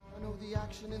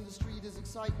action in the street is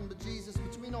exciting, but Jesus,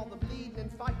 between all the bleeding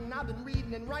and fighting, I've been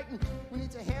reading and writing. We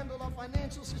need to handle our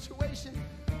financial situation.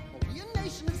 Are we a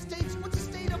nation of states? What's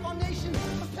the state of our nation?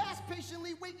 A past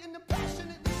patiently waiting and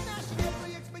passionately smashing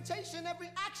every expectation, every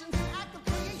action's an act of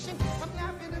creation. I'm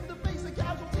laughing at the face of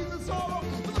casualties and sorrow.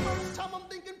 For the first time, I'm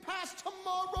thinking past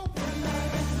tomorrow.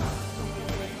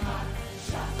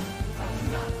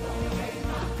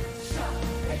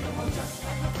 Just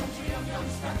like my country, I'm young,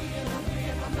 stocky, and hungry,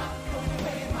 and I'm not throwing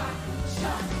away my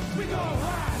shot. We gon'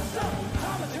 rise up,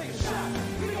 time to take a shot.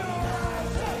 We gon'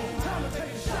 rise up, time to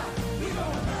take a shot. We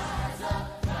gon' rise up,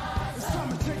 it's time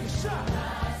to take a shot.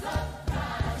 Rise up,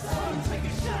 it's time to take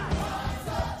a shot. Rise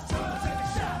up, time to take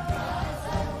a shot. Rise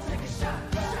up, take a shot.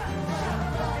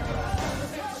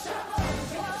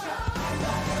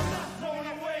 I'm not throwing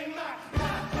away my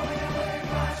shot.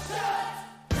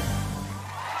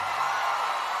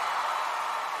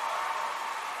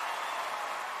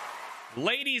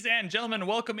 Ladies and gentlemen,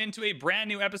 welcome into a brand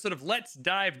new episode of Let's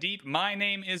Dive Deep. My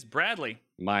name is Bradley.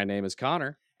 My name is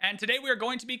Connor. And today we are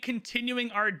going to be continuing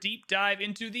our deep dive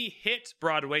into the hit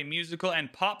Broadway musical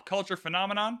and pop culture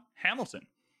phenomenon, Hamilton.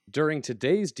 During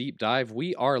today's deep dive,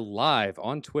 we are live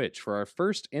on Twitch for our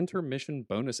first intermission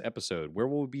bonus episode, where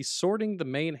we'll be sorting the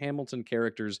main Hamilton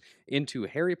characters into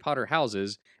Harry Potter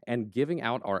houses and giving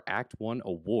out our Act 1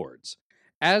 awards.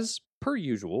 As per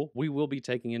usual, we will be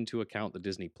taking into account the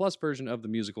Disney Plus version of the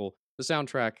musical, the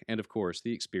soundtrack, and of course,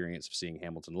 the experience of seeing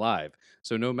Hamilton live.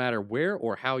 So no matter where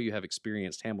or how you have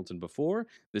experienced Hamilton before,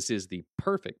 this is the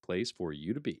perfect place for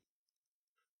you to be.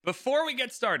 Before we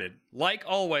get started, like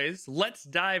always, Let's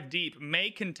Dive Deep may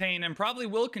contain and probably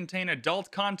will contain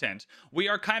adult content. We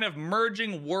are kind of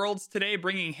merging worlds today,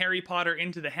 bringing Harry Potter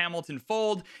into the Hamilton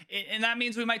fold, and that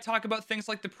means we might talk about things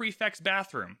like the prefect's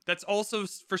bathroom. That's also,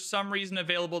 for some reason,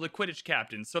 available to Quidditch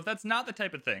captains. So if that's not the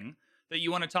type of thing that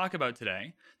you want to talk about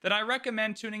today, then I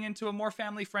recommend tuning into a more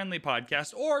family-friendly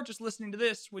podcast, or just listening to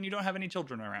this when you don't have any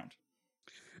children around.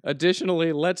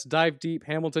 Additionally, Let's Dive Deep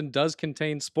Hamilton does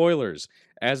contain spoilers.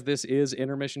 As this is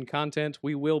intermission content,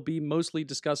 we will be mostly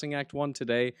discussing Act 1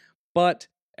 today, but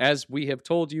as we have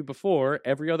told you before,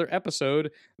 every other episode,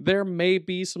 there may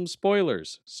be some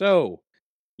spoilers. So,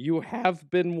 you have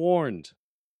been warned.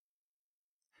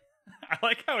 I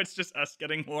like how it's just us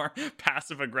getting more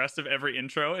passive-aggressive every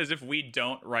intro, as if we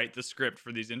don't write the script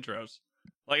for these intros.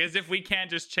 Like, as if we can't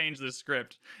just change the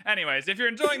script. Anyways, if you're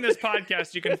enjoying this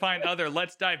podcast, you can find other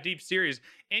Let's Dive Deep series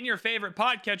in your favorite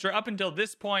podcatcher. Up until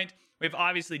this point, we've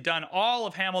obviously done all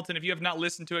of Hamilton. If you have not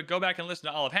listened to it, go back and listen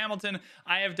to all of Hamilton.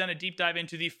 I have done a deep dive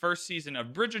into the first season of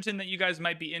Bridgerton that you guys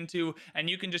might be into, and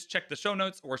you can just check the show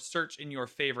notes or search in your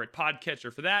favorite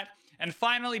podcatcher for that. And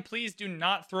finally, please do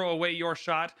not throw away your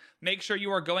shot. Make sure you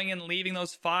are going and leaving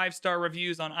those 5-star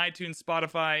reviews on iTunes,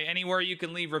 Spotify, anywhere you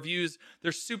can leave reviews.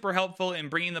 They're super helpful in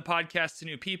bringing the podcast to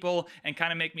new people and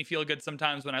kind of make me feel good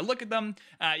sometimes when I look at them.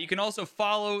 You can also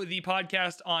follow the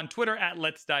podcast on Twitter at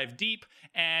Let's Dive Deep,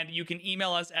 and you can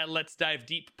email us at Let's Dive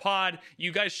Deep Pod.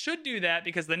 You guys should do that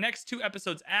because the next 2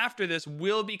 episodes after this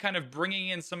will be kind of bringing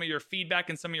in some of your feedback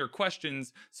and some of your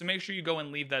questions. So make sure you go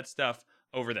and leave that stuff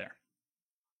over there.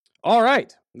 All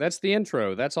right, that's the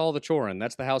intro. That's all the chorin'.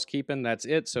 That's the housekeeping. That's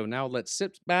it. So now let's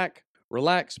sit back,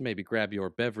 relax, maybe grab your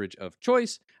beverage of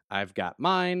choice. I've got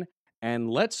mine, and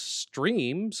let's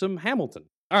stream some Hamilton.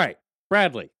 All right,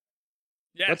 Bradley.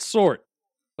 Yes. Let's sort.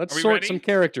 Let's sort ready? some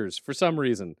characters for some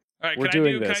reason. All right, We're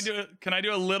doing this. Can I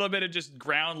do a little bit of just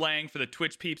ground laying for the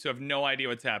Twitch peeps who have no idea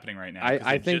what's happening right now?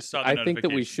 I think that we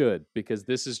notification. should, because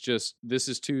this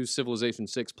is 2 Civilization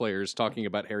 6 players talking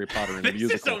about Harry Potter in a This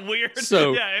musical. is a weird.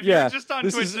 So, if yeah, you're just on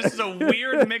Twitch, this is a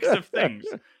weird mix of things.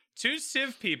 2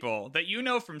 Civ people that you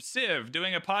know from Civ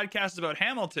doing a podcast about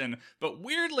Hamilton, but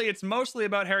weirdly, it's mostly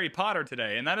about Harry Potter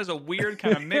today, and that is a weird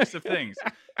kind of mix of things.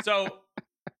 So,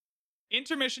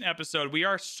 intermission episode, we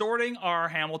are sorting our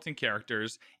Hamilton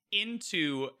characters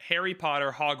into Harry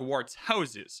Potter Hogwarts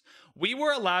houses. We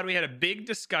had a big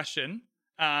discussion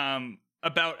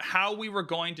about how we were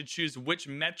going to choose which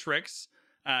metrics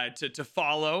to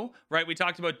follow, right? We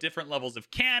talked about different levels of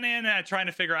canon, trying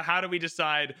to figure out how do we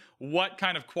decide what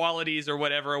kind of qualities or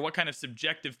whatever, what kind of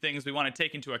subjective things we want to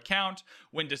take into account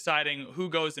when deciding who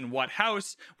goes in what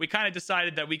house. We kind of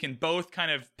decided that we can both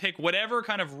kind of pick whatever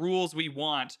kind of rules we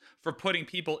want for putting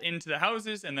people into the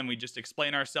houses, and then we just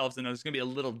explain ourselves, and there's going to be a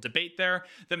little debate there.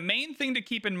 The main thing to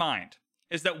keep in mind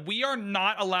is that we are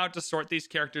not allowed to sort these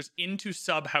characters into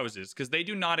sub-houses because they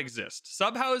do not exist.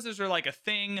 Sub-houses are like a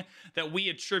thing that we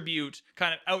attribute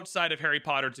kind of outside of Harry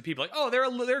Potter to people like, oh,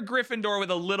 they're Gryffindor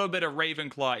with a little bit of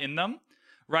Ravenclaw in them,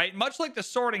 right? Much like the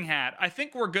Sorting Hat, I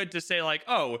think we're good to say like,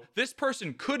 oh, this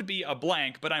person could be a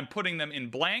blank, but I'm putting them in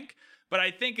blank. But I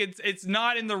think it's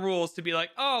not in the rules to be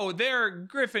like, oh, they're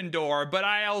Gryffindor, but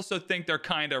I also think they're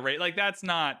kind of right. Like, that's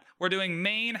not. We're doing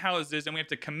main houses, and we have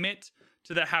to commit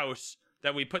to the house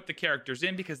that we put the characters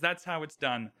in, because that's how it's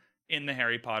done in the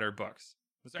Harry Potter books.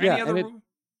 Was there any other rule?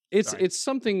 It's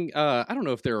something, I don't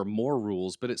know if there are more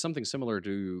rules, but it's something similar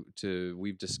to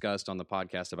we've discussed on the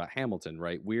podcast about Hamilton,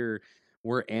 right? We're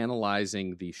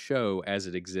analyzing the show as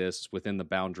it exists within the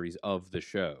boundaries of the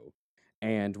show.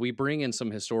 And we bring in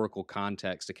some historical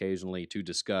context occasionally to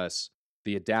discuss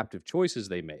the adaptive choices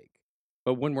they make.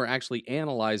 But when we're actually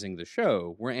analyzing the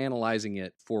show, we're analyzing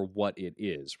it for what it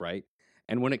is, right?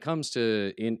 And when it comes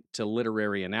to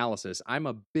literary analysis, I'm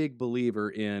a big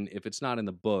believer in, if it's not in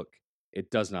the book,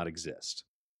 it does not exist.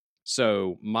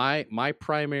 So my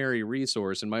primary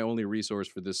resource and my only resource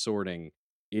for this sorting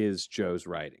is Joe's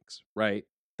writings, right?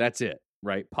 That's it.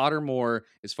 Right, Pottermore,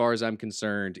 as far as I'm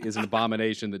concerned, is an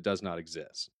abomination that does not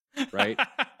exist. Right?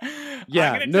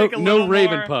 Yeah, no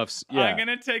Raven Puffs. Yeah. I'm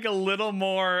gonna take a little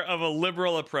more of a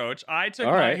liberal approach. I took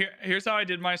here's how I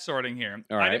did my sorting here.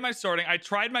 I did my sorting. I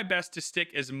tried my best to stick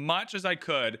as much as I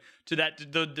could to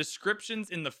the descriptions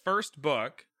in the first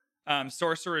book.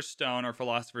 Sorcerer's Stone or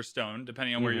Philosopher's Stone,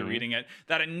 depending on where you're reading it.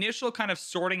 That initial kind of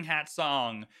Sorting Hat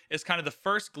song is kind of the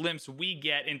first glimpse we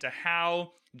get into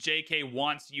how JK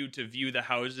wants you to view the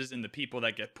houses and the people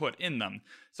that get put in them.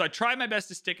 So I tried my best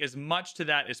to stick as much to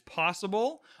that as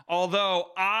possible,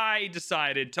 although I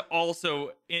decided to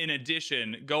also, in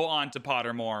addition, go on to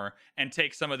Pottermore and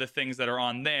take some of the things that are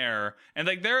on there. And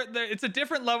like it's a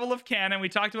different level of canon. We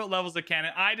talked about levels of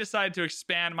canon. I decided to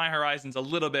expand my horizons a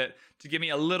little bit to give me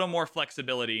a little more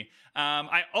flexibility.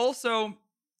 I also...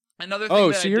 Another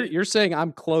thing so you're saying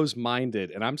I'm closed-minded,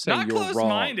 and I'm saying you're wrong. Not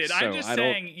closed-minded. I'm just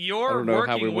saying you're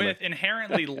working with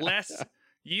inherently less.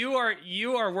 You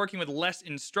are working with less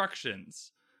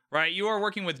instructions, right? You are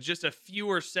working with just a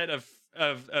fewer set of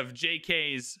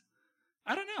JKs.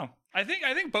 I don't know. I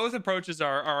think both approaches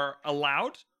are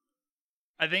allowed.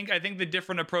 I think the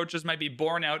different approaches might be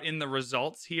borne out in the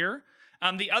results here.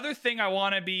 The other thing I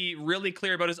want to be really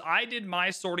clear about is I did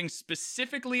my sorting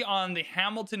specifically on the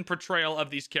Hamilton portrayal of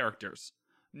these characters.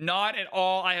 Not at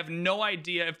all. I have no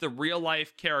idea if the real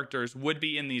life characters would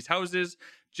be in these houses.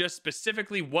 Just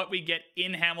specifically what we get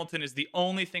in Hamilton is the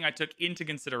only thing I took into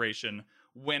consideration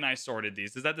when I sorted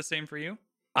these. Is that the same for you?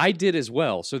 I did as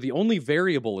well. So the only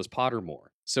variable is Pottermore.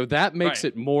 So that makes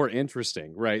it more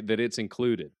interesting, right? That it's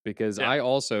included, because I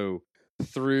also...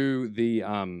 through the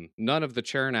none of the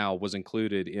Chernow was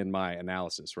included in my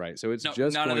analysis, right? So it's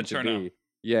just none going of the to Chernow. be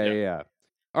yeah.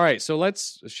 All right, so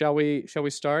shall we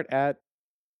start at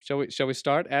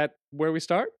where we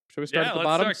start? Shall we start at the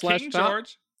bottom / King top?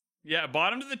 George. Yeah,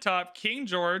 bottom to the top. King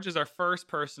George is our first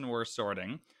person we're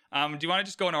sorting. Do you want to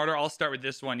just go in order? I'll start with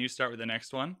this one. You start with the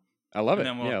next one. I love it.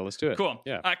 Yeah, let's do it. Cool.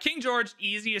 Yeah. King George,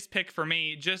 easiest pick for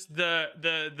me. Just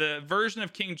the version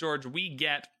of King George we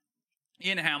get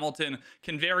in Hamilton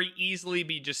can very easily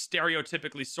be just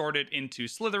stereotypically sorted into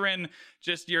Slytherin,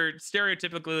 just your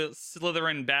stereotypical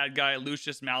Slytherin bad guy,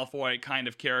 Lucius Malfoy kind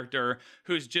of character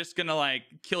who's just gonna like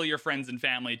kill your friends and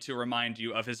family to remind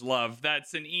you of his love.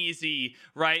 That's an easy,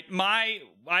 right? I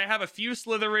have a few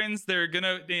Slytherins. They're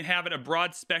gonna inhabit a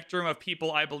broad spectrum of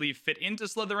people I believe fit into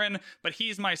Slytherin, but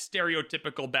he's my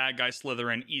stereotypical bad guy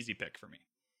Slytherin. Easy pick for me.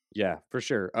 Yeah, for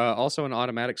sure. Also an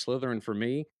automatic Slytherin for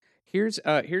me.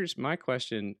 Here's my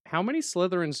question. How many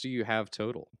Slytherins do you have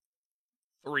total?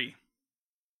 3.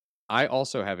 I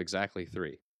also have exactly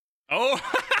 3. Oh,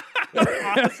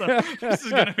 awesome. This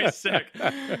is going to be sick.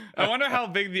 I wonder how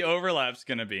big the overlap's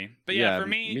going to be. But for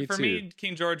me,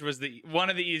 King George was one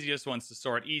of the easiest ones to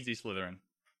sort. Easy Slytherin.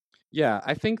 Yeah,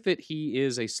 I think that he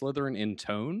is a Slytherin in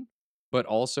tone, but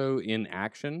also in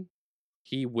action.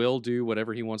 He will do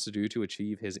whatever he wants to do to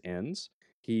achieve his ends.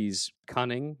 He's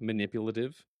cunning,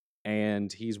 manipulative,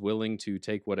 and he's willing to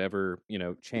take whatever,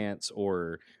 chance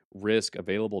or risk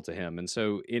available to him. And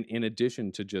so in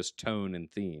addition to just tone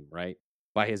and theme, right,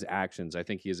 by his actions, I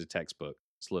think he is a textbook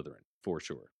Slytherin for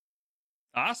sure.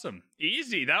 Awesome.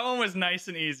 Easy. That one was nice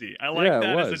and easy. I like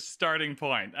that as a starting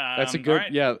point. That's a good,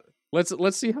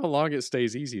 Let's see how long it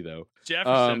stays easy though.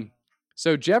 Jefferson.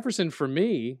 So Jefferson for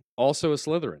me, also a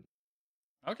Slytherin.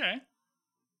 Okay.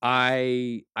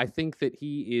 I think that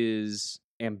he is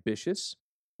ambitious.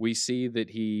 We see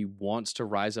that he wants to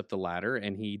rise up the ladder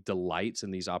and he delights in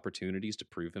these opportunities to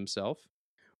prove himself.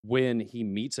 When he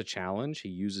meets a challenge, he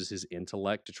uses his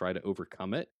intellect to try to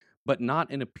overcome it, but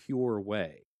not in a pure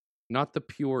way. Not the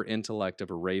pure intellect of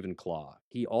a Ravenclaw.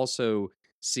 He also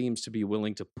seems to be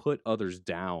willing to put others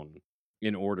down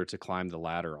in order to climb the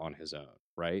ladder on his own,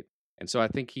 right? And so I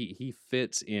think he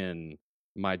fits in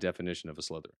my definition of a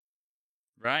Slytherin.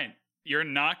 Right. You're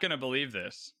not going to believe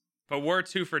this, but we're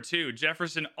 2 for 2.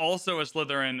 Jefferson also a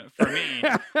Slytherin for me.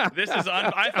 This is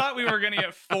I thought we were going to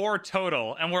get 4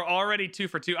 total, and we're already 2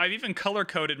 for 2. I've even color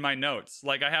coded my notes.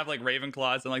 Like I have like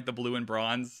Ravenclaws and like the blue and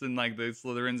bronze, and like the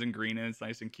Slytherins and green, and it's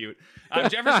nice and cute.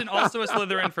 Jefferson also a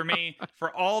Slytherin for me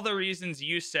for all the reasons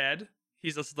you said.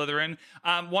 He's a Slytherin.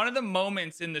 One of the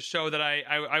moments in the show that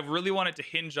I really wanted to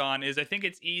hinge on is I think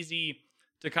it's easy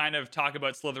to kind of talk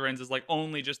about Slytherins as like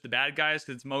only just the bad guys,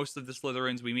 because it's most of the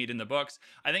Slytherins we meet in the books.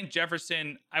 I think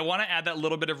Jefferson, I want to add that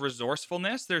little bit of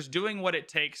resourcefulness. There's doing what it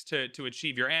takes to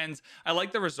achieve your ends. I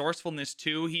like the resourcefulness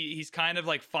too. He's kind of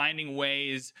like finding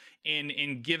ways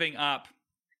in giving up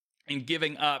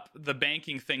the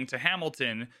banking thing to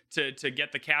Hamilton to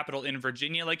get the capital in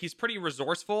Virginia. Like he's pretty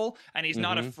resourceful, and he's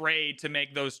not afraid to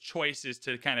make those choices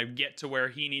to kind of get to where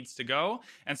he needs to go.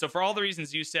 And so for all the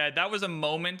reasons you said, that was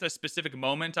a specific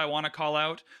moment I want to call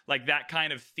out, like that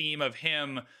kind of theme of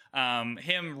him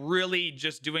really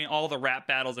just doing all the rap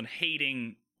battles and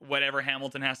hating whatever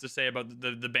Hamilton has to say about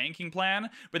the banking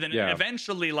plan, but then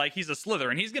eventually, like, he's a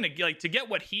Slytherin. He's gonna like to get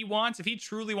what he wants. If he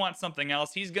truly wants something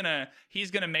else, he's gonna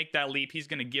make that leap. He's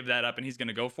gonna give that up, and he's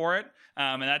gonna go for it.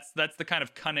 And that's the kind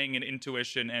of cunning and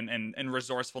intuition and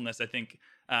resourcefulness I think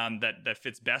that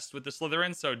fits best with the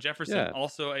Slytherin. So Jefferson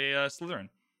also a Slytherin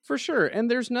for sure.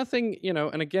 And there's nothing,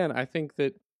 and again, I think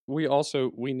that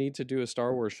we need to do a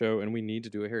Star Wars show and we need to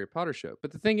do a Harry Potter show.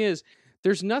 But the thing is,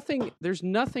 there's nothing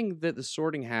that the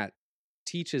Sorting Hat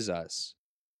teaches us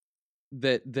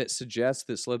that suggests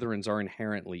that Slytherins are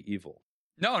inherently evil.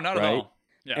 No, not at all.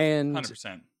 Yeah, and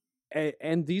 100%.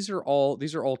 And these are all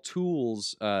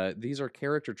tools. These are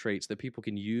character traits that people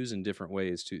can use in different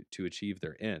ways to achieve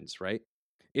their ends. Right?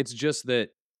 It's just that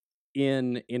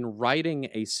in writing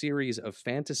a series of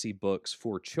fantasy books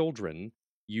for children,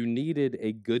 you needed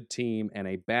a good team and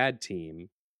a bad team.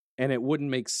 And it wouldn't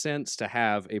make sense to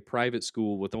have a private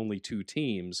school with only 2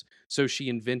 teams, so she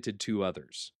invented 2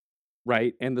 others,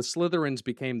 right? And the Slytherins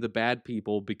became the bad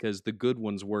people because the good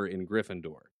ones were in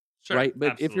Gryffindor, right?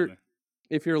 But absolutely.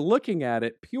 if you're looking at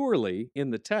it purely in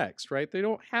the text, right, they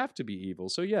don't have to be evil.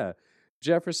 So yeah,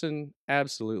 Jefferson,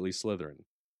 absolutely Slytherin.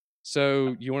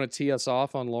 So you want to tee us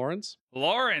off on Lawrence?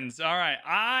 Lawrence, all right.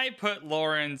 I put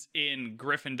Lawrence in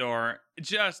Gryffindor.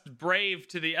 Just brave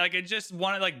to the I just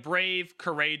wanted like brave,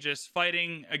 courageous,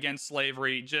 fighting against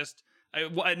slavery. Just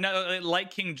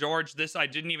like King George. This I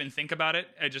didn't even think about it.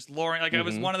 I just Lawrence. Like I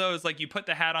was one of those like you put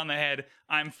the hat on the head.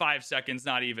 I'm 5 seconds,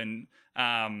 not even.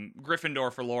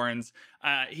 Gryffindor for Lawrence.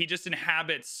 He just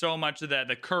inhabits so much of that,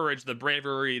 the courage, the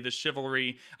bravery, the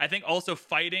chivalry. I think also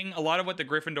fighting. A lot of what the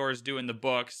Gryffindors do in the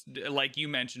books, like you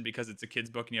mentioned, because it's a kid's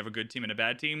book and you have a good team and a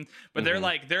bad team, but they're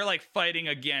like fighting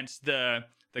against the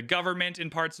government in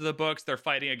parts of the books. They're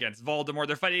fighting against Voldemort.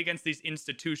 They're fighting against these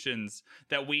institutions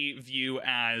that we view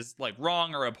as like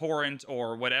wrong or abhorrent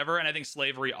or whatever. And I think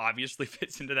slavery obviously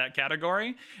fits into that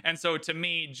category. And so to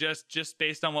me, just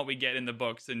based on what we get in the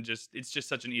books and it's just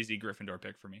such an easy Gryffindor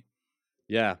pick for me.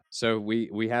 Yeah. So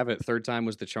we have it. Third time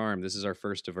was the charm. This is our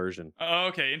first diversion. Oh,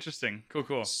 okay. Interesting.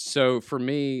 Cool. So for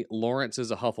me, Lawrence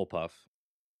is a Hufflepuff.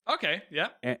 Okay. Yeah.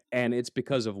 And it's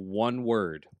because of one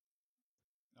word.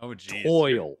 Oh, geez.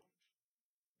 Toil.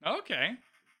 Okay.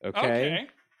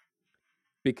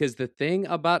 Because the thing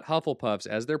about Hufflepuffs,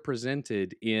 as they're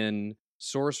presented in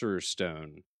Sorcerer's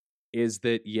Stone, is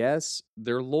that, yes,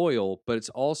 they're loyal, but it's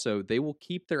also they will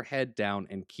keep their head down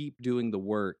and keep doing the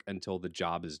work until the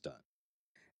job is done.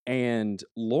 And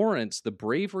Lawrence, the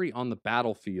bravery on the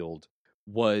battlefield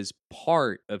was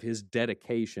part of his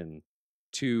dedication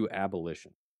to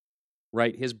abolition,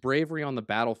 right? His bravery on the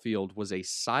battlefield was a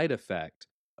side effect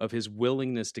of his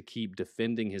willingness to keep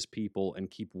defending his people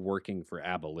and keep working for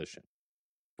abolition,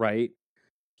 right?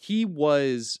 He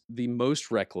was the most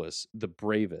reckless, the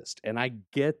bravest, and I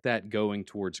get that going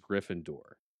towards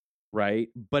Gryffindor, right?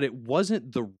 But it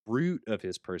wasn't the root of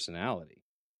his personality.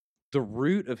 The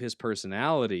root of his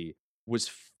personality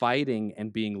was fighting for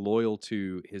and being loyal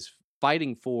to his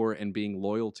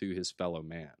fellow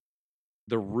man.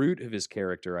 The root of his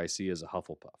character I see as a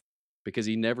Hufflepuff, because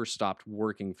he never stopped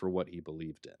working for what he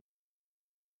believed in.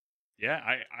 Yeah,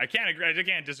 I can't agree. I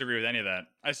can't disagree with any of that.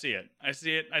 I see it. I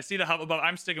see the Hufflepuff.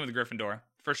 I'm sticking with Gryffindor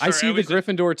for sure. I see the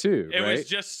Gryffindor too. It was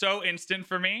just so instant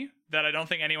for me that I don't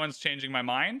think anyone's changing my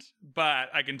mind. But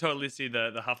I can totally see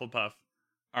the Hufflepuff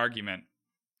argument.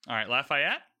 All right,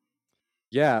 Lafayette.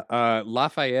 Yeah,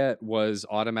 Lafayette was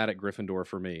automatic Gryffindor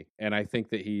for me, and I think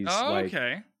that he's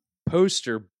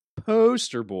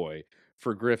poster boy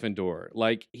for Gryffindor.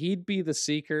 Like, he'd be the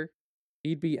seeker,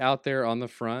 He'd be out there on the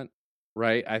front,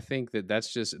 right? I think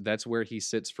that's where he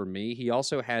sits for me. He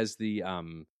also has the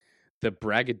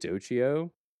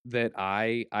braggadocio that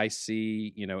I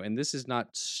see, and this is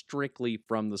not strictly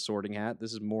from the Sorting Hat.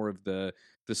 This is more of the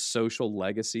social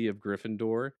legacy of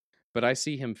Gryffindor, but I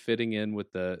see him fitting in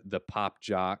with the pop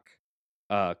jock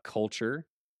culture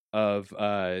of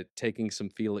taking some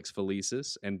Felix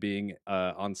Felicis and being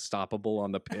unstoppable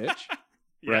on the pitch.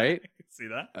 Yeah, right? I can see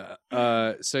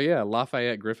that. So yeah,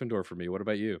 Lafayette Gryffindor for me. What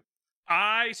about you?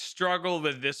 I struggle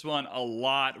with this one a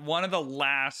lot. One of the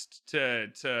last to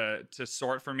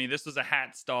sort for me. This was a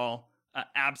hat stall.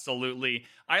 Absolutely.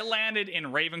 I landed in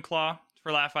Ravenclaw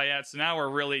for Lafayette, so now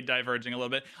we're really diverging a little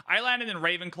bit. I landed in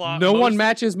Ravenclaw. No one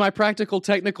matches my practical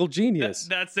technical genius.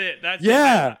 That's it. That's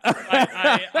yeah.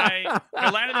 It. I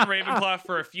landed in Ravenclaw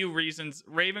for a few reasons.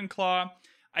 Ravenclaw,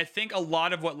 I think a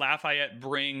lot of what Lafayette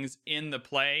brings in the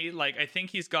play, like I think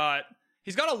he's got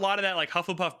a lot of that like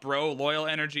Hufflepuff bro loyal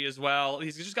energy as well.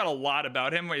 He's just got a lot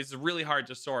about him where it's really hard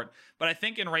to sort. But I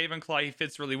think in Ravenclaw he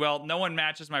fits really well. No one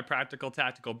matches my practical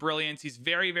tactical brilliance. He's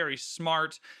very, very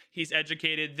smart. He's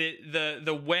educated.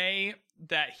 The way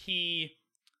that he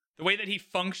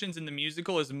functions in the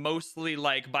musical is mostly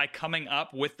like by coming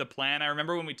up with the plan. I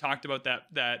remember when we talked about that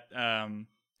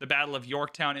the Battle of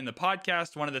Yorktown in the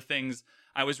podcast, one of the things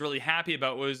I was really happy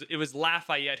about was it was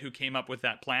Lafayette who came up with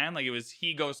that plan. Like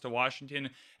he goes to Washington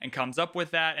and comes up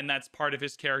with that, and that's part of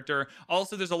his character.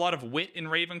 Also, there's a lot of wit in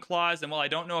Ravenclaws, and while I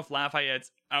don't know if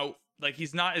Lafayette's out, like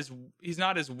he's not as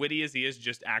witty as he is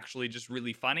just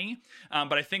really funny.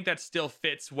 But I think that still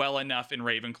fits well enough in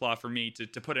Ravenclaw for me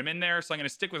to put him in there. So I'm going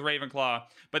to stick with Ravenclaw.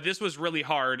 But this was really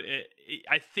hard.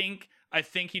 I think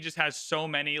he just has so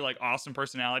many like awesome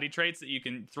personality traits that you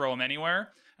can throw him anywhere.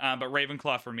 But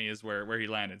Ravenclaw for me is where he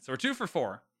landed. So we're 2 for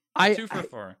 4. 2 for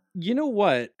 4. You know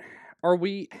what?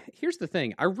 Here's the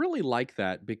thing. I really like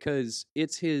that because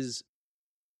it's his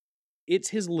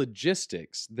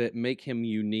logistics that make him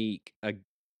unique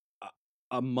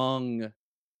among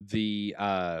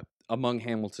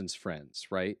Hamilton's friends,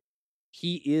 right?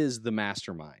 He is the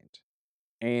mastermind.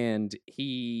 And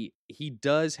he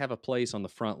does have a place on the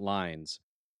front lines,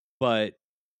 but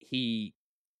he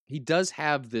does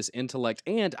have this intellect.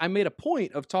 And I made a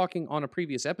point of talking on a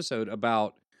previous episode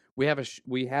about we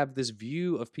have this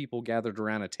view of people gathered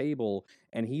around a table,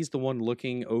 and he's the one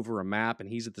looking over a map, and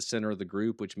he's at the center of the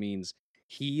group, which means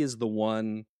he is the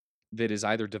one that is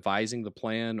either devising the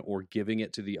plan or giving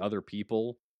it to the other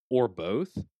people, or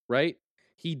both, right?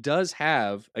 He does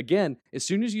have, again, as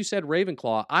soon as you said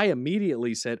Ravenclaw, I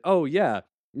immediately said, oh yeah,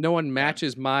 no one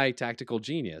matches my tactical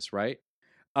genius, right?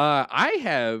 I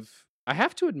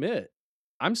have to admit,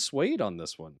 I'm swayed on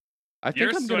this one.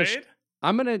 You're swayed?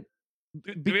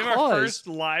 Do we have our first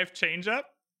live change up?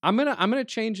 I'm gonna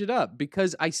change it up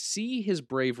because I see his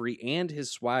bravery and his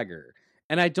swagger,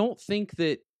 and I don't think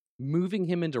that moving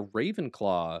him into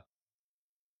Ravenclaw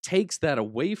takes that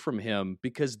away from him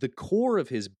because the core of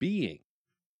his being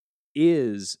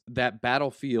is that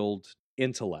battlefield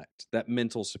intellect, that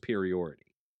mental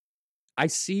superiority. I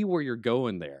see where you're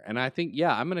going there, and I think,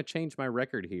 yeah, I'm gonna change my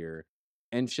record here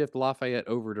and shift Lafayette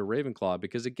over to Ravenclaw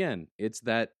because again, it's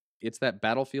that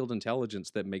battlefield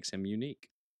intelligence that makes him unique.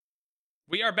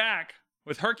 We are back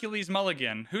with Hercules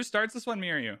Mulligan. Who starts this one, me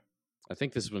or you? I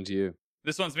think this one's you.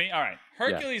 This one's me? All right.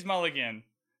 Hercules Mulligan.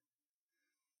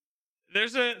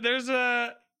 There's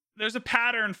a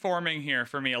pattern forming here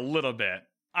for me a little bit.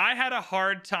 I had a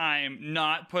hard time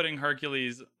not putting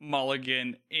Hercules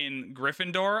Mulligan in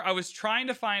Gryffindor. I was trying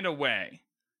to find a way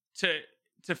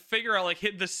to figure out like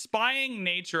the spying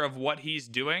nature of what he's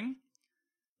doing.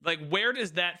 Like, where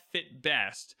does that fit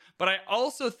best? But I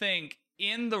also think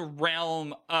in the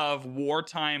realm of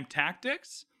wartime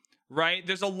tactics, right?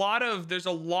 There's a lot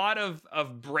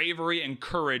of bravery and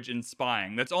courage in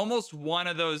spying. That's almost one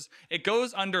of those. It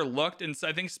goes underlooked, and so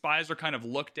I think spies are kind of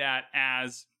looked at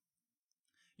as,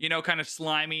 kind of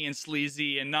slimy and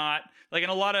sleazy, and not like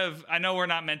in a lot of. I know we're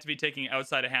not meant to be taking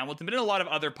outside of Hamilton, but in a lot of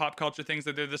other pop culture things,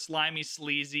 that they're the slimy,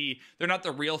 sleazy. They're not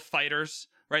the real fighters.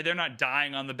 Right, they're not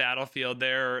dying on the battlefield.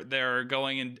 They're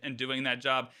going and doing that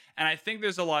job. And I think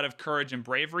there's a lot of courage and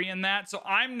bravery in that. So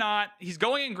he's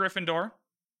going in Gryffindor.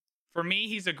 For me,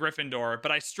 he's a Gryffindor,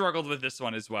 but I struggled with this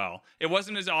one as well. It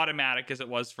wasn't as automatic as it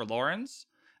was for Lawrence.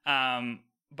 But I'm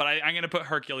going to put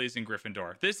Hercules in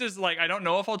Gryffindor. This is like, I don't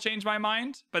know if I'll change my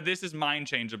mind, but this is mind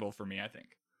changeable for me, I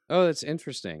think. Oh, that's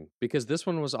interesting because this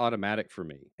one was automatic for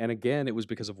me. And again, it was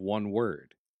because of one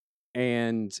word.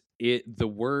 And the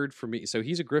word for me, so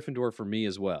he's a Gryffindor for me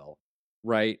as well,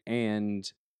 right? And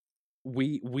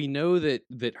we know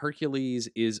that Hercules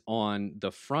is on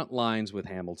the front lines with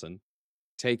Hamilton,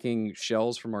 taking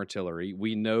shells from artillery.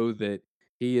 We know that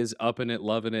he is upping it,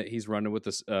 loving it. He's running with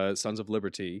the Sons of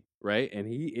Liberty, right? And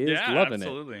he is loving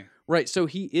absolutely. it. Right. So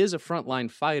he is a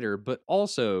frontline fighter, but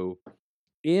also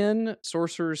in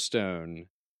Sorcerer's Stone,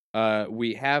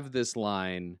 we have this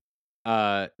line,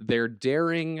 they're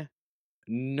daring,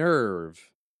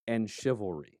 nerve, and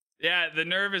chivalry. Yeah, the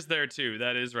nerve is there too.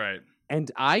 That is right. And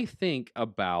I think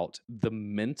about the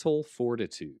mental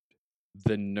fortitude,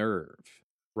 the nerve,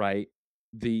 right?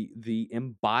 The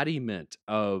embodiment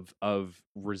of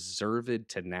reserved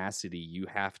tenacity you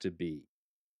have to be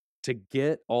to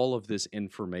get all of this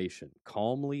information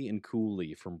calmly and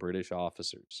coolly from British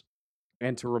officers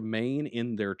and to remain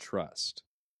in their trust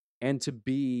and to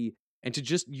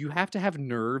just, you have to have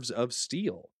nerves of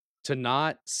steel to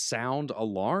not sound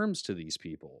alarms to these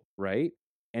people, right?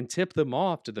 And tip them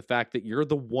off to the fact that you're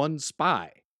the one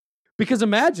spy. Because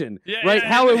imagine,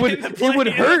 how it would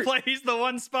hurt. He's the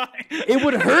one spy. It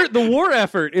would hurt the war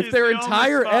effort if He's their the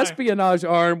entire only spy. espionage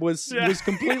arm was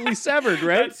completely severed,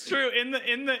 right? That's true. In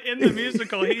the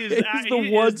musical, he's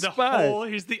the one spy.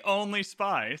 He's the only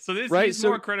spy. So he's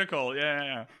more critical.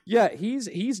 Yeah. Yeah,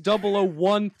 he's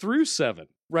 001 through 7,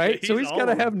 right? Yeah, so he's got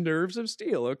to all have nerves of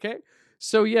steel, okay?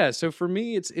 So so for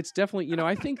me, it's definitely,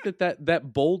 I think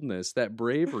that boldness, that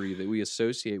bravery that we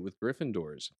associate with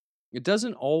Gryffindors, it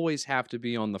doesn't always have to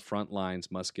be on the front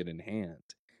lines, musket in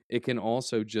hand. It can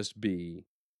also just be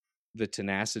the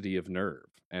tenacity of nerve,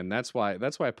 and that's why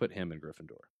I put him in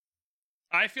Gryffindor.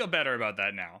 I feel better about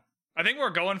that now. I think we're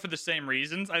going for the same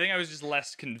reasons. I think I was just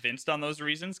less convinced on those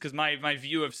reasons because my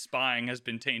view of spying has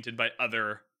been tainted by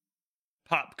other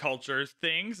pop culture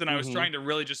things, and I was trying to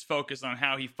really just focus on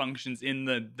how he functions in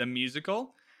the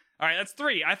musical. All right, that's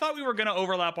 3. I thought we were going to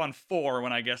overlap on 4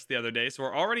 when I guessed the other day, so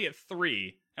we're already at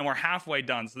 3, and we're halfway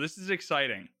done, so this is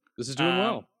exciting. This is doing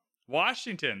well.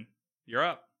 Washington, you're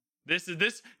up. This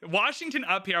Washington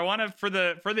up here. I want to, for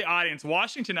the audience,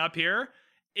 Washington up here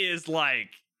is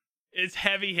like, it's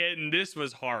heavy hitting. This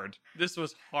was hard.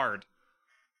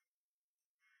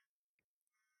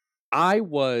 I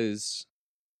was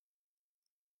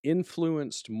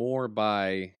influenced more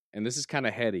by, and this is kind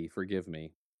of heady, forgive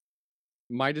me.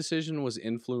 My decision was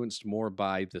influenced more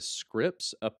by the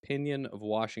script's opinion of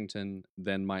Washington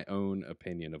than my own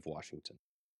opinion of Washington.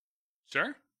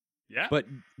 Sure. Yeah.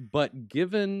 But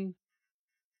given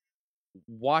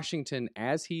Washington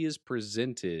as he is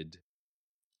presented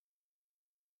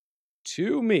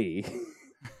to me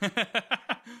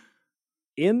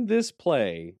in this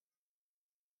play,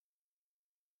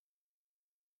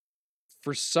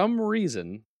 for some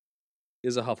reason,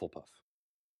 is a Hufflepuff.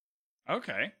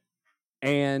 Okay.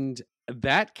 And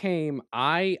that came,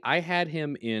 I had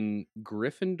him in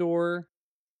Gryffindor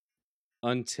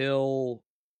until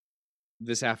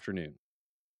this afternoon.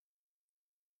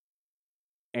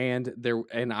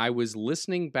 And I was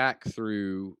listening back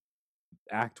through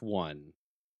Act 1,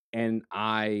 and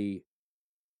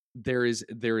there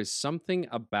is something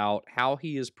about how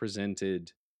he is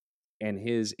presented and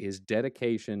his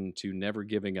dedication to never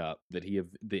giving up that he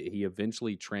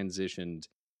eventually transitioned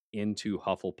into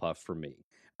Hufflepuff for me.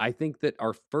 I think that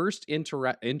our first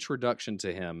introduction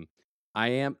to him, I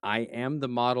am the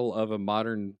model of a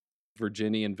modern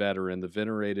Virginian veteran, the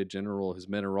venerated general, his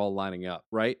men are all lining up,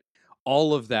 right?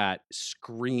 All of that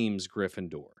screams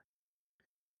Gryffindor.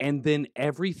 And then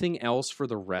everything else for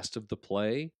the rest of the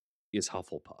play is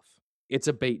Hufflepuff. It's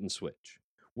a bait and switch.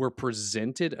 We're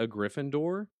presented a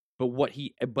Gryffindor,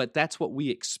 but that's what we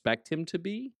expect him to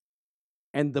be.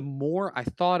 And the more I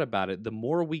thought about it, the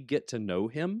more we get to know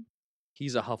him,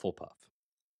 he's a Hufflepuff.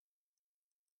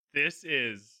 This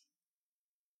is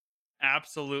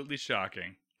absolutely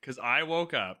shocking because I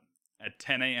woke up at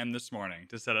 10 a.m. this morning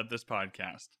to set up this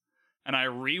podcast, and I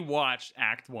rewatched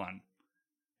Act 1,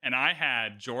 and I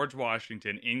had George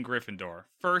Washington in Gryffindor.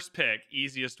 First pick,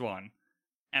 easiest one,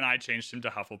 and I changed him to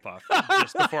Hufflepuff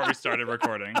just before we started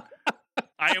recording.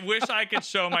 I wish I could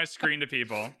show my screen to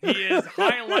people. He is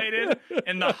highlighted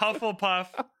in the Hufflepuff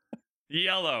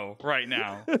yellow right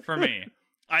now for me.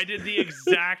 I did the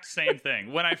exact same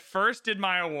thing. When I first did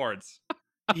my awards,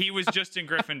 he was just in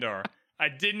Gryffindor. I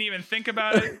didn't even think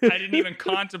about it. I didn't even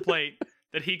contemplate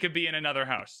that he could be in another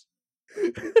house.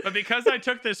 But because I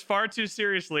took this far too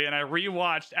seriously and I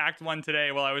rewatched Act 1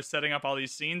 today while I was setting up all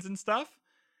these scenes and stuff,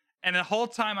 and the whole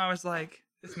time I was like,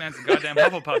 this man's a goddamn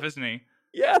Hufflepuff, isn't he?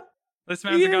 Yeah. This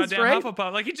man's a goddamn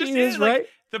Hufflepuff. Like, he just is. Like, right?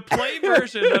 The play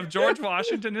version of George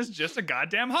Washington is just a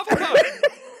goddamn Hufflepuff.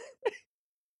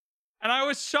 And I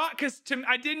was shocked because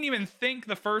I didn't even think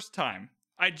the first time.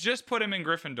 I just put him in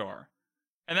Gryffindor.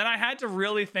 And then I had to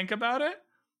really think about it.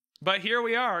 But here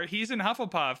we are. He's in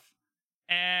Hufflepuff.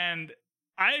 And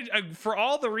I for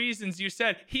all the reasons you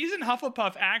said, he's in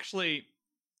Hufflepuff actually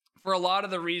for a lot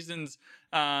of the reasons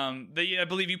that I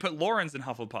believe you put Lawrence in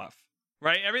Hufflepuff.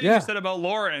 Right? Everything Yeah. you said about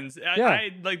Lawrence, Yeah.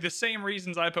 I like the same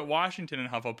reasons I put Washington in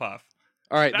Hufflepuff.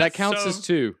 All right, that That's counts so- as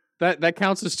two. That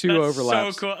counts as two That's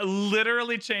overlaps. so cool. I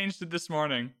literally changed it this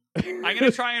morning. I'm going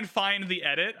to try and find the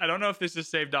edit. I don't know if this is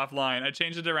saved offline. I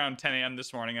changed it around 10 a.m.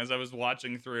 this morning as I was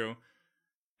watching through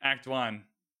Act 1.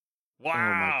 Wow. Oh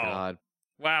my god.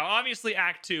 Wow. Obviously,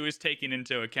 Act 2 is taken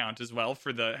into account as well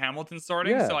for the Hamilton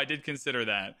sorting, Yeah. so I did consider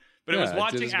that. But it Yeah, was I did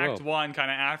watching as Act well. 1 kind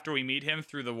of after we meet him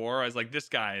through the war. I was like, this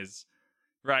guy's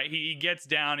right. He gets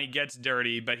down, he gets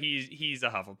dirty, but he's a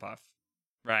Hufflepuff.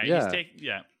 Right?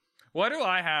 Yeah. What do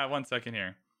I have? 1 second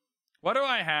here. What do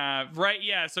I have? Right,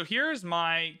 yeah. So here's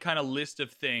my kind of list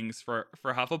of things for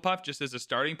Hufflepuff, just as a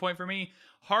starting point for me.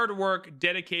 Hard work,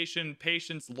 dedication,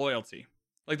 patience, loyalty.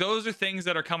 Like those are things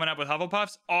that are coming up with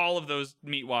Hufflepuffs. All of those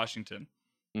meet Washington.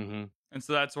 Mm-hmm. And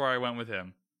so that's where I went with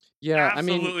him. Yeah,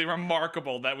 Absolutely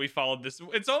remarkable that we followed this.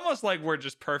 It's almost like we're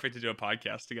just perfect to do a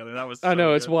podcast together. That was so I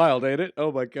know, it's good. wild, ain't it?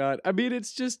 Oh my god. I mean,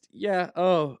 it's just, yeah.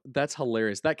 Oh, that's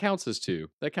hilarious. That counts as two.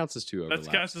 That counts as two overlaps.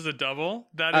 That counts as a double.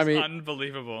 That I is mean-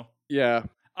 unbelievable. Yeah.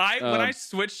 When I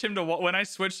switched him to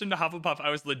Hufflepuff,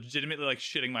 I was legitimately like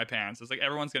shitting my pants. I was like,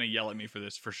 everyone's gonna yell at me for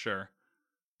this for sure.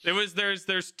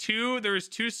 There's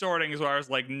two sortings where I was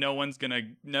like, no one's gonna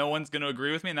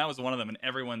agree with me, and that was one of them, and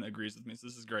everyone agrees with me. So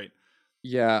this is great.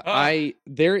 Yeah,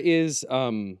 there is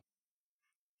in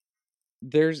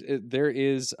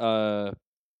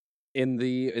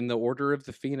the Order of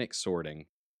the Phoenix sorting,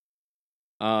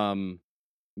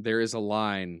 there is a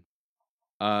line,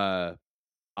 I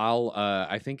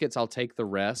think it's I'll take the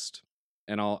rest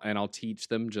and I'll teach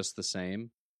them just the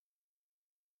same.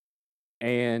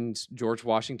 And George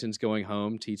Washington's going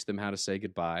home, teach them how to say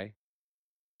goodbye.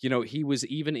 You know, he was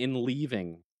even in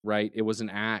leaving, right? It was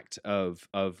an act of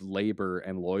labor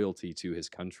and loyalty to his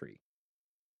country.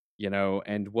 You know,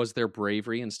 and was there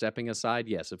bravery in stepping aside?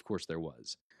 Yes, of course there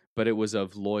was. But it was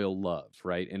of loyal love,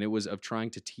 right? And it was of trying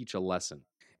to teach a lesson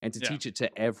and to teach it to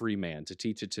every man, to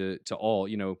teach it to all,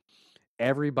 you know,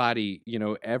 everybody, you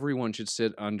know, everyone should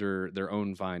sit under their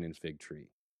own vine and fig tree.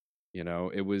 You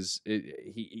know, he's a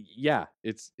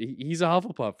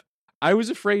Hufflepuff. I was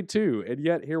afraid too, and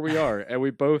yet here we are, and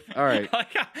we both. All right.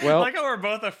 like how we're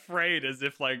both afraid, as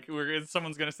if like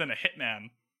someone's gonna send a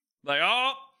hitman. Like,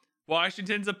 oh,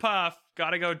 Washington's a puff.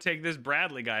 Gotta go take this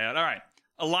Bradley guy out. All right,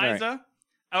 Eliza,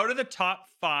 out of the top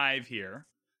 5 here,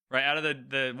 right? Out of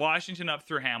the Washington up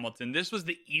through Hamilton, this was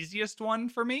the easiest one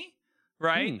for me,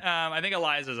 right? I think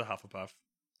Eliza's a Hufflepuff.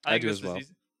 I do as well.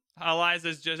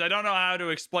 Eliza's just, I don't know how to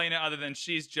explain it other than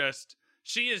she is just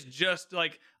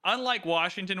like, unlike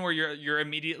Washington where you're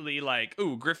immediately like,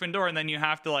 ooh, Gryffindor, and then you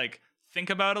have to like think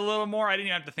about it a little more. I didn't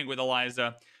even have to think with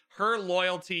Eliza. Her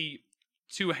loyalty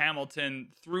to Hamilton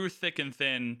through thick and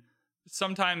thin,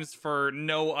 sometimes for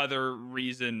no other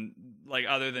reason, like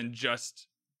other than just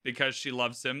because she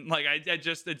loves him. Like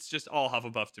it's just all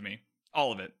Hufflepuff to me.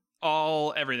 All of it.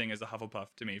 Everything is a Hufflepuff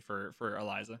to me for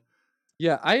Eliza.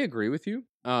 Yeah, I agree with you,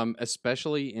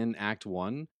 especially in Act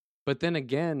 1. But then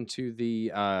again, to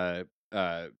the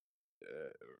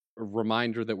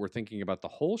reminder that we're thinking about the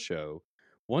whole show,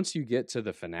 once you get to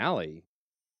the finale,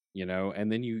 you know,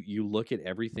 and then you look at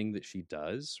everything that she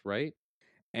does, right?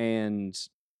 And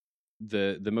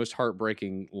the most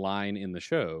heartbreaking line in the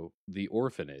show, the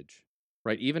orphanage,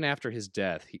 right? Even after his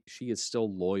death, she is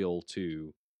still loyal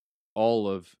to all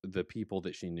of the people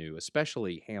that she knew,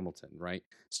 especially Hamilton, right?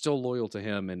 Still loyal to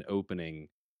him in opening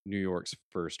New York's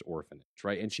first orphanage,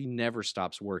 right? And she never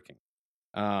stops working.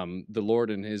 The Lord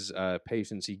in his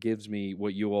patience, he gives me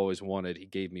what you always wanted. He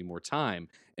gave me more time.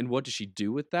 And what does she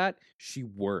do with that? She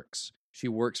works. She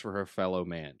works for her fellow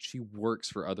man. She works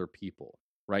for other people,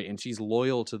 right? And she's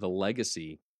loyal to the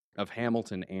legacy of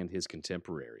Hamilton and his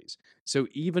contemporaries. So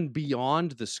even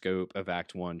beyond the scope of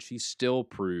Act 1, she still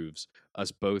proves us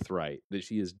both right that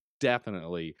she is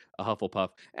definitely a Hufflepuff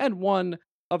and one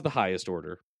of the highest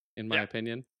order, in my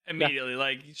opinion. Immediately,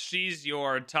 like she's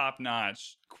your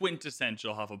top-notch,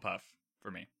 quintessential Hufflepuff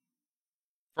for me.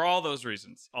 For all those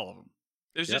reasons, all of them.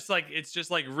 It's just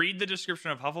like read the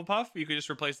description of Hufflepuff. You could just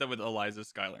replace that with Eliza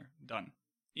Schuyler. Done,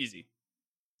 easy.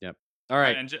 Yep. All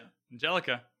right,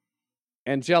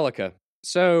 Angelica.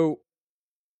 So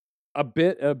a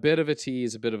bit of a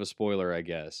tease, a bit of a spoiler, I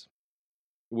guess.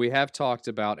 We have talked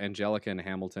about Angelica and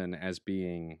Hamilton as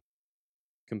being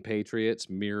compatriots,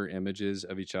 mirror images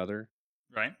of each other.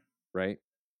 Right.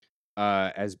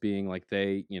 As being like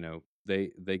they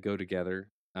go together.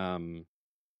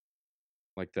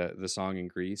 Like the song in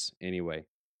Grease. Anyway,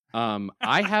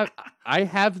 I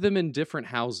have them in different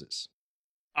houses.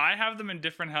 I have them in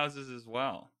different houses as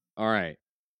well. All right.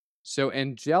 So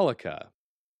Angelica,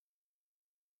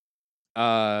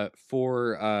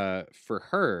 for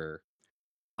her,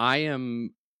 I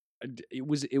am. It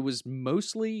was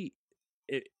mostly.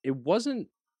 It wasn't.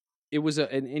 It was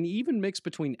an even mix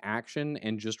between action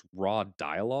and just raw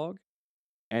dialogue,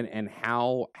 and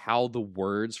how the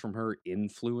words from her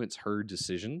influence her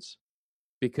decisions,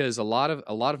 because a lot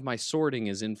of my sorting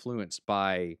is influenced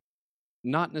by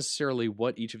not necessarily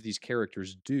what each of these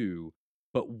characters do,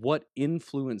 but what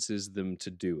influences them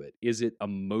to do it. Is it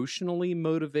emotionally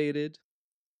motivated,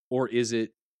 or is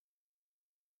it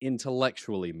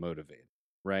intellectually motivated,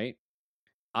 right?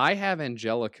 I have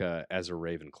Angelica as a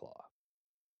Ravenclaw.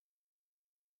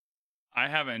 I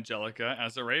have Angelica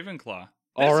as a Ravenclaw.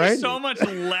 All This right. is so much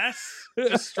less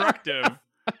destructive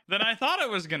than I thought it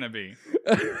was going to be.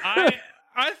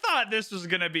 I thought this was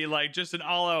going to be like just an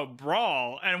all-out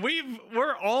brawl, and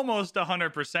we're almost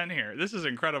 100% here. This is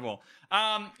incredible.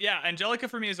 Yeah, Angelica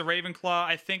for me is a Ravenclaw.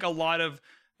 I think a lot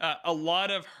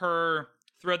of her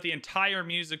throughout the entire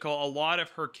musical, a lot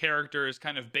of her character is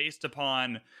kind of based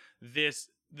upon this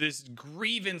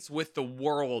grievance with the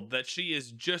world, that she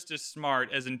is just as smart,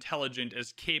 as intelligent,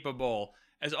 as capable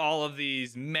as all of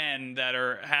these men that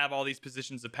have all these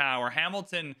positions of power.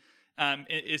 Hamilton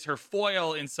is her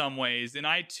foil in some ways, and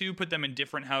I too put them in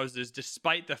different houses,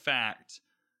 despite the fact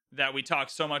that we talk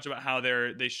so much about how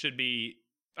they're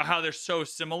so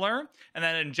similar, and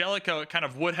that Angelica kind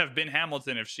of would have been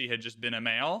Hamilton if she had just been a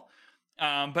male.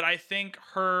 But I think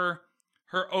her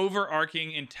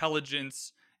overarching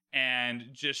intelligence and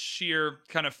just sheer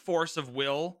kind of force of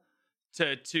will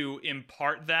to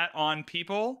impart that on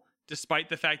people, despite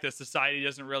the fact that society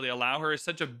doesn't really allow her, is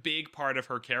such a big part of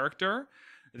her character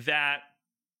that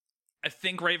I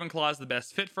think Ravenclaw is the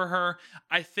best fit for her.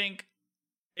 I think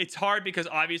it's hard because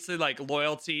obviously like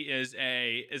loyalty is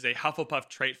a Hufflepuff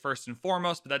trait first and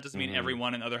foremost, but that doesn't mean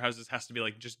everyone in other houses has to be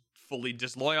like just fully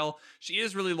disloyal. She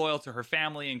is really loyal to her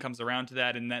family and comes around to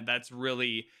that, and that's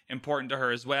really important to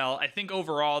her as well. I think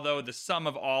overall though, the sum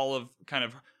of all of kind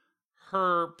of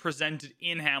her presented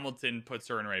in Hamilton puts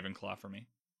her in Ravenclaw for me.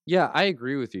 Yeah, I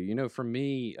agree with you. You know, for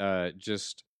me,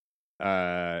 just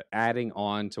adding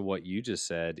on to what you just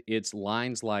said, it's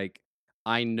lines like,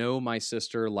 I know my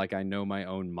sister like I know my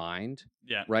own mind.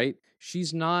 Yeah. Right?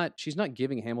 She's not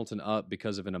giving Hamilton up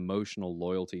because of an emotional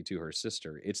loyalty to her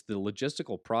sister. It's the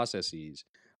logistical processes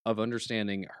of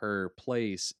understanding her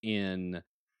place in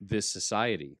this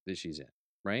society that she's in,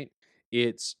 right?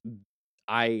 It's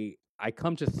I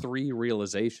come to three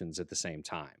realizations at the same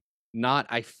time. Not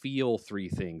I feel three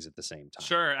things at the same time.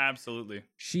 Sure, absolutely.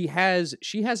 She has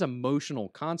emotional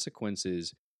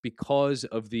consequences because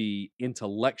of the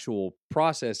intellectual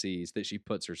processes that she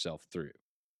puts herself through.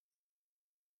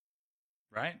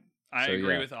 Right. I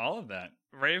agree with all of that.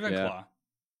 Ravenclaw. Yeah.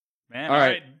 Man, all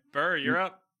right. Burr, you're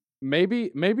up.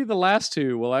 Maybe the last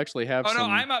two will actually have no,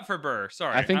 I'm up for Burr.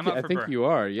 Sorry. I think Burr. you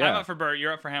are, yeah. I'm up for Burr.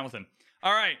 You're up for Hamilton.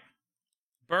 All right.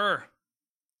 Burr.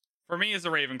 For me is a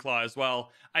Ravenclaw as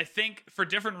well. I think for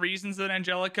different reasons than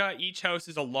Angelica, each house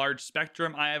is a large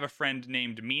spectrum. I have a friend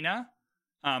named Mina.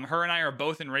 Her and I are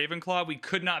both in Ravenclaw. We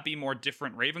could not be more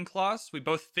different Ravenclaws. We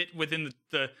both fit within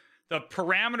the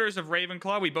parameters of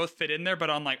Ravenclaw. We both fit in there, but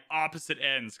on like opposite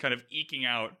ends, kind of eking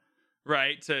out,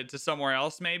 right, to somewhere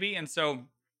else maybe. And so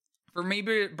for me,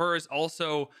 Burr is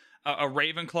also a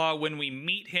Ravenclaw. When we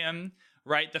meet him,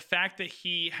 right, the fact that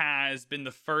he has been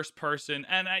the first person,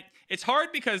 and it's hard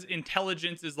because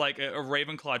intelligence is like a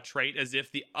Ravenclaw trait, as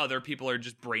if the other people are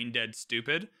just brain dead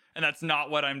stupid. And that's not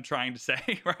what I'm trying to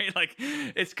say, right? Like,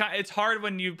 it's hard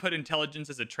when you put intelligence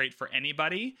as a trait for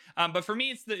anybody. But for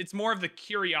me, it's more of the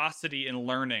curiosity and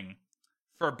learning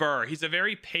for Burr. He's a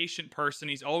very patient person.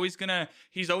 He's always gonna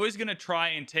try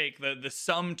and take the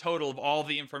sum total of all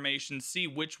the information, see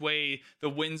which way the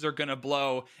winds are gonna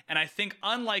blow. And I think,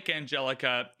 unlike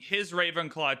Angelica, his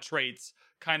Ravenclaw traits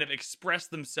kind of express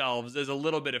themselves as a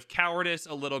little bit of cowardice,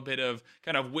 a little bit of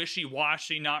kind of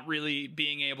wishy-washy, not really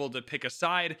being able to pick a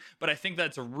side, but I think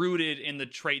that's rooted in the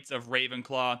traits of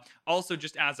Ravenclaw. Also,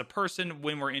 just as a person,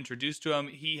 when we're introduced to him,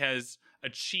 he has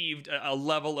achieved a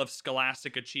level of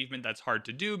scholastic achievement that's hard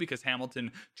to do because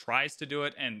Hamilton tries to do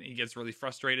it and he gets really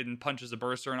frustrated and punches a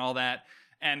bursar and all that.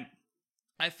 And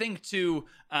I think too,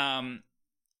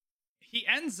 he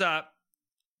ends up,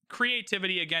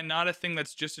 creativity, again, not a thing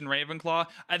that's just in Ravenclaw.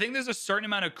 I think there's a certain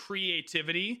amount of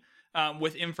creativity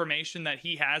with information that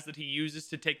he has that he uses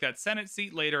to take that Senate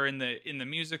seat later in the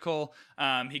musical.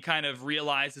 He kind of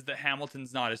realizes that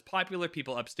Hamilton's not as popular.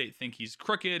 People upstate think he's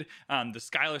crooked. The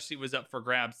Schuyler seat was up for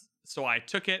grabs so I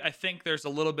took it. I think there's a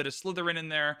little bit of Slytherin in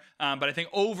there, but I think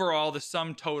overall the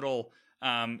sum total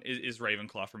is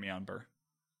Ravenclaw for me on Burr.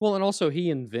 Well, and also he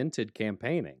invented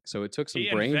campaigning, so it took some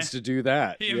brains to do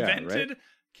that. He invented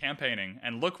campaigning,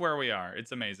 and look where we are.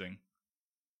 It's amazing.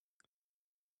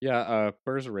 Yeah,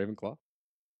 Burr's a Ravenclaw.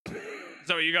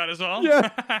 So you got as well? Yeah.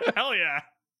 Hell yeah.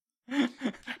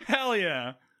 Hell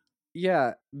yeah.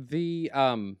 Yeah, the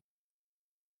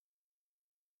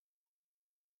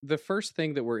first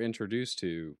thing that we're introduced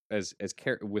to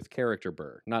with character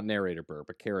Burr, not narrator Burr,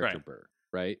 but character Burr,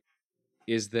 right?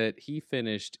 Is that he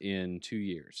finished in 2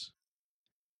 years.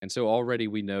 And so already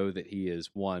we know that he is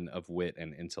one of wit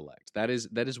and intellect. That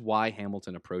is why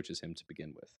Hamilton approaches him to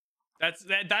begin with.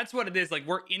 That's what it is. Like,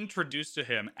 we're introduced to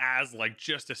him as like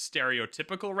just a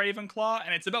stereotypical Ravenclaw,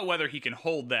 and it's about whether he can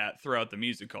hold that throughout the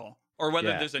musical or whether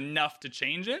there's enough to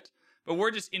change it. But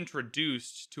we're just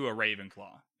introduced to a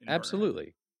Ravenclaw.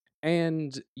 Absolutely.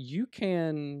 And you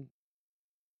can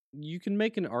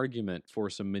make an argument for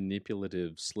some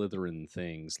manipulative Slytherin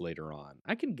things later on.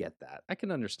 I can get that. I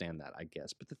can understand that, I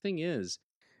guess. But the thing is,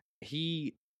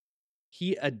 he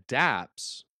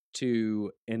adapts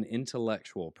to an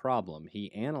intellectual problem.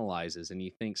 He analyzes and he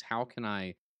thinks,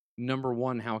 number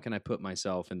one, how can I put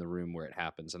myself in the room where it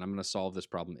happens? And I'm going to solve this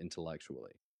problem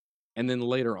intellectually. And then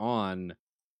later on,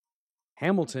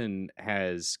 Hamilton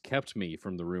has kept me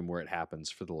from the room where it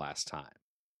happens for the last time.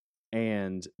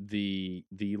 And the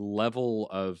level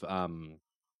of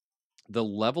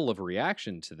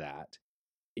reaction to that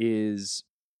is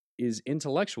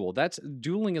intellectual. That's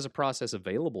dueling as a process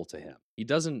available to him. He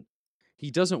doesn't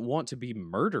want to be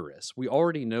murderous. We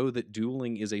already know that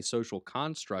dueling is a social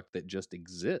construct that just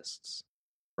exists,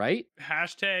 right?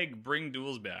 Hashtag bring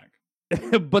duels back.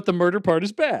 But the murder part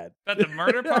is bad. But the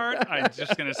murder part, I'm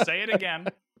just gonna say it again,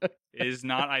 is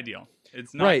not ideal.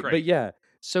 It's not right, great. But yeah.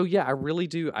 So yeah, I really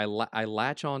do. I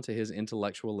latch on to his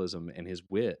intellectualism and his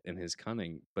wit and his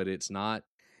cunning, but it's not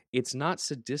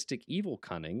sadistic evil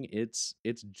cunning. It's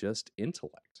just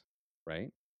intellect,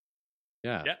 right?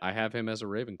 Yeah, I have him as a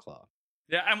Ravenclaw.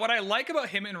 Yeah, and what I like about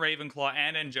him in Ravenclaw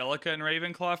and Angelica in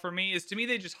Ravenclaw for me is, to me,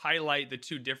 they just highlight the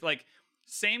two different, like,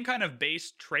 same kind of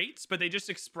base traits, but they just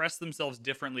express themselves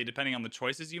differently depending on the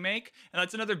choices you make. And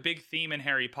that's another big theme in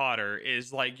Harry Potter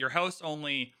is, like, your house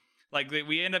only... Like,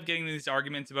 we end up getting these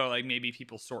arguments about, like, maybe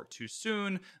people sort too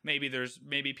soon. Maybe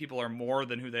people are more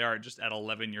than who they are just at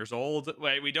 11 years old.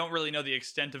 Like, we don't really know the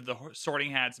extent of the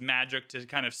Sorting Hat's magic to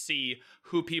kind of see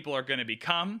who people are going to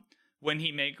become when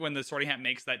the Sorting Hat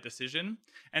makes that decision.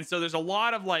 And so there's a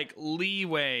lot of, like,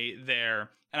 leeway there.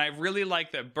 And I really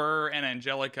like that Burr and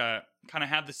Angelica kind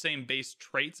of have the same base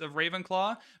traits of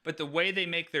Ravenclaw, but the way they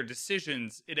make their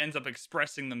decisions, it ends up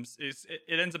expressing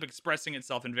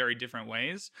itself in very different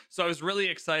ways. So I was really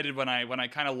excited when I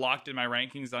kind of locked in my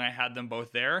rankings and I had them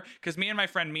both there, because me and my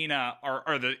friend Mina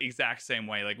are the exact same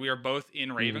way. Like, we are both in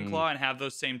Ravenclaw and have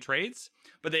those same traits,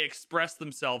 but they express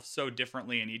themselves so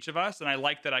differently in each of us, and I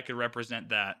like that I could represent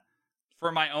that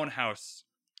for my own house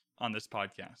on this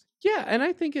podcast. Yeah, and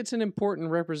I think it's an important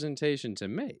representation to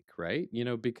make, right? You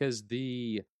know, because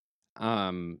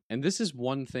and this is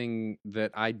one thing that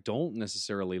I don't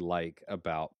necessarily like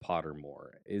about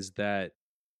Pottermore, is that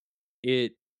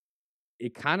it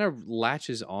kind of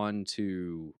latches on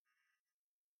to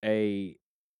in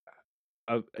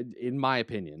my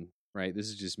opinion, right? This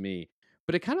is just me,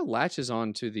 but it kind of latches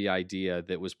on to the idea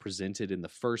that was presented in the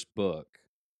first book,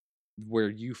 where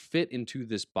you fit into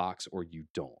this box or you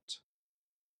don't.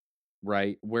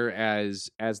 Right. Whereas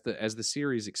as the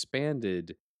series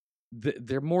expanded,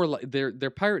 they're more like they're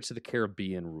Pirates of the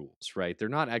Caribbean rules, right? They're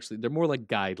more like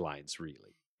guidelines,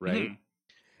 really, right? Mm-hmm.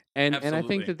 And I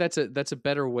think that's a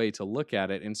better way to look at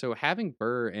it. And so having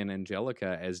Burr and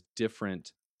Angelica as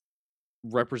different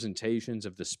representations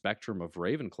of the spectrum of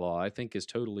Ravenclaw, I think, is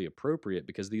totally appropriate,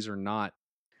 because these are not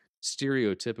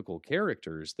stereotypical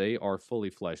characters. They are fully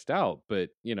fleshed out. But,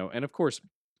 you know, and of course,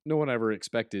 no one ever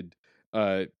expected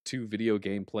two video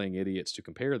game playing idiots to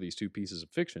compare these two pieces of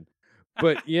fiction.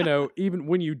 But, you know, even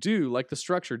when you do, like, the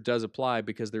structure does apply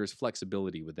because there is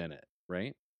flexibility within it,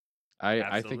 right?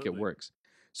 I think it works.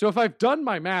 So if I've done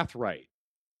my math right,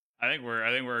 I think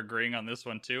we're agreeing on this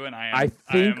one too, and I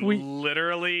am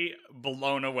literally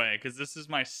blown away, because this is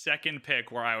my second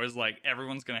pick where I was like,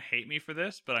 everyone's gonna hate me for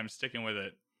this, but I'm sticking with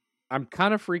it. I'm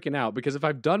kind of freaking out, because if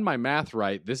I've done my math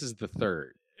right, this is the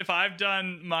third. If I've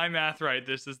done my math right,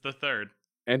 this is the third.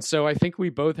 And so I think we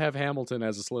both have Hamilton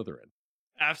as a Slytherin.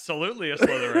 Absolutely a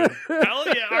Slytherin. Hell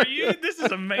yeah, are you? This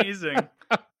is amazing.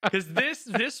 Because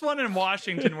this one and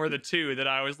Washington were the two that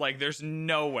I was like, there's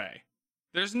no way.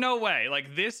 There's no way.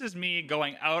 Like, this is me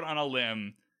going out on a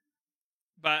limb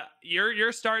But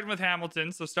you're starting with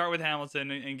Hamilton, so start with Hamilton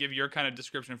and give your kind of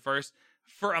description first.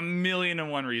 For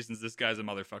 1,000,001 reasons, this guy's a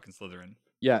motherfucking Slytherin.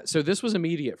 Yeah, so this was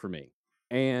immediate for me.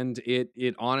 And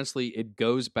it honestly, it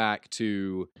goes back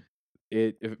to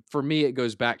for me, it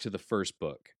goes back to the first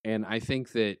book. And I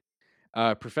think that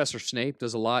Professor Snape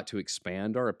does a lot to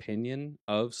expand our opinion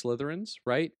of Slytherins,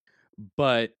 right?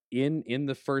 But in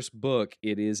the first book,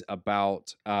 it is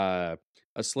about a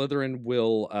Slytherin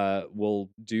will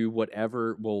do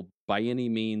whatever, will by any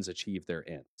means achieve their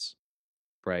ends,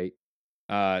 right?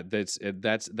 That's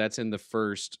in the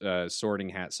first Sorting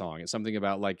Hat song. It's something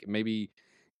about like maybe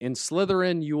in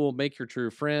Slytherin you will make your true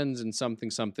friends and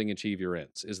something achieve your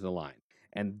ends is the line.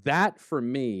 And that for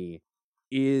me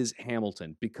is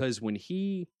Hamilton, because when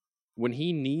he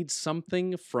needs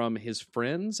something from his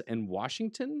friends in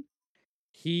Washington,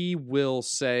 he will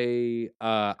say,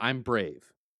 I'm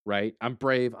brave, right? I'm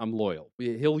brave, I'm loyal.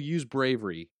 He'll use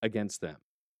bravery against them.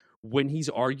 When he's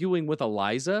arguing with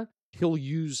Eliza, he'll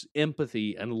use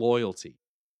empathy and loyalty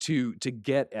to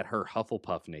get at her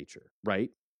Hufflepuff nature,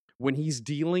 right? When he's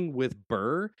dealing with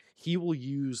Burr, he will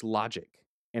use logic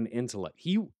and intellect.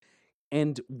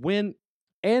 When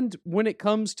it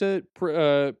comes to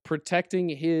protecting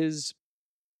his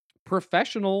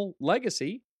professional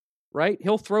legacy, right?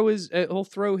 He'll throw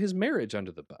his marriage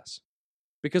under the bus.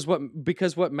 Because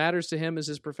what matters to him is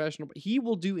his professional. He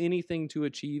will do anything to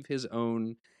achieve his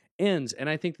own ends, and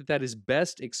I think that is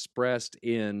best expressed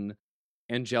in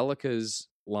Angelica's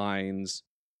lines.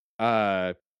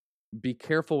 Be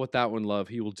careful with that one, love.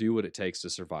 He will do what it takes to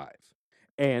survive.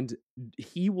 And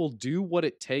he will do what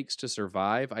it takes to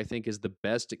survive, I think, is the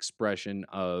best expression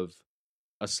of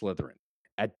a Slytherin.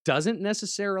 It doesn't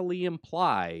necessarily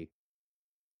imply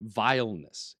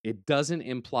vileness. It doesn't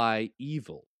imply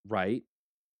evil, right?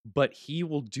 But he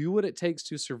will do what it takes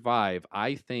to survive,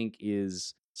 I think,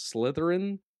 is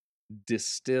Slytherin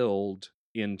distilled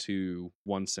into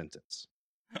one sentence.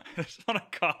 I just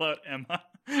want to call out Emma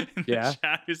in the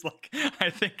chat, who's like, I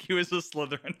think he was a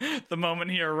Slytherin the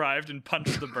moment he arrived and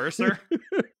punched the bursar,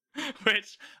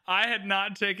 which I had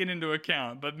not taken into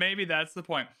account, but maybe that's the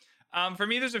point. For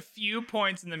me, there's a few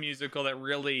points in the musical that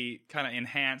really kind of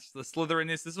enhanced the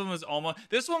Slytherinness.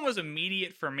 This one was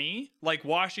immediate for me. Like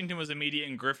Washington was immediate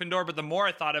in Gryffindor, but the more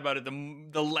I thought about it,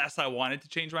 the less I wanted to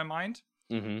change my mind.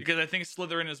 Mm-hmm. Because I think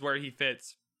Slytherin is where he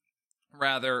fits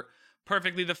rather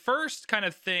perfectly. The first kind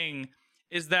of thing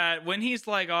is that when he's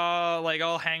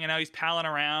all hanging out, he's palling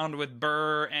around with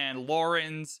Burr and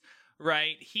Lawrence,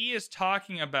 right? He is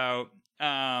talking about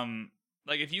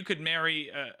if you could marry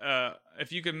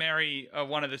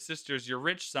one of the sisters, your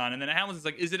rich son, and then Hamilton's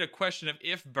like, is it a question of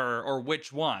if Burr or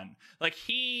which one? Like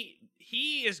he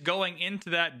is going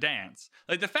into that dance.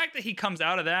 Like the fact that he comes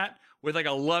out of that with like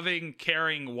a loving,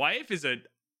 caring wife is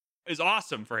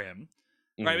awesome for him,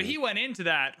 right? Mm-hmm. But he went into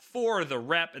that for the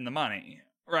rep and the money,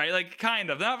 right? Like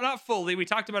kind of not fully. We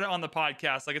talked about it on the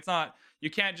podcast. Like it's not, you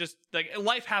can't just like,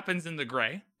 life happens in the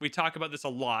gray. We talk about this a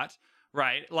lot.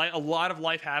 Right? Like a lot of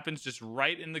life happens just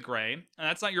right in the gray, and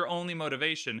that's not your only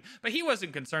motivation. But he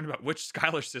wasn't concerned about which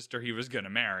Skylar sister he was going to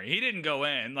marry. He didn't go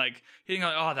in he didn't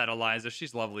go, oh, that Eliza,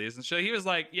 she's lovely, isn't she? He was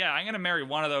like, yeah, I'm going to marry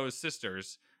one of those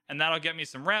sisters, and that'll get me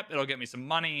some rep, it'll get me some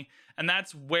money. And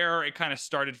that's where it kind of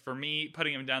started for me,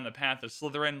 putting him down the path of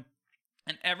Slytherin.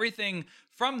 And everything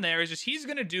from there is just, he's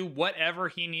going to do whatever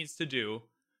he needs to do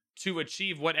to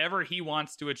achieve whatever he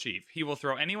wants to achieve. He will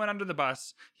throw anyone under the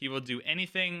bus. He will do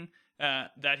anything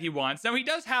that he wants. Now he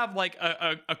does have like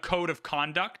a code of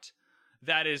conduct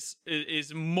that is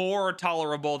more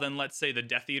tolerable than, let's say, the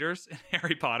Death Eaters in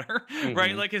Harry Potter, mm-hmm.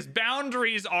 right? Like his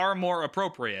boundaries are more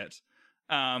appropriate,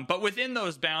 but within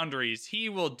those boundaries, he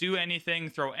will do anything,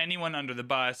 throw anyone under the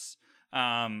bus,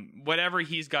 whatever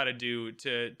he's got to do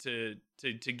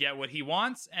to get what he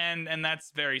wants, and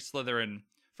that's very Slytherin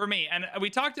for me. And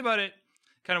we talked about it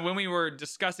kind of when we were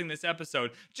discussing this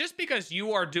episode. Just because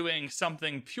you are doing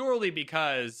something purely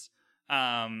because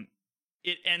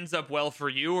it ends up well for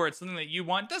you or it's something that you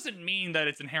want doesn't mean that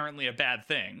it's inherently a bad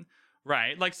thing,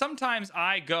 right? Like sometimes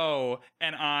I go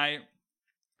and I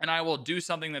will do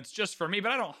something that's just for me,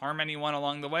 but I don't harm anyone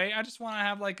along the way. I just want to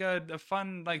have like a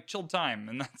fun, like chilled time,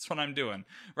 and that's what I'm doing,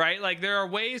 right? Like there are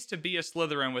ways to be a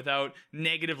Slytherin without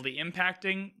negatively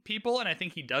impacting people, and I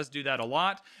think he does do that a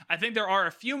lot. I think there are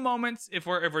a few moments, if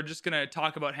we're just gonna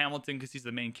talk about Hamilton because he's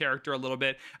the main character a little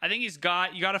bit. I think you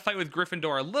got to fight with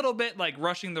Gryffindor a little bit, like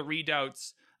rushing the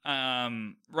redoubts at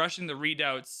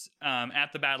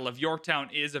the Battle of Yorktown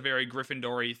is a very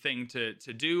Gryffindor-y thing to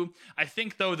do. I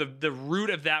think though the root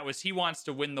of that was he wants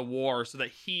to win the war so that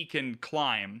he can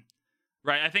climb,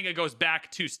 right? I think it goes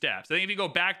back 2 steps. I think if you go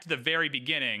back to the very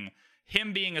beginning,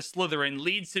 him being a Slytherin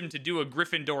leads him to do a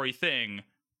Gryffindor-y thing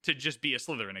to just be a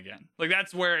Slytherin again. Like,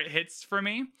 that's where it hits for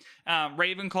me.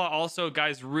 Ravenclaw also,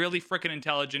 guy's really freaking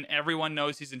intelligent. Everyone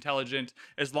knows he's intelligent.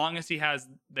 As long as he has,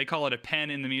 they call it a pen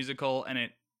in the musical, and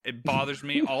it bothers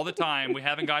me all the time. We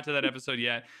haven't got to that episode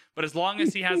yet. But as long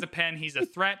as he has a pen, he's a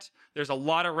threat. There's a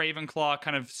lot of Ravenclaw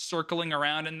kind of circling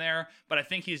around in there. But I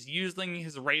think he's using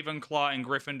his Ravenclaw and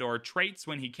Gryffindor traits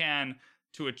when he can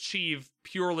to achieve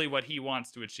purely what he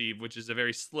wants to achieve, which is a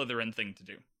very Slytherin thing to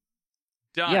do.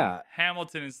 Done. Yeah.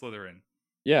 Hamilton and Slytherin.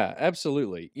 Yeah,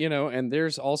 absolutely. And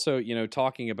there's also,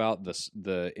 talking about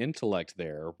the intellect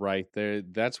there, right? There,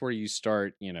 that's where you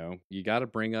start, you got to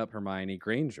bring up Hermione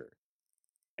Granger.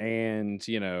 And,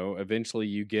 eventually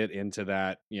you get into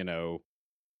that,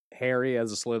 Harry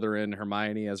as a Slytherin,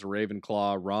 Hermione as a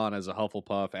Ravenclaw, Ron as a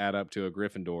Hufflepuff, add up to a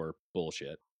Gryffindor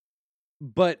bullshit.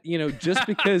 But, just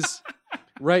because,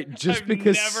 right, just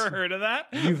because... I've never heard of that.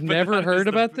 You've never heard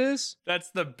about this?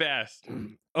 That's the best.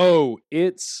 Oh,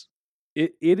 it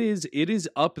is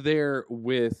up there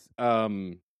with...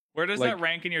 Where does that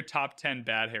rank in your top 10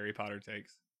 bad Harry Potter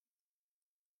takes?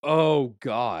 Oh,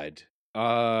 God.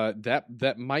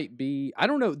 That might be, I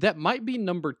don't know, that might be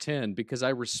number 10 because I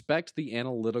respect the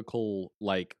analytical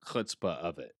chutzpah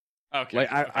of it. Okay.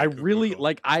 I really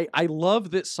cool. I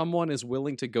love that someone is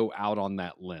willing to go out on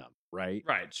that limb, right?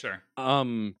 Right, sure.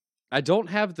 I don't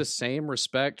have the same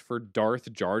respect for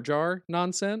Darth Jar Jar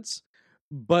nonsense,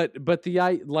 but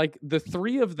the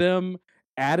three of them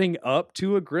adding up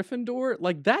to a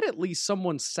Gryffindor, that at least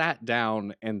someone sat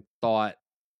down and thought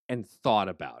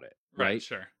about it, right?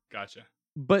 Sure. Gotcha.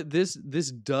 But this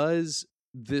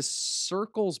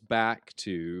circles back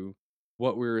to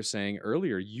what we were saying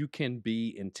earlier. You can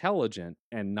be intelligent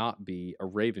and not be a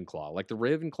Ravenclaw. Like, the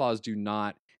Ravenclaws do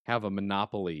not have a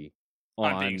monopoly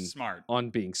on being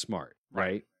smart.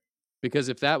 Right? Because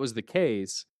if that was the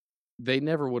case, they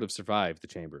never would have survived the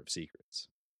Chamber of Secrets.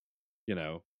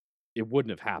 It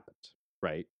wouldn't have happened,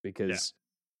 right? Because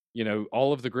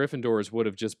all of the Gryffindors would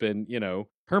have just been,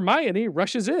 Hermione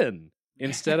rushes in.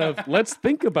 Instead of, let's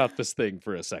think about this thing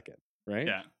for a second, right?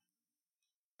 Yeah.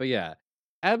 But yeah,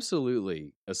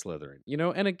 absolutely a Slytherin.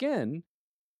 And again,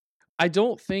 I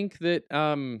don't think that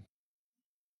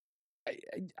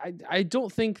I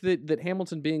don't think that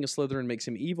Hamilton being a Slytherin makes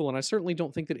him evil, and I certainly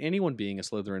don't think that anyone being a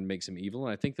Slytherin makes him evil.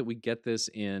 And I think that we get this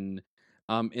in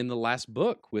the last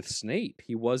book with Snape.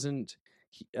 He wasn't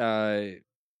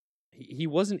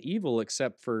evil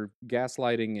except for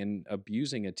gaslighting and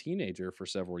abusing a teenager for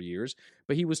several years,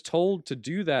 but he was told to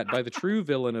do that by the true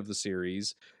villain of the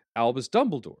series, Albus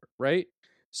Dumbledore, right?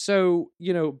 So,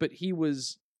 but he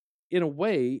was, in a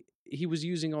way, he was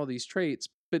using all these traits,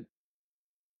 but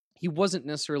he wasn't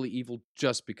necessarily evil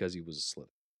just because he was a Slytherin.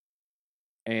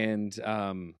 And,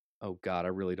 oh God, I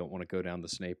really don't want to go down the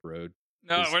Snape road.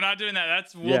 No, we're not doing that.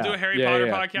 We'll do a Harry Potter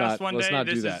podcast one day. Let's not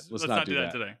do that. Let's not do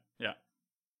that today. Yeah.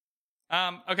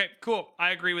 Okay, cool.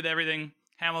 I agree with everything.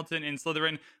 Hamilton and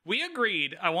Slytherin. We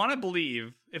agreed, I want to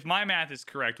believe, if my math is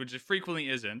correct, which it frequently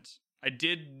isn't, I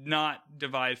did not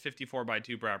divide 54 by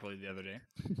 2 properly the other day.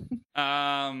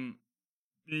 9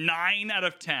 out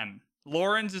of 10.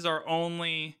 Lauren's is our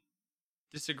only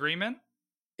disagreement.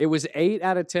 It was 8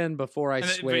 out of 10 before I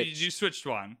switched. But you switched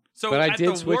one. So but I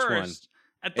did switch one.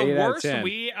 At the worst,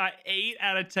 we are 8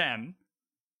 out of 10.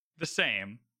 The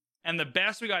same. And the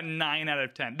best, we got 9 out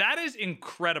of 10. That is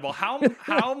incredible. How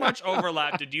much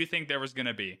overlap did you think there was going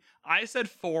to be? I said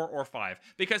 4 or 5.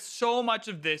 Because so much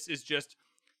of this is just,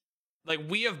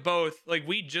 we have both,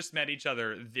 we just met each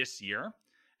other this year.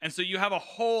 And so you have a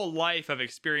whole life of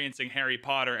experiencing Harry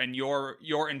Potter and your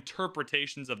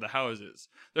interpretations of the houses.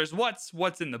 There's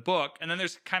what's in the book, and then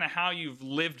there's kind of how you've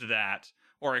lived that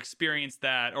or experienced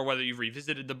that, or whether you've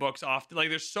revisited the books often.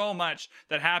 There's so much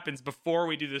that happens before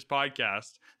we do this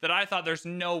podcast that I thought there's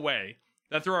no way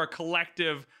that through our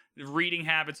collective reading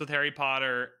habits with Harry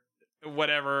Potter,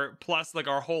 whatever, plus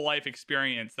our whole life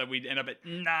experience, that we'd end up at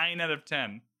 9 out of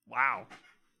 10. Wow.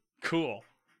 Cool.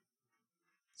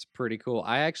 It's pretty cool.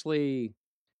 I actually,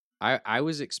 I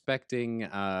was expecting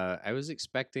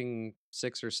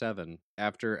 6 or 7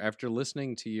 after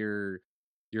listening to your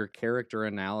character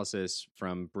analysis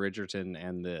from Bridgerton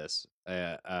and this.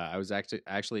 I was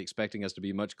actually expecting us to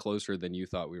be much closer than you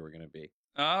thought we were going to be.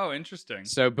 Oh, interesting.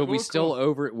 So, but cool, we still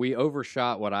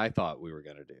overshot what I thought we were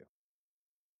going to do.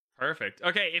 Perfect.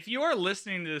 Okay, if you are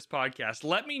listening to this podcast,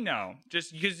 let me know.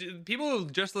 Just because people who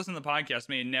just listen to the podcast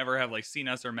may never have seen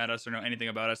us or met us or know anything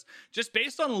about us. Just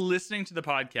based on listening to the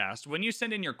podcast, when you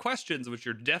send in your questions, which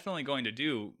you're definitely going to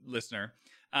do, listener,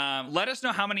 Let us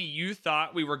know how many you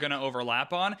thought we were going to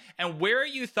overlap on, and where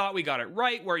you thought we got it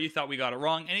right, where you thought we got it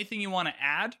wrong. Anything you want to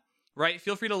add, right?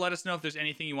 Feel free to let us know if there's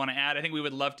anything you want to add. I think we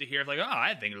would love to hear, like, oh,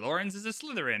 I think Lawrence is a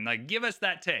Slytherin. Like, give us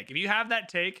that take. If you have that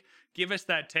take, give us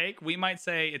that take. We might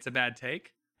say it's a bad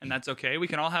take, and that's okay. We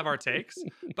can all have our takes,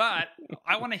 but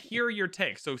I want to hear your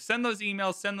takes. So send those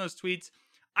emails, send those tweets.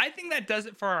 I think that does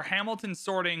it for our Hamilton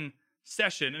sorting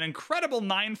session. An incredible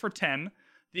 9 for 10,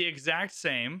 the exact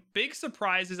same. Big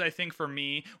surprises, I think, for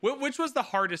me. Which was the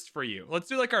hardest for you? Let's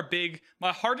do like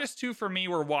my hardest 2 for me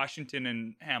were Washington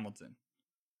and Hamilton.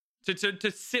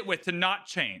 To sit with, to not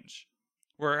change,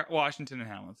 were Washington and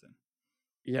Hamilton.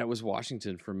 Yeah, it was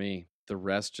Washington for me. The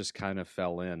rest just kind of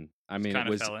fell in. I mean, Kind it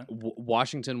of was fell in.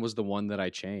 Washington was the one that I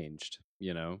changed,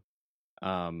 you know?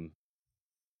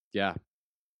 Yeah.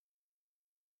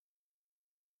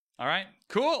 All right,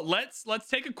 cool. Let's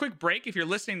take a quick break. If you're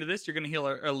listening to this, you're going to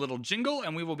hear a little jingle,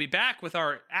 and we will be back with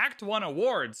our Act 1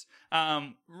 awards.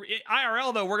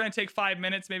 IRL, though, we're going to take 5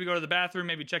 minutes, maybe go to the bathroom,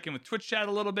 maybe check in with Twitch chat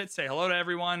a little bit, say hello to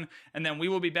everyone, and then we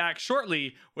will be back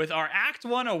shortly with our Act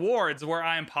 1 awards, where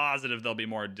I'm positive there'll be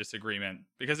more disagreement,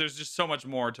 because there's just so much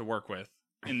more to work with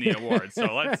in the awards.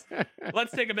 So let's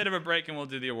take a bit of a break, and we'll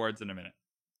do the awards in a minute.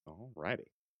 All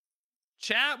righty.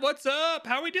 Chat, what's up?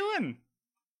 How we doing?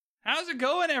 How's it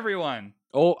going, everyone?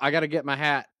 Oh, I got to get my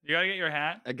hat. You gotta get your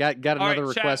hat. I got All another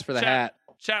right, request for the hat.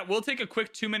 Chat, we'll take a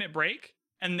quick 2-minute break,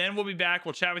 and then we'll be back.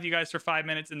 We'll chat with you guys for 5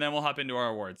 minutes, and then we'll hop into our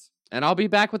awards. And I'll be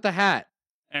back with the hat.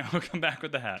 And we'll come back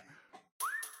with the hat.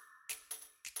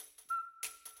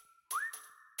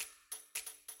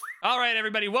 All right,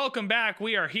 everybody, welcome back.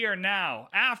 We are here now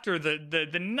after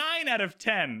the 9 out of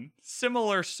 10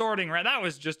 similar sorting round. That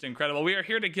was just incredible. We are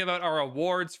here to give out our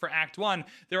awards for Act 1.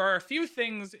 There are a few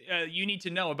things you need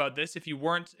to know about this if you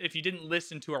didn't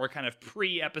listen to our kind of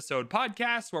pre-episode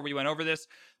podcast where we went over this.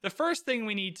 The first thing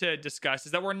we need to discuss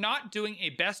is that we're not doing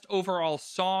a Best Overall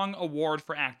Song award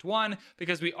for Act 1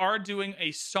 because we are doing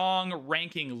a song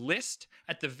ranking list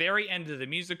at the very end of the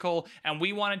musical, and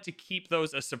we wanted to keep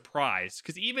those a surprise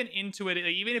because even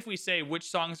if we say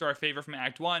which songs are our favorite from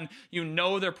Act 1, you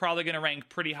know they're probably going to rank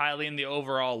pretty highly in the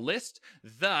overall list,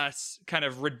 thus kind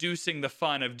of reducing the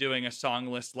fun of doing a song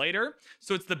list later.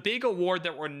 So it's the big award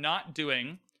that we're not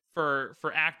doing for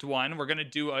Act 1. We're going to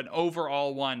do an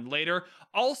overall one later.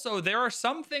 Also, there are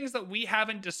some things that we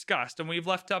haven't discussed and we've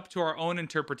left up to our own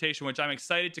interpretation, which I'm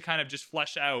excited to kind of just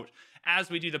flesh out as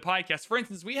we do the podcast. For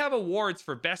instance, we have awards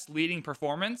for Best Leading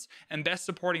Performance and Best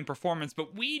Supporting Performance,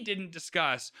 but we didn't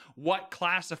discuss what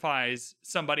classifies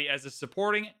somebody as a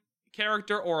supporting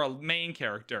character or a main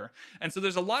character. And so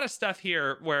there's a lot of stuff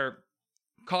here where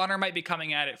Connor might be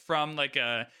coming at it from like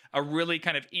a really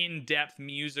kind of in-depth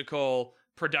musical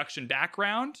production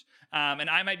background, and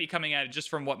I might be coming at it just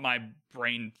from what my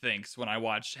brain thinks when I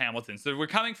watch Hamilton. So we're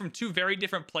coming from two very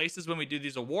different places when we do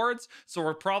these awards, so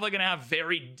we're probably going to have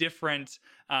very different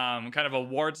kind of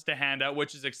awards to hand out,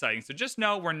 which is exciting. So just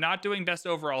know we're not doing Best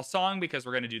Overall Song because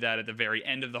we're going to do that at the very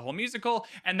end of the whole musical,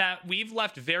 and that we've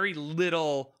left very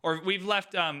little, or we've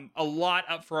left a lot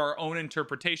up for our own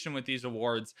interpretation with these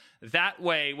awards. That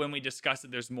way, when we discuss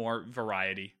it, there's more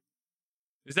variety.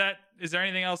 Is there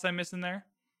anything else I'm missing there?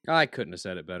 I couldn't have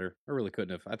said it better. I really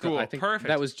couldn't have. I think perfect.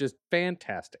 That was just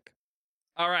fantastic.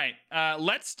 All right,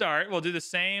 let's start. We'll do the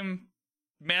same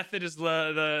method as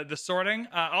the sorting.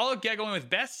 I'll get going with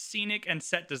Best Scenic and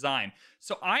Set Design.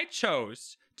 So I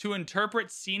chose to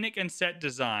interpret scenic and set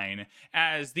design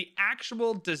as the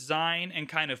actual design and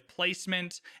kind of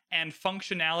placement and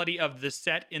functionality of the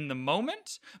set in the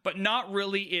moment, but not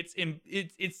really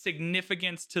its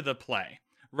significance to the play.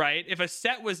 Right? If a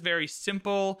set was very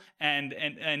simple and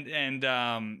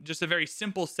just a very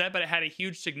simple set, but it had a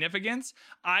huge significance,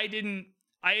 I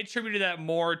attributed that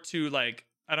more to like,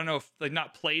 I don't know if like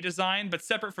not play design, but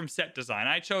separate from set design.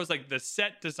 I chose like the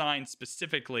set design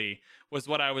specifically was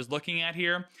what I was looking at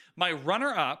here. My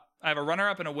runner-up, I have a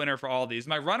runner-up and a winner for all of these.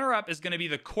 My runner-up is going to be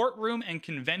the courtroom and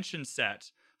convention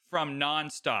set from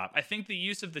Nonstop. I think the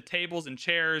use of the tables and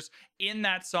chairs in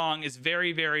that song is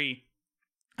very, very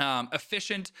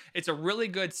efficient. It's a really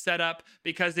good setup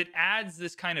because it adds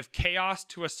this kind of chaos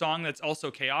to a song that's also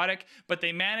chaotic, but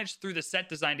they managed through the set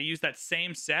design to use that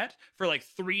same set for like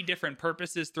 3 different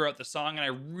purposes throughout the song, and I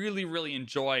really, really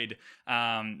enjoyed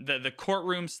the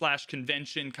courtroom /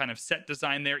 convention kind of set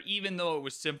design there, even though it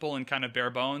was simple and kind of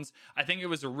bare bones. I think it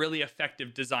was a really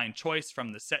effective design choice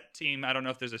from the set team. I don't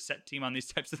know if there's a set team on these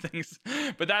types of things,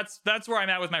 but that's where I'm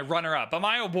at with my runner-up. But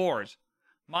my award,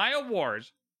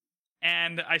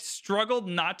 and I struggled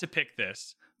not to pick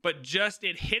this, but just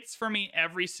it hits for me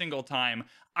every single time.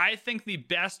 I think the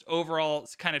best overall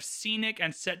kind of scenic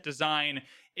and set design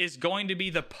is going to be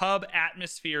the pub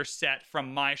atmosphere set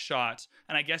from My Shot,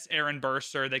 and I guess Aaron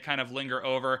Burster, they kind of linger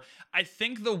over. I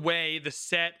think the way the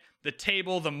set, the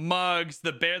table, the mugs,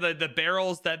 the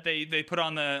barrels that they put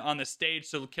on the stage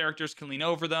so characters can lean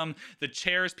over them, the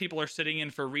chairs people are sitting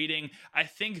in for reading. I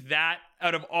think that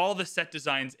out of all the set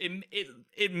designs,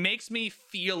 it makes me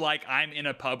feel like I'm in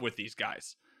a pub with these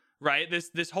guys, right?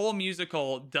 This whole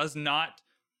musical does not.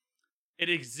 It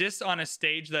exists on a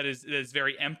stage that is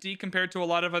very empty compared to a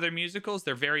lot of other musicals.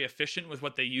 They're very efficient with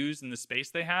what they use and the space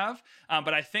they have.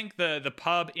 But I think the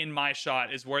pub in My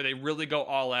Shot is where they really go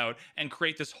all out and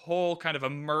create this whole kind of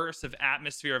immersive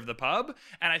atmosphere of the pub.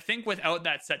 And I think without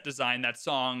that set design, that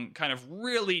song kind of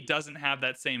really doesn't have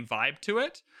that same vibe to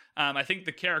it. I think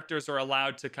the characters are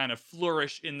allowed to kind of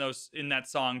flourish in that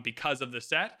song because of the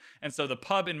set. And so the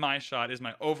pub in My Shot is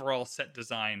my overall set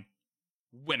design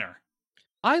winner.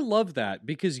 I love that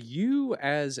because you,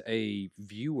 as a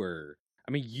viewer,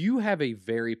 I mean, you have a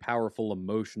very powerful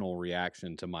emotional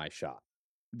reaction to My Shot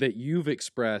that you've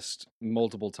expressed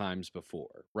multiple times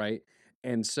before, right?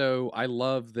 And so I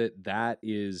love that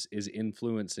is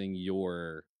influencing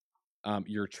your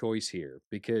choice here,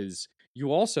 because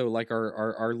you also like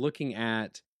are looking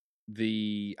at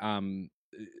the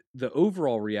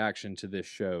overall reaction to this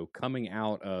show coming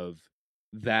out of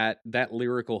that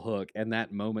lyrical hook and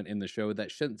that moment in the show,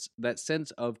 that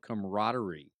sense of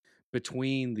camaraderie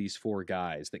between these four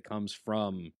guys that comes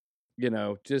from,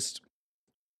 just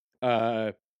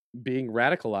being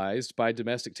radicalized by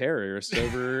domestic terrorists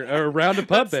over around a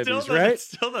pub babies, right? That's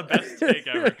still the best take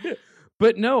ever.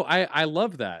 But no, I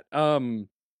love that.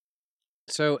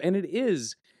 So, and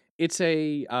it's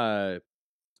a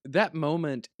that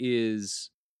moment is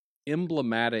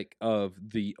emblematic of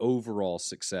the overall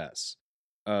success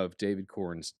of David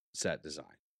Corn's set design.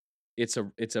 It's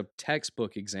a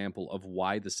textbook example of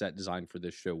why the set design for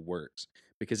this show works,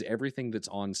 because everything that's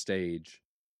on stage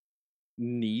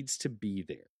needs to be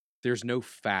there. There's no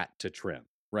fat to trim,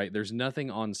 right? There's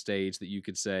nothing on stage that you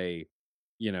could say,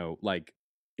 like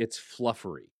it's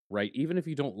fluffery, right? Even if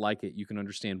you don't like it, you can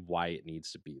understand why it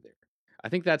needs to be there. I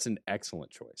think that's an excellent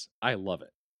choice. I love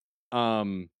it.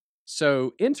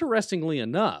 So interestingly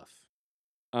enough,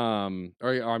 or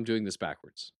I'm doing this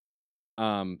backwards.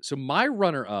 So my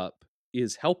runner-up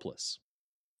is Helpless.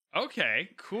 Okay,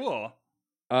 cool.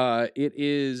 It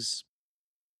is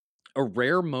a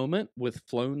rare moment with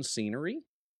flown scenery,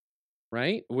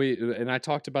 right? And I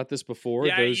talked about this before.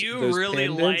 Yeah, you really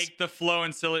like the flow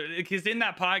and scenery, because in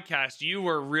that podcast you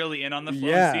were really in on the flow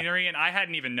and scenery, and I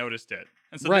hadn't even noticed it.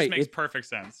 And so this makes perfect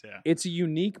sense. Yeah, it's a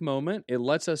unique moment. It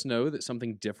lets us know that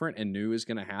something different and new is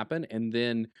going to happen, and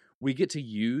then we get to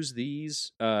use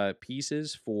these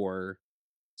pieces for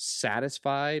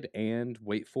Satisfied and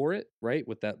Wait for It, right?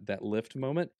 With that lift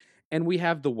moment. And we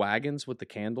have the wagons with the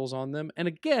candles on them. And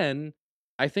again,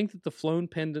 I think that the flown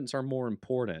pendants are more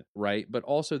important, right? But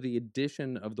also the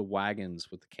addition of the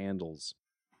wagons with the candles.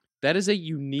 That is a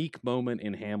unique moment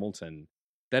in Hamilton.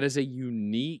 That is a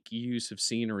unique use of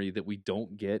scenery that we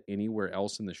don't get anywhere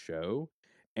else in the show.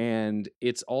 And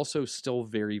it's also still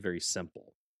very, very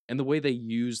simple. And the way they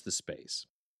use the space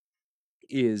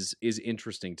is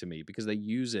interesting to me, because they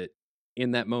use it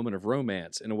in that moment of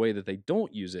romance in a way that they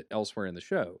don't use it elsewhere in the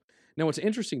show. Now, what's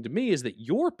interesting to me is that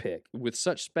your pick, with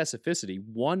such specificity,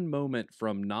 one moment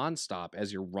from Nonstop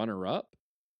as your runner-up,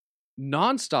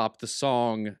 Nonstop, the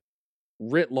song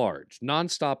writ large,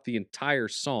 Nonstop, the entire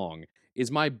song,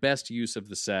 is my best use of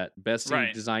the set, best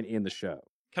design in the show.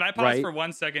 Can I pause for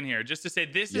 1 second here just to say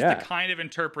this is the kind of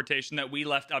interpretation that we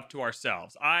left up to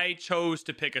ourselves. I chose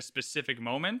to pick a specific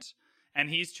moment, and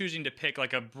he's choosing to pick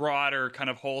like a broader kind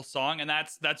of whole song, and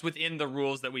that's within the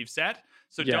rules that we've set.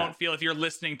 So don't feel, if you're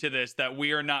listening to this, that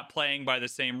we are not playing by the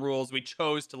same rules. We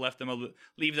chose to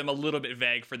leave them a little bit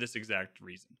vague for this exact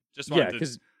reason. Just wanted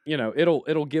because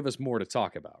it'll give us more to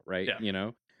talk about, right?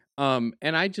 Yeah. And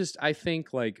I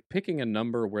think like picking a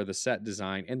number where the set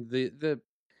design and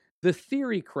the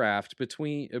theory craft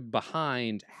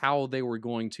behind how they were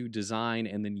going to design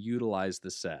and then utilize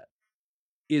the set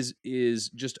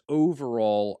is just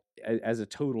overall as a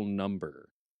total number,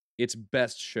 it's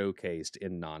best showcased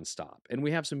in Nonstop. And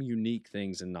we have some unique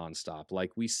things in Nonstop,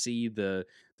 like we see the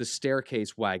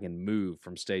staircase wagon move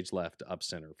from stage left to up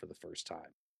center for the first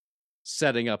time,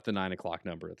 setting up the 9 o'clock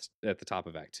number at the top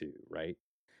of Act 2, right?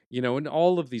 And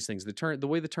all of these things, the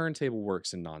way the turntable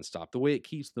works in Nonstop, the way it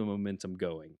keeps the momentum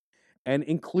going, and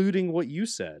including what you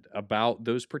said about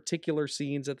those particular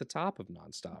scenes at the top of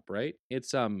Nonstop, right?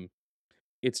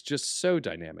 It's just so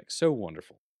dynamic, so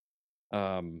wonderful.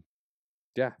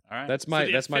 Yeah. All right. That's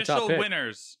my top pick.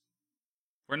 Winners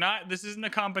This isn't a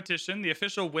competition. The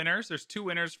official winners, there's 2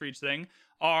 winners for each thing,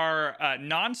 are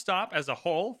Nonstop as a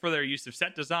whole for their use of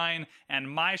set design, and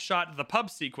My Shot the pub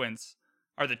sequence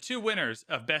are the 2 winners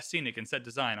of Best Scenic and Set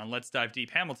Design on Let's Dive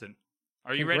Deep Hamilton.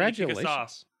 Are you ready to kick us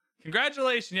off?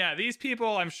 Congratulations. Yeah, these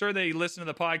people, I'm sure they listen to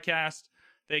the podcast.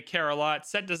 They care a lot.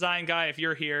 Set design guy, if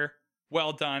you're here,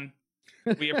 well done.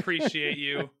 We appreciate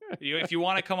you. If you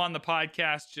want to come on the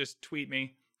podcast, just tweet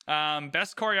me.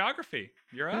 Best choreography.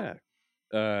 You're up.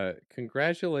 Yeah.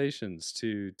 Congratulations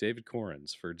to David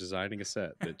Corrins for designing a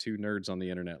set that 2 nerds on the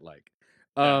internet like.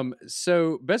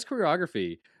 So best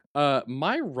choreography.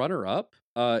 My runner-up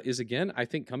is, again, I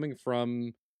think, coming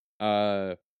from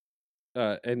an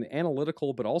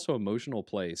analytical but also emotional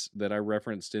place that I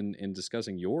referenced in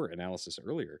discussing your analysis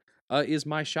earlier, is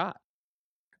My Shot.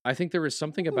 I think there is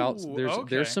something about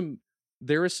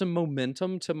there is some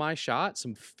momentum to My Shot,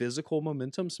 some physical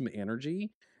momentum, some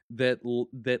energy that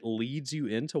leads you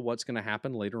into what's going to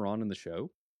happen later on in the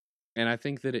show, and I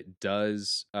think that it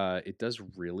does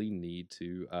really need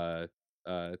to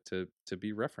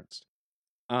be referenced.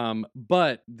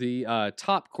 But the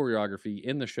top choreography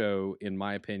in the show, in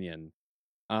my opinion,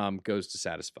 goes to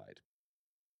Satisfied.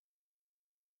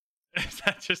 Is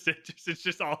that just it? It's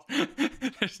just all.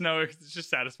 It's just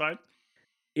Satisfied.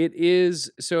 It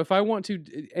is. So if I want to,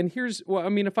 and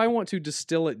if I want to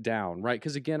distill it down, right?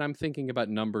 Because again, I'm thinking about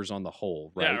numbers on the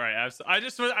whole, right? Yeah, right. I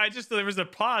just there was a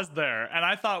pause there, and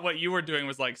I thought what you were doing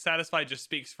was like Satisfied just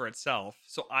speaks for itself,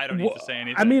 so I don't need to say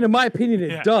anything. I mean, in my opinion,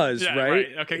 it does, right?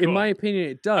 Okay, cool. In my opinion,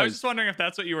 it does. I was just wondering if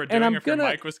that's what you were doing, or if your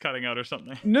mic was cutting out or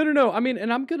something. No. I mean,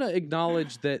 and I'm gonna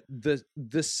acknowledge that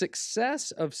the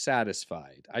success of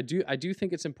Satisfied. I do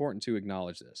think it's important to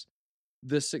acknowledge this.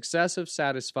 The success of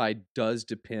Satisfied does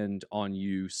depend on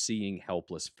you seeing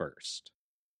Helpless first.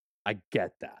 I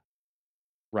get that,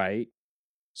 right?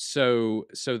 So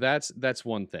that's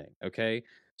one thing, okay?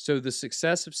 So the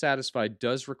success of Satisfied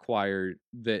does require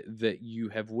that you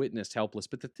have witnessed Helpless,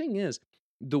 but the thing is,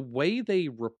 the way they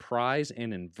reprise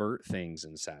and invert things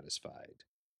in Satisfied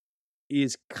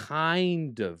is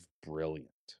kind of brilliant,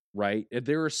 right?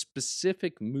 There are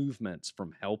specific movements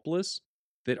from Helpless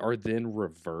that are then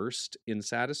reversed in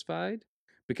Satisfied,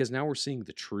 because now we're seeing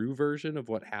the true version of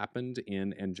what happened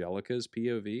in Angelica's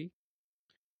POV,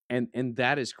 and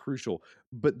that is crucial.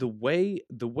 But the way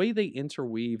they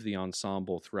interweave the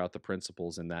ensemble throughout the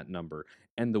principles in that number,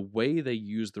 and the way they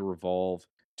use the revolve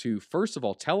to, first of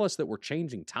all, tell us that we're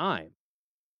changing time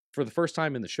for the first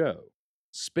time in the show,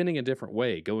 spinning a different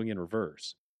way, going in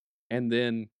reverse, and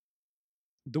then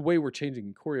the way we're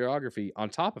changing choreography on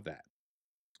top of that,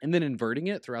 and then inverting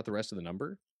it throughout the rest of the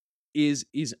number is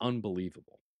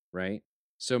unbelievable, right?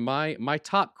 So my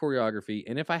top choreography,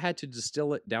 and if I had to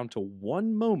distill it down to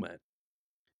one moment,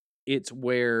 it's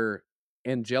where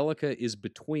Angelica is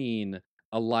between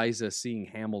Eliza seeing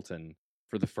Hamilton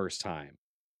for the first time.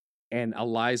 And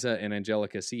Eliza and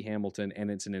Angelica see Hamilton, and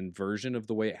it's an inversion of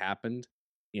the way it happened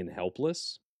in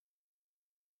Helpless.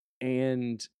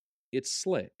 And it's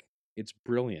slick. It's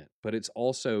brilliant, but it's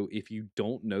also, if you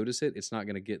don't notice it, it's not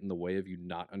going to get in the way of you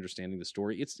not understanding the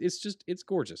story. It's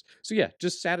gorgeous. So yeah,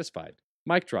 just Satisfied.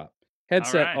 Mic drop.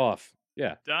 Headset off.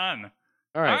 Yeah. Done.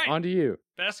 All right, on to you.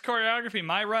 Best choreography.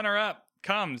 My runner-up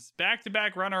comes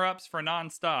back-to-back runner-ups for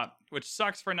Nonstop, which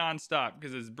sucks for Nonstop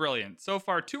because it's brilliant. So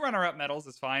far, 2 runner-up medals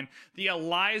is fine. The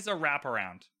Eliza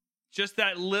wraparound. Just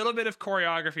that little bit of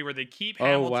choreography where they keep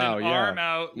Hamilton arm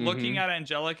out, looking at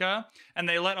Angelica, and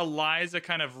they let Eliza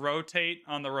kind of rotate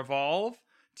on the revolve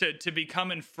to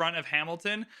become in front of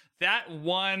Hamilton. That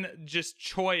one just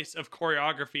choice of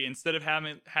choreography, instead of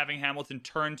having Hamilton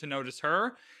turn to notice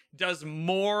her, does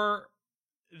more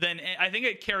than, I think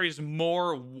it carries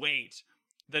more weight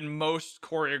than most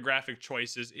choreographic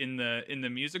choices in the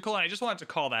musical. And I just wanted to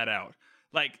call that out.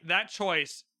 Like, that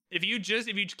choice, if you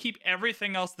keep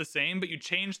everything else the same, but you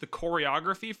change the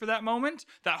choreography for that moment,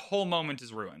 that whole moment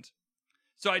is ruined.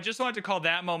 So I just wanted to call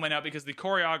that moment out, because the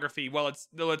choreography,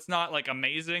 though it's not like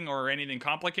amazing or anything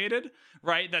complicated,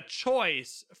 right? That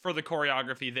choice for the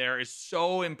choreography there is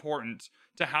so important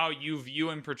to how you view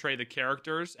and portray the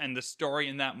characters and the story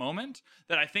in that moment,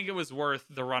 that I think it was worth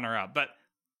the runner-up. But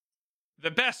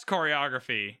the best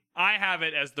choreography, I have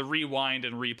it as the rewind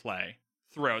and replay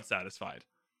throughout Satisfied.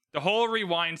 The whole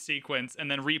rewind sequence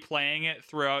and then replaying it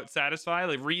throughout Satisfied,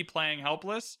 like replaying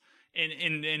Helpless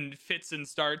in fits and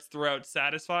starts throughout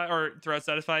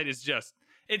Satisfied is just,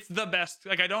 it's the best.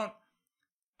 Like,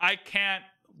 I can't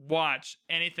watch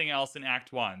anything else in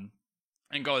Act 1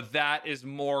 and go, that is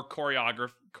more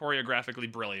choreographically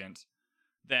brilliant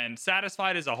than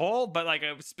Satisfied as a whole. But like,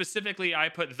 specifically, I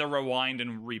put the rewind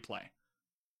and replay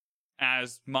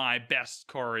as my best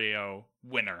choreo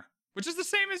winner, which is the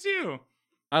same as you.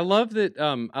 I love that.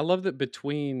 I love that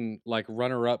between like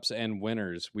runner-ups and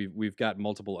winners, we've got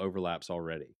multiple overlaps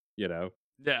already. You know?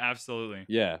 Yeah, absolutely.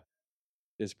 Yeah,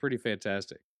 it's pretty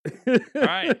fantastic. All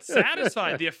right,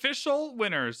 Satisfied, the official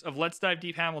winners of Let's Dive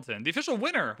Deep Hamilton. The official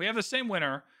winner, we have the same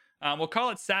winner. We'll call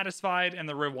it Satisfied and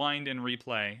the Rewind and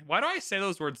Replay. Why do I say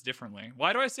those words differently?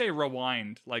 Why do I say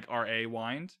rewind like R-A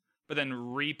wind, but then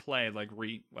replay like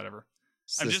whatever?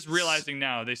 I'm just realizing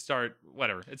now they start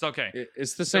whatever. It's okay.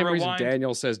 It's the same reason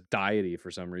Daniel says deity for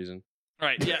some reason. All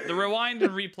right, yeah. The Rewind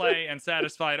and Replay and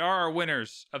Satisfied are our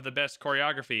winners of the best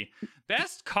choreography.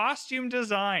 Best costume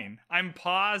design. I'm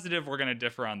positive we're gonna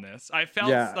differ on this. I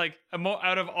felt like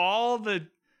out of all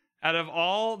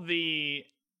the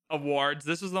awards,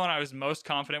 this was the one I was most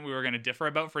confident we were gonna differ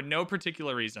about for no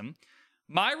particular reason.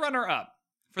 My runner-up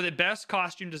for the best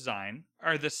costume design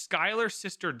are the Schuyler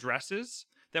sister dresses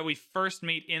that we first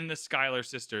meet in the Schuyler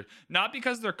Sisters. Not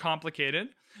because they're complicated,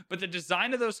 but the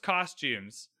design of those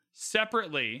costumes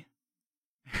separately.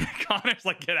 Connor's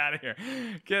like, get out of here.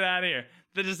 Get out of here.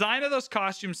 The design of those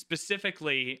costumes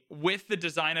specifically with the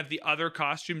design of the other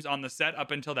costumes on the set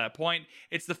up until that point,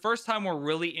 it's the first time we're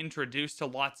really introduced to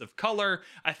lots of color.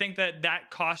 I think that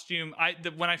costume,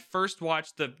 when I first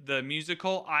watched the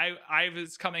musical, I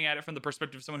was coming at it from the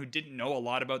perspective of someone who didn't know a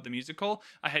lot about the musical.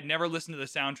 I had never listened to the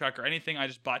soundtrack or anything. I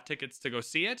just bought tickets to go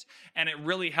see it. And it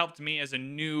really helped me as a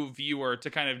new viewer to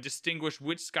kind of distinguish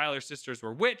which Schuyler sisters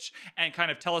were which and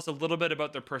kind of tell us a little bit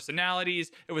about their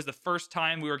personalities. It was the first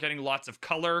time we were getting lots of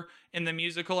color in the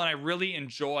musical, and I really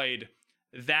enjoyed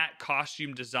that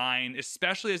costume design,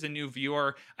 especially as a new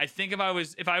viewer. I think if I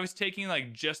was taking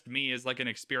like just me as like an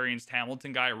experienced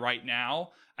Hamilton guy right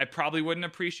now, I probably wouldn't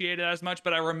appreciate it as much,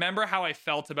 but I remember how I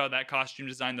felt about that costume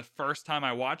design the first time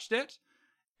I watched it,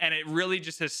 and it really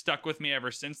just has stuck with me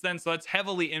ever since then. So that's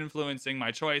heavily influencing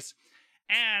my choice.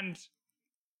 And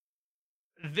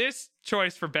this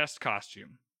choice for best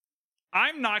costume,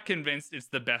 I'm not convinced it's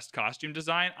the best costume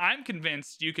design. I'm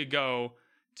convinced you could go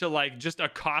to like just a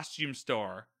costume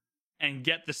store and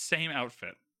get the same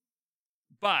outfit.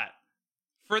 But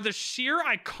for the sheer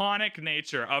iconic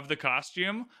nature of the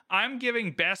costume, I'm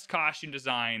giving best costume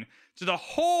design to the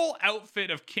whole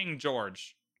outfit of King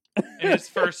George in his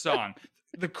first song.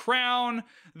 The crown,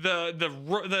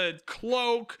 the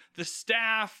cloak, the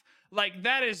staff. Like,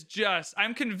 that is just,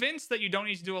 I'm convinced that you don't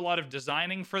need to do a lot of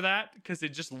designing for that because it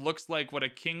just looks like what a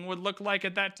king would look like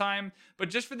at that time. But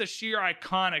just for the sheer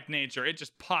iconic nature, it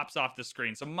just pops off the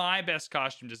screen. So my best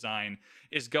costume design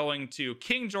is going to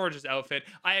King George's outfit.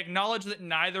 I acknowledge that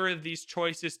neither of these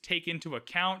choices take into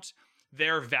account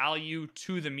their value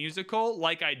to the musical,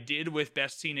 like I did with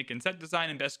best scenic and set design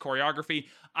and best choreography.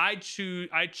 I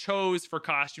chose for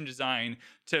costume design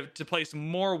to place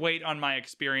more weight on my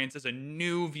experience as a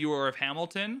new viewer of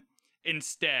Hamilton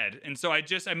instead. And so I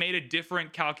made a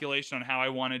different calculation on how I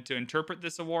wanted to interpret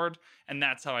this award, and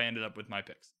that's how I ended up with my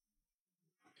picks.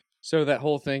 So that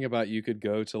whole thing about you could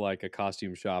go to like a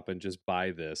costume shop and just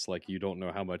buy this, like you don't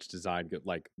know how much design good,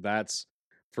 like that's,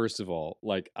 first of all,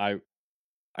 like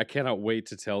I cannot wait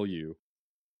to tell you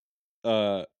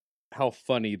how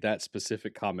funny that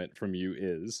specific comment from you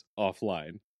is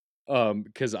offline.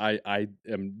 Because I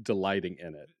am delighting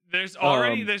in it.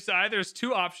 There's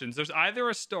two options. There's either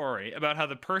a story about how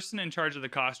the person in charge of the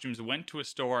costumes went to a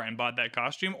store and bought that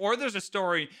costume, or there's a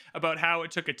story about how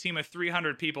it took a team of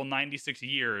 300 people 96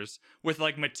 years with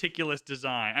like meticulous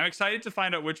design. I'm excited to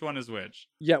find out which one is which.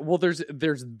 Yeah, well, there's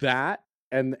that,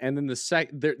 and then it's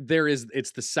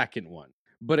the second one.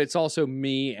 But it's also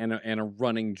me and a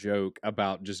running joke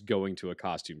about just going to a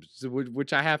costume,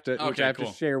 which I have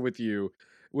to share with you.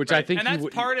 Which right. I think, and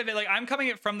that's part of it. Like I'm coming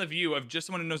at from the view of just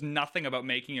someone who knows nothing about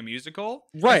making a musical.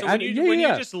 Right. So when you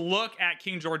just look at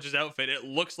King George's outfit, it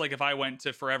looks like if I went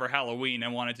to Forever Halloween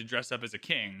and wanted to dress up as a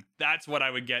king, that's what I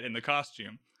would get in the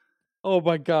costume. Oh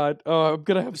my God! I'm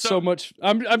gonna have so much.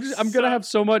 I'm gonna have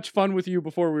so much fun with you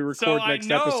before we record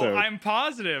next episode. I'm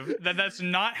positive that that's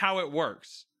not how it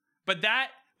works. But that,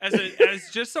 as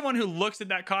just someone who looks at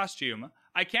that costume,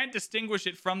 I can't distinguish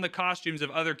it from the costumes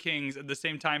of other kings at the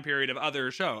same time period of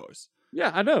other shows. Yeah,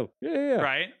 I know. Yeah.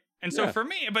 Right? And so for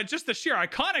me, but just the sheer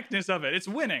iconicness of it, it's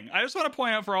winning. I just want to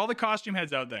point out for all the costume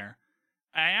heads out there,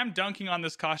 I am dunking on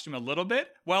this costume a little bit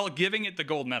while giving it the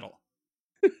gold medal.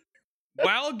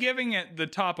 While giving it the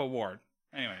top award.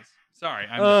 Anyways, sorry.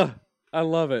 I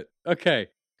love it. Okay.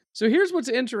 So here's what's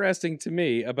interesting to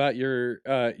me about your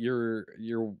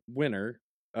winner,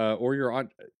 or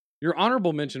your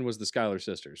honorable mention was the Schuyler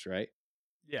Sisters, right?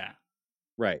 Yeah.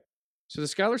 Right. So the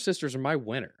Schuyler Sisters are my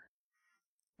winner.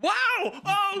 Wow!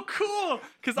 Oh, cool!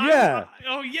 Because Yeah.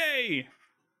 oh, yay!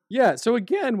 Yeah, so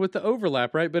again with the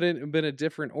overlap, right? But in a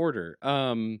different order.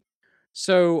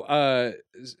 So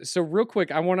real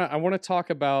quick, I wanna talk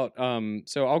about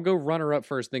so I'll go runner up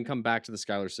first, then come back to the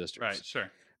Schuyler sisters. Right,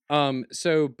 sure. I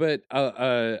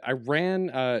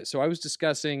ran so I was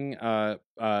discussing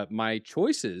my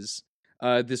choices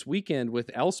this weekend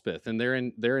with Elspeth, and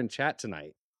they're in chat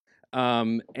tonight.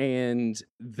 And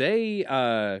they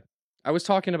I was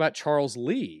talking about Charles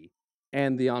Lee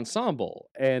and the ensemble,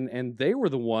 and they were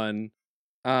the one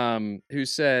who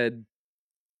said,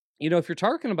 you know, if you're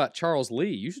talking about Charles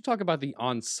Lee, you should talk about the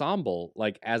ensemble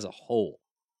like as a whole,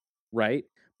 right?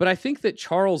 But I think that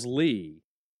Charles Lee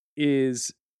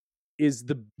is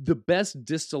the best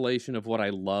distillation of what I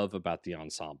love about the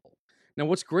ensemble. Now,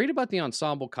 what's great about the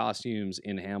ensemble costumes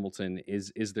in Hamilton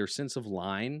is their sense of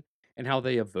line and how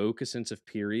they evoke a sense of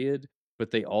period, but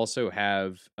they also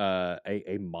have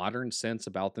a modern sense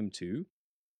about them too,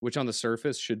 which on the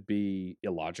surface should be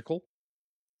illogical,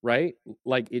 right?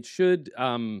 Like it should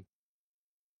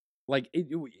like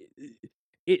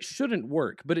it shouldn't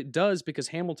work, but it does because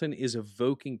Hamilton is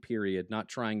evoking period, not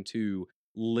trying to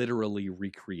literally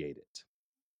recreate it,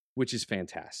 which is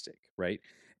fantastic, right?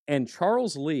 And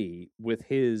Charles Lee, with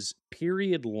his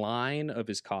period line of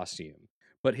his costume,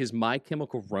 but his My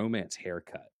Chemical Romance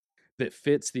haircut that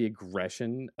fits the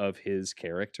aggression of his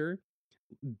character,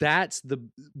 that's the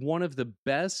one of the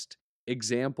best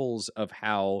examples of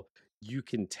how you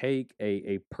can take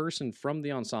a person from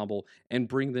the ensemble and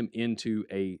bring them into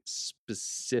a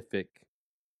specific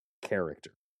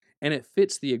character. And it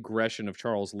fits the aggression of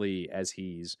Charles Lee as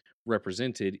he's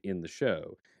represented in the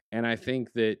show. And I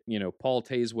think that, you know, Paul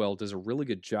Tazewell does a really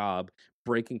good job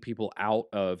breaking people out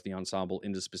of the ensemble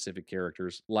into specific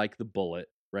characters like the Bullet,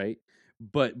 right?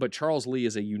 But Charles Lee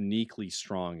is a uniquely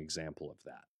strong example of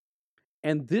that.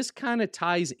 And this kind of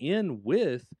ties in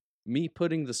with me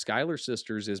putting the Schuyler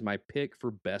sisters as my pick for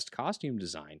best costume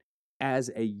design as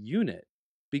a unit,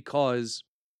 because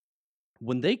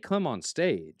when they come on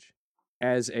stage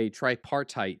as a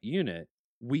tripartite unit,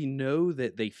 we know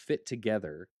that they fit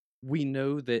together. We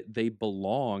know that they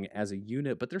belong as a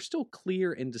unit, but they're still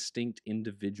clear and distinct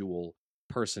individual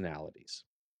personalities.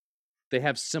 They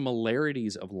have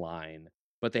similarities of line,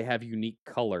 but they have unique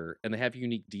color and they have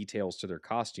unique details to their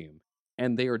costume.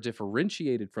 And they are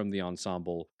differentiated from the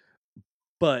ensemble,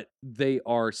 but they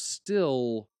are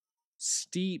still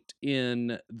steeped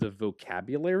in the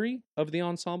vocabulary of the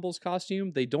ensemble's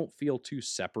costume. They don't feel too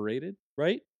separated,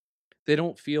 right? They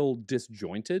don't feel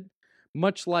disjointed,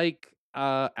 much like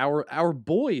our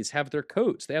boys have their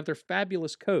coats. They have their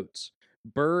fabulous coats.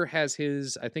 Burr has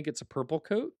his, I think it's a purple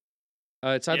coat.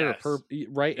 It's either a purple,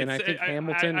 right? And I think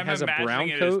Hamilton has a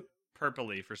brown coat.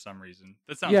 Purpley for some reason.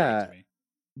 That sounds right to me.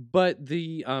 But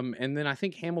the and then I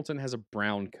think Hamilton has a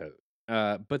brown coat.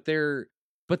 But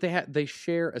they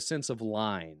share a sense of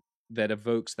line that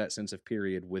evokes that sense of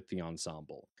period with the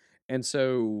ensemble. And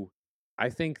so I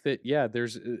think that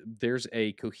there's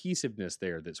a cohesiveness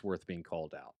there that's worth being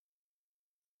called out.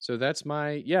 So that's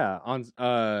my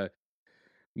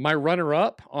my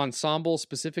runner-up, ensemble,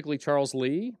 specifically Charles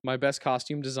Lee. My best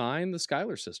costume design, the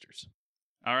Schuyler sisters.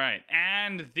 All right,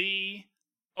 and the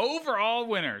overall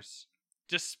winners.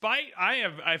 Despite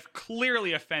I've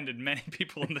clearly offended many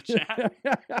people in the chat,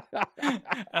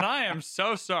 and I am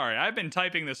so sorry. I've been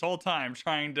typing this whole time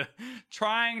trying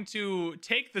to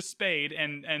take the spade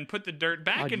and put the dirt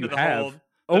back into the hole.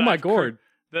 Oh my god,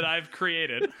 that I've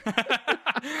created.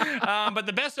 But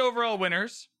the best overall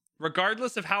winners,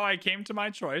 regardless of how I came to my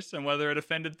choice and whether it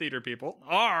offended theater people,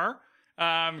 are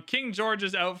King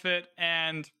George's outfit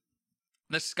and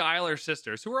the Schuyler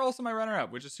sisters, who are also my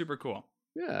runner-up, which is super cool.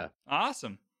 Yeah.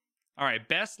 Awesome. All right,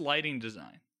 best lighting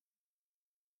design.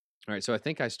 All right, so I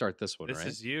think I start this one, right?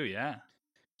 This is you, yeah.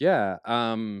 Yeah,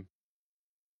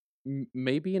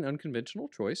 maybe an unconventional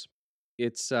choice.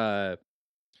 It's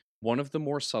one of the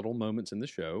more subtle moments in the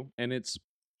show, and it's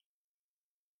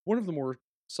one of the more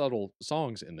subtle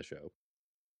songs in the show.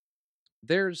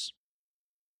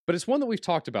 But it's one that we've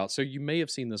talked about, so you may have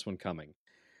seen this one coming.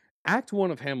 Act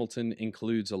 1 of Hamilton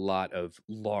includes a lot of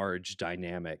large,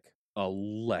 dynamic,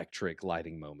 electric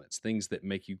lighting moments, things that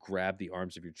make you grab the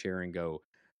arms of your chair and go,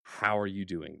 how are you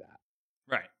doing that?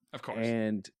 Right, of course.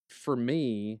 And for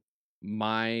me,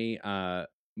 my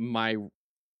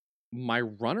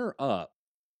runner up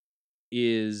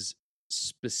is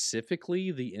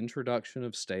specifically the introduction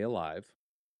of Stay Alive.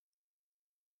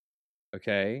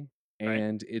 Okay? Right.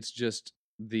 And it's just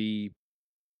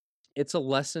it's a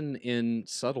lesson in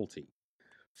subtlety.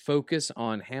 Focus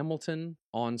on Hamilton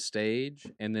on stage,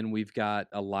 and then we've got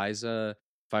Eliza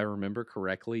if I remember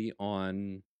correctly,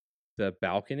 on the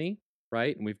balcony,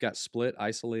 right? And we've got split,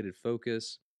 isolated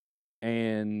focus,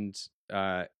 and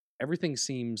everything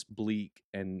seems bleak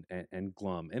and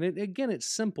glum. And again, it's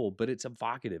simple, but it's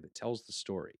evocative. It tells the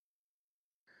story.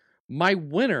 My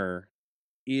winner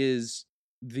is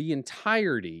the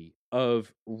entirety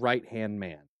of Right Hand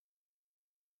Man.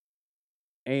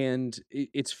 And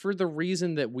it's for the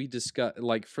reason that we discussed,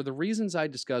 like for the reasons I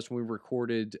discussed when we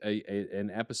recorded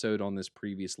an episode on this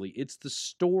previously. It's the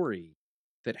story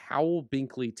that Howell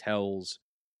Binkley tells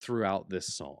throughout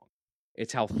this song.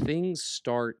 It's how things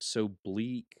start so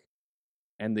bleak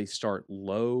and they start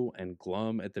low and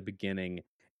glum at the beginning.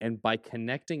 And by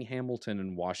connecting Hamilton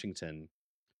and Washington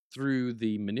through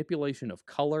the manipulation of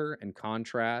color and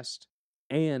contrast,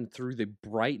 and through the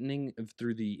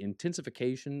through the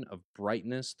intensification of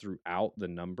brightness throughout the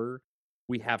number,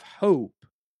 we have hope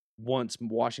once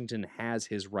Washington has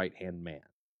his right-hand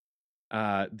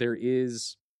man. There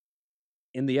is,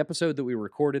 in the episode that we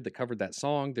recorded that covered that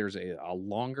song, there's a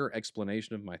longer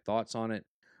explanation of my thoughts on it.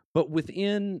 But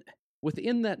within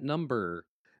that number,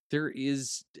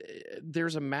 there's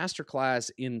a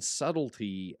masterclass in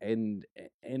subtlety and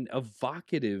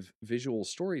evocative visual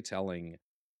storytelling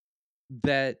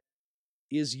that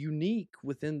is unique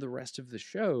within the rest of the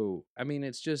show. I mean,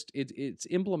 it's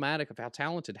emblematic of how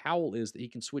talented Howell is, that he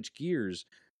can switch gears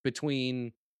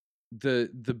between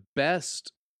the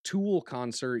best Tool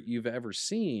concert you've ever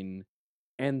seen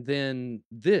and then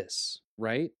this,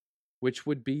 right? Which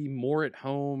would be more at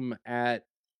home at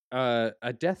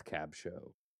a Death Cab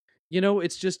show. You know,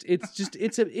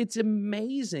 it's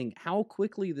amazing how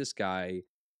quickly this guy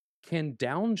can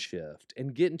downshift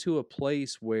and get into a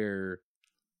place where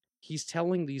he's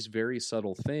telling these very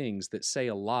subtle things that say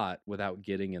a lot without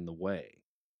getting in the way.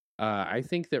 I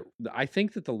think that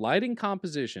the lighting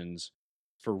compositions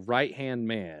for Right Hand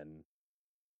Man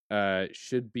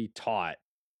should be taught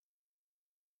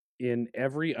in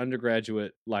every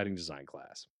undergraduate lighting design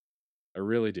class. I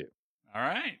really do. All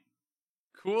right.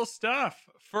 Cool stuff.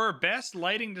 For best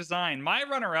lighting design, my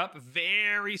runner-up,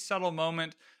 very subtle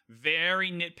moment,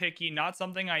 very nitpicky, not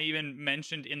something I even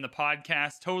mentioned in the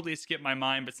podcast, totally skipped my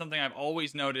mind, but something I've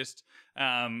always noticed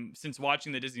since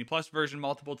watching the Disney Plus version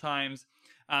multiple times.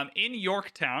 In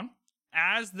Yorktown,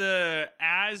 as the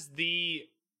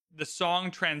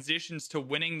song transitions to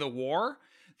winning the war,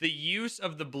 the use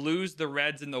of the blues, the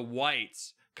reds, and the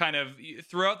whites kind of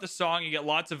throughout the song, you get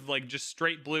lots of like just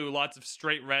straight blue, lots of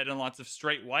straight red, and lots of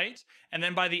straight white. And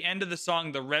then by the end of the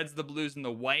song, the reds, the blues, and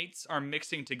the whites are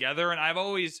mixing together. And I've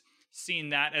always seen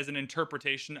that as an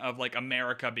interpretation of like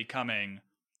America becoming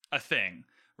a thing,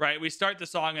 right? We start the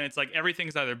song and it's like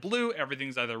everything's either blue,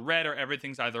 everything's either red, or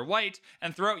everything's either white.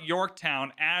 And throughout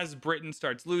Yorktown, as Britain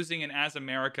starts losing and as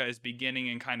America is beginning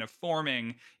and kind of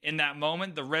forming, in that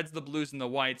moment, the reds, the blues, and the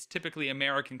whites, typically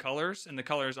American colors and the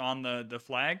colors on the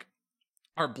flag,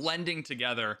 are blending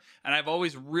together. And I've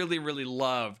always really, really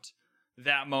loved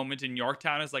that moment in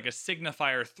Yorktown as like a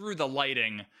signifier through the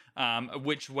lighting,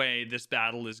 which way this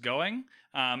battle is going.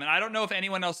 And I don't know if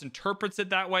anyone else interprets it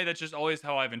that way. That's just always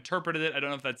how I've interpreted it. I don't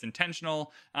know if that's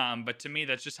intentional, but to me,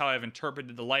 that's just how I've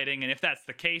interpreted the lighting. And if that's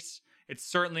the case, it's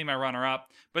certainly my runner-up.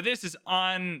 But this is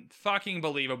unfucking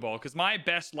believable because my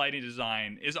best lighting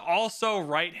design is also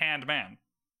Right Hand Man.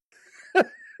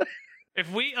 If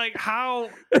we like how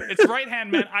it's Right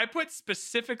Hand Man, I put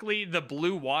specifically the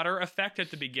blue water effect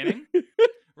at the beginning,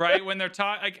 right? When they're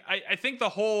talking, like, I think the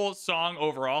whole song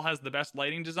overall has the best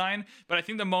lighting design, but I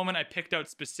think the moment I picked out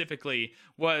specifically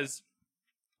was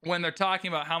when they're talking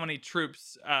about how many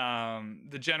troops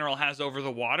the general has over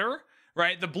the water.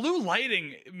 Right, the blue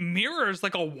lighting mirrors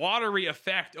like a watery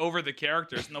effect over the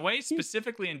characters, and the way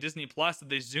specifically in Disney Plus that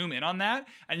they zoom in on that,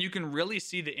 and you can really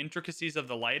see the intricacies of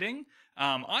the lighting.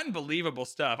 Unbelievable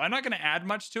stuff. I'm not going to add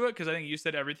much to it because I think you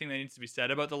said everything that needs to be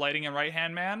said about the lighting in Right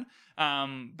Hand Man.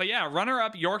 But yeah,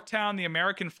 runner-up Yorktown, the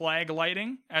American flag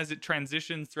lighting as it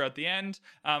transitions throughout the end,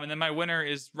 and then my winner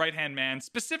is Right Hand Man.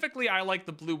 Specifically, I like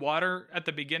the blue water at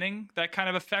the beginning, that kind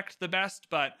of effect the best,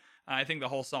 but I think the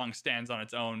whole song stands on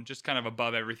its own, just kind of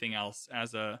above everything else.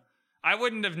 I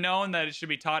wouldn't have known that it should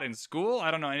be taught in school. I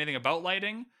don't know anything about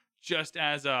lighting. Just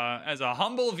as a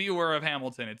humble viewer of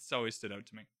Hamilton, it's always stood out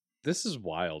to me. This is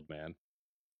wild, man.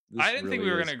 I didn't think we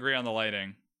were going to agree on the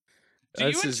lighting. Do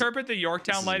you interpret the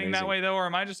Yorktown lighting that way, though, or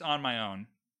am I just on my own?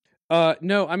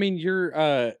 No, I mean,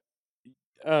 you're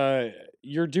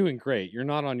doing great. You're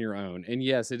not on your own. And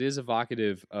yes, it is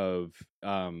evocative of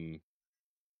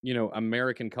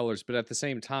American colors, but at the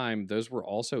same time, those were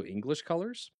also English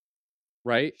colors,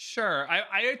 right? Sure.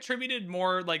 I attributed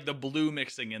more like the blue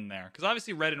mixing in there because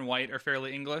obviously red and white are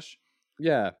fairly English.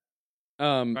 Yeah.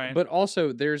 Right. But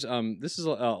also there's this is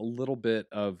a little bit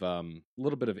of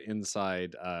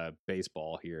inside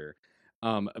baseball here.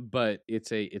 But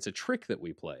it's a trick that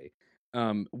we play.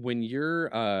 When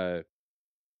you're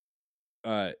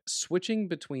switching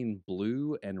between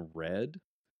blue and red,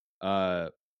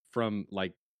 from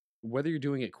like whether you're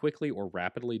doing it quickly or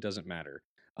rapidly doesn't matter.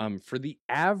 For the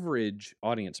average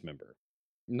audience member,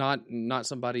 not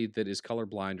somebody that is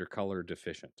colorblind or color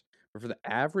deficient, but for the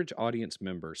average audience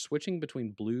member, switching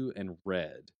between blue and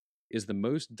red is the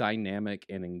most dynamic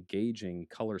and engaging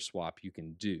color swap you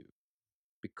can do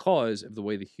because of the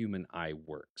way the human eye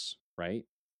works, right?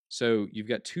 So you've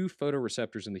got two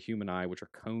photoreceptors in the human eye, which are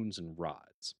cones and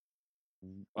rods.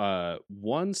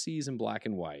 One sees in black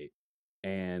and white,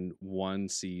 and one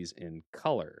sees in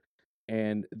color.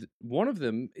 And one of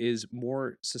them is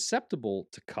more susceptible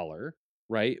to color,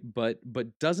 right? But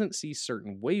doesn't see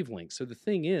certain wavelengths. So the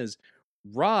thing is,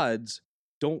 rods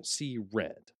don't see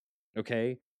red,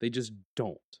 okay? They just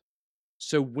don't.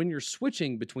 So when you're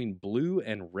switching between blue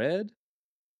and red,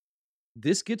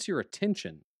 this gets your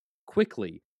attention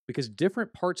quickly because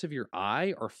different parts of your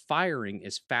eye are firing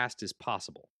as fast as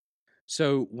possible.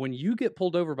 So when you get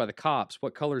pulled over by the cops,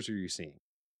 what colors are you seeing?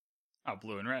 Oh,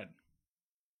 blue and red.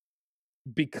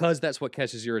 Because that's what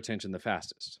catches your attention the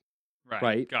fastest.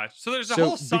 Right? Gotcha. So there's a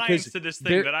whole science to this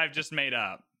thing that I've just made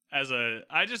up.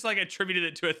 I just like attributed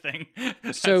it to a thing.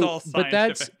 That's all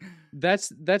scientific. But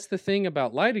that's the thing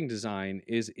about lighting design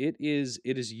is it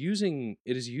is using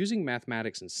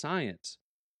mathematics and science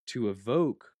to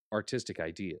evoke artistic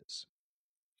ideas.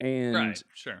 And right,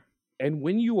 sure. And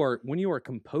when you are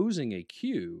composing a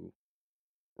cue,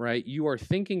 right, you are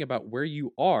thinking about where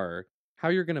you are, how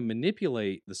you're going to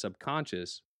manipulate the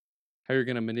subconscious, how you're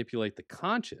going to manipulate the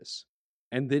conscious,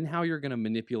 and then how you're going to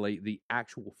manipulate the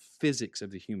actual physics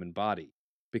of the human body.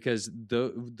 Because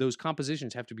those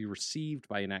compositions have to be received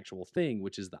by an actual thing,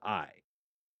 which is the eye.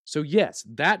 So yes,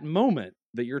 that moment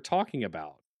that you're talking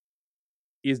about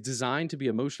is designed to be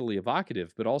emotionally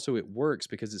evocative, but also it works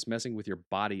because it's messing with your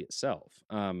body itself.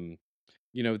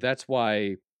 That's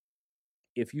why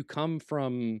if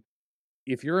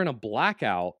you're in a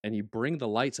blackout and you bring the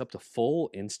lights up to full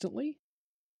instantly,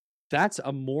 that's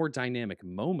a more dynamic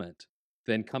moment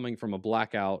than coming from a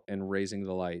blackout and raising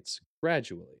the lights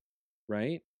gradually,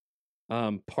 right?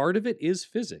 Part of it is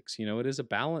physics. It is a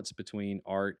balance between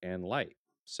art and light.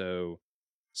 So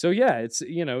yeah, it's,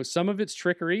 some of it's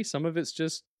trickery, some of it's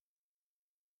just,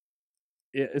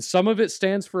 some of it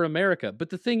stands for America. But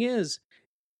the thing is,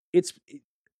 it's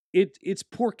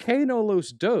porque no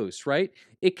los dos, right?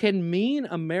 It can mean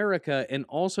America and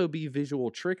also be visual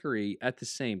trickery at the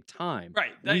same time.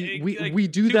 Right. We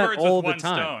do that all the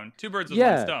time. Two birds with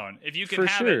one stone. If you can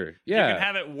have it, you can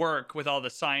have it work with all the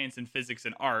science and physics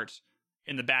and art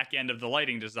in the back end of the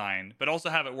lighting design, but also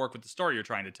have it work with the story you're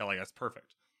trying to tell. I guess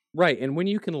perfect. Right, and when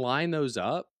you can line those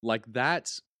up, like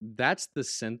that's the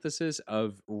synthesis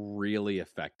of really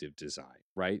effective design,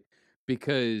 right?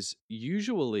 Because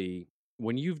usually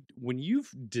when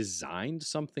you've designed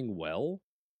something well,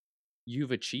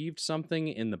 you've achieved something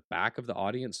in the back of the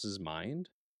audience's mind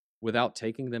without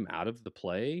taking them out of the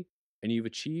play, and you've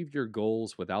achieved your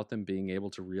goals without them being able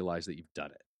to realize that you've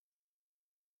done it.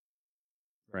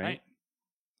 Right?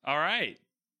 All right.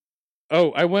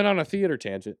 Oh, I went on a theater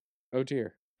tangent. Oh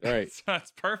dear. All right.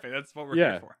 That's perfect. That's what we're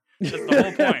here for. That's the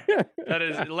whole point. That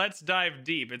is, let's dive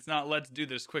deep. It's not let's do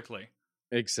this quickly.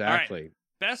 Exactly. Right.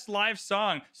 Best live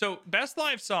song. So best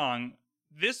live song,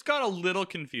 this got a little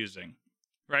confusing,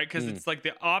 right? Because it's like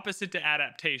the opposite to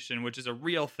adaptation, which is a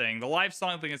real thing. The live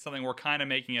song thing is something we're kind of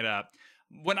making it up.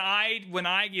 When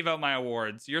I give out my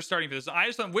awards, you're starting for this. I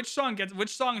just want which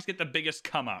songs get the biggest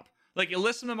come up. Like you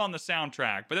listen to them on the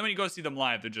soundtrack, but then when you go see them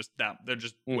live, they're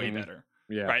just way better.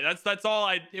 Yeah. Right. That's all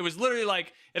it was literally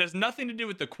like, it has nothing to do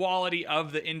with the quality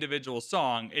of the individual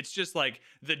song. It's just like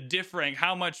the differing,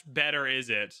 how much better is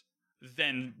it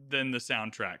than the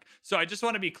soundtrack. So I just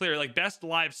want to be clear, like best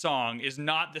live song is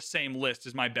not the same list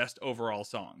as my best overall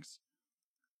songs.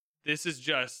 This is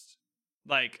just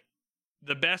like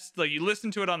the best, like you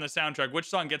listen to it on the soundtrack, which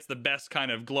song gets the best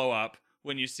kind of glow up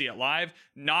when you see it live.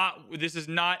 This is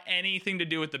not anything to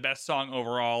do with the best song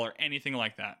overall or anything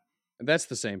like that. That's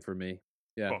the same for me.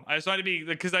 Yeah. Cool. I just wanted to be,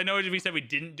 because I know we said we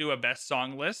didn't do a best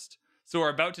song list. So we're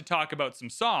about to talk about some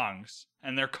songs,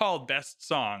 and they're called best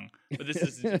song, but this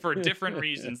is for different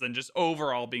reasons than just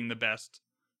overall being the best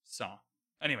song.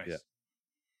 Anyways. Yeah.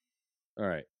 All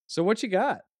right. So what you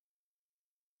got?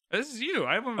 This is you.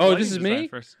 This is me?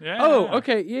 First. Yeah. Oh,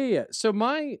 okay. Yeah. So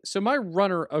my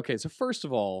runner. Okay. So first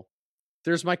of all,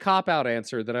 there's my cop out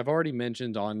answer that I've already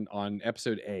mentioned on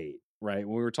episode 8. right?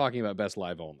 When we were talking about best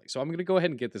live only. So I'm going to go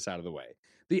ahead and get this out of the way.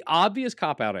 The obvious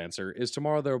cop-out answer is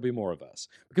Tomorrow There Will Be More of Us,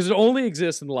 because it only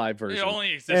exists in the live version. It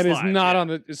only exists and live, is not yeah. on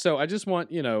the. So I just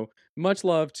want, much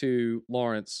love to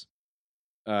Lawrence,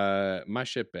 my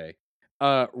ship bay.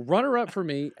 Runner up for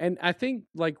me, and I think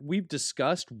like we've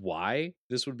discussed why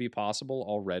this would be possible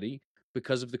already,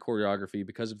 because of the choreography,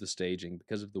 because of the staging,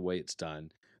 because of the way it's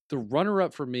done. The runner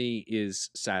up for me is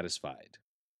Satisfied,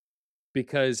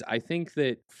 because I think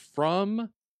that from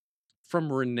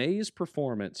Renee's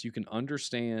performance, you can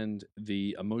understand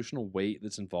the emotional weight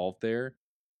that's involved there.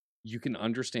 You can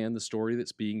understand the story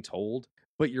that's being told,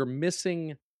 but you're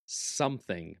missing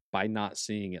something by not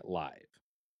seeing it live,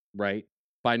 right?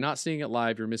 By not seeing it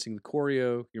live, you're missing the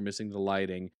choreo, you're missing the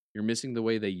lighting, you're missing the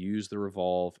way they use the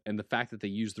revolve, and the fact that they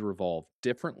use the revolve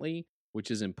differently,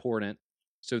 which is important.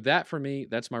 So that for me,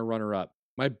 that's my runner-up.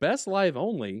 My best live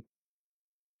only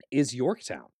is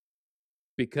Yorktown,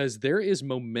 because there is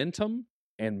momentum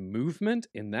and movement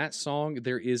in that song.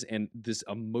 There is this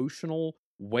emotional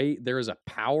weight. There is a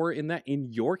power in that.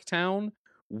 In Yorktown,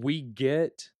 we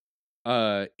get,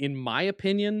 in my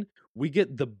opinion, we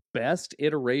get the best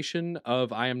iteration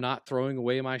of I Am Not Throwing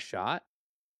Away My Shot,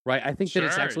 right? I think that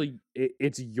it's actually,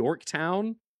 it's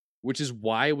Yorktown, which is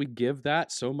why we give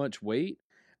that so much weight.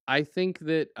 I think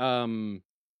that,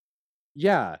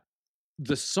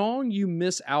 the song you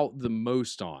miss out the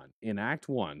most on in Act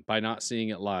 1 by not seeing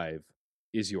it live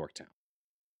is Yorktown.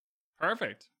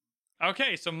 Perfect.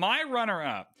 Okay, so my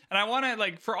runner-up, and I want to,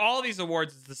 like, for all these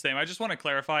awards, it's the same. I just want to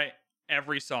clarify,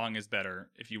 every song is better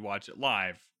if you watch it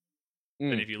live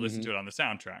than if you listen to it on the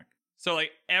soundtrack. So, like,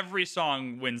 every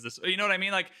song wins this. You know what I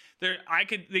mean? Like,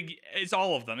 it's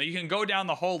all of them. You can go down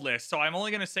the whole list. So I'm only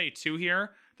going to say 2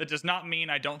 here. That does not mean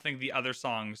I don't think the other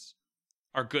songs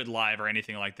are good live or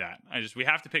anything like that. We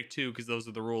have to pick 2 because those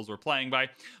are the rules we're playing by.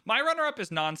 My runner-up is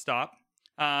Nonstop.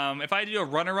 If I had to do a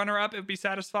runner-up, it would be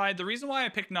Satisfied. The reason why I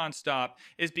picked Nonstop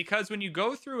is because when you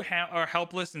go through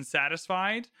Helpless and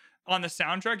Satisfied on the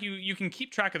soundtrack, you can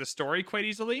keep track of the story quite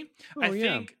easily. I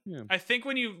think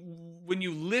when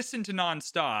you listen to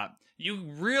Nonstop, you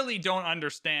really don't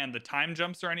understand the time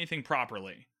jumps or anything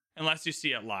properly unless you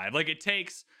see it live. Like, it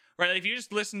takes, right? If you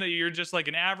just listen to, you're just like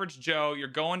an average Joe, you're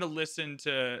going to listen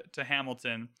to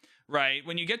Hamilton, right?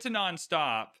 When you get to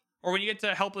Nonstop, or when you get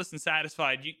to Helpless and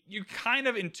Satisfied, you kind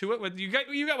of intuit what you got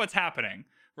what's happening,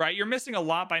 right? You're missing a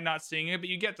lot by not seeing it, but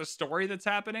you get the story that's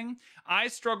happening. I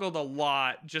struggled a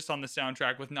lot just on the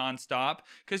soundtrack with Nonstop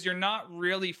because you're not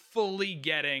really just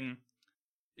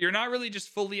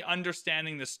fully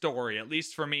understanding the story, at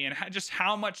least for me, and just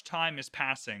how much time is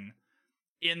passing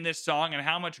in this song and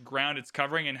how much ground it's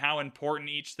covering and how important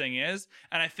each thing is.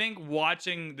 And I think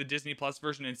watching the Disney Plus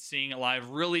version and seeing it live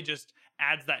really just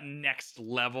adds that next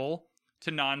level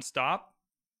to Nonstop,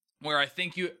 where I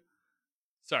think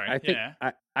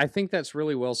I think that's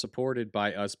really well supported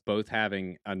by us both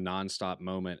having a Nonstop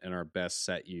moment in our best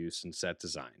set use and set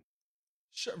design.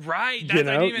 Sure, right. I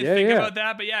didn't even think about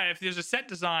that. But yeah, if there's a set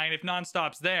design, if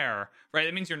Nonstop's there, right,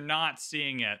 that means you're not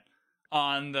seeing it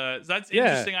on the. So that's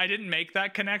interesting. I didn't make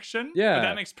that connection. Yeah. But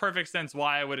that makes perfect sense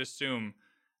why I would assume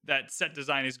that set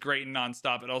design is great in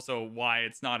Nonstop, but also why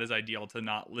it's not as ideal to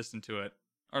not listen to it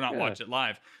or not watch it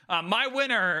live. My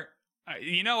winner,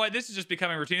 you know what? This is just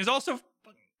becoming routine. Is also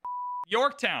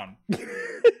Yorktown.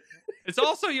 It's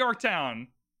also Yorktown.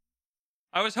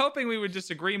 I was hoping we would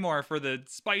disagree more for the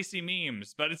spicy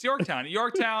memes, but it's Yorktown.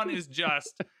 Yorktown is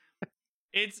just,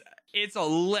 it's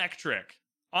electric.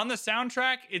 On the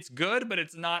soundtrack, it's good, but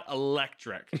it's not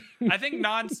electric. I think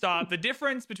Nonstop, the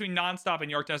difference between Nonstop and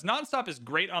Yorktown is Nonstop is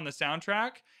great on the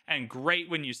soundtrack and great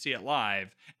when you see it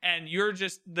live. And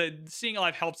seeing it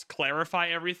live helps clarify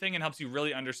everything and helps you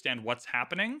really understand what's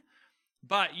happening.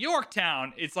 But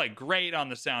Yorktown, it's like great on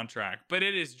the soundtrack, but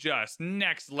it is just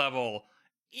next level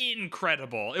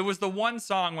incredible. It was the one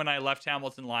song when I left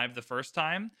Hamilton live the first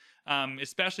time,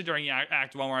 especially during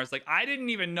Act 1, where I was like, I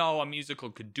didn't even know a musical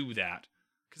could do that.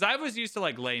 Because I was used to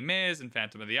like Les Mis and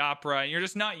Phantom of the Opera, and you're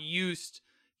just not used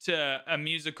to a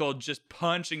musical just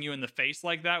punching you in the face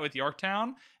like that with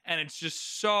Yorktown. And it's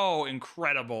just so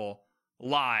incredible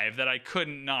live that I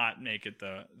couldn't not make it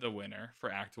the winner for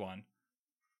Act 1.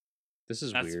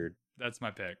 That's weird. That's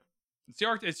my pick.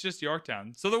 It's just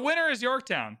Yorktown. So the winner is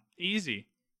Yorktown. Easy.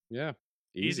 Yeah.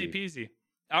 Easy peasy.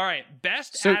 All right.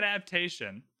 Best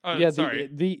adaptation. Oh, yeah, sorry.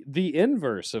 The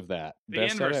inverse of that.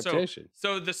 Best adaptation.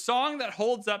 So the song that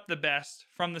holds up the best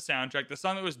from the soundtrack, the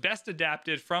song that was best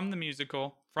adapted from the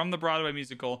musical, from the Broadway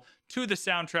musical to the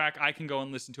soundtrack, I can go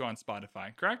and listen to on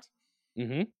Spotify, correct?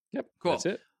 Mm-hmm. Yep. Cool. That's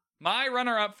it. My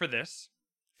runner-up for this,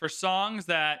 for songs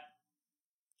that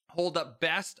hold up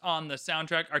best on the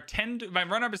soundtrack are my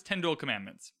runner-up is 10 Duel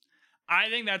Commandments. I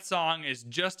think that song is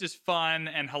just as fun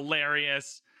and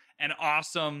hilarious and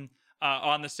awesome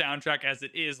on the soundtrack as it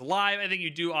is live. I think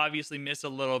you do obviously miss a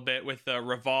little bit with the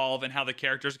Revolve and how the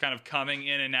characters are kind of coming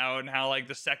in and out and how like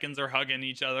the seconds are hugging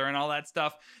each other and all that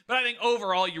stuff. But I think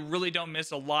overall you really don't miss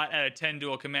a lot out of 10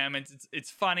 Duel Commandments. It's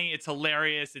funny, it's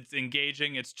hilarious, it's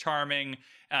engaging, it's charming.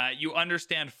 You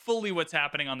understand fully what's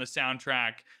happening on the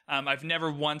soundtrack. I've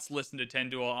never once listened to 10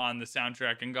 Duel on the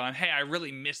soundtrack and gone, hey, I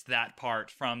really missed that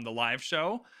part from the live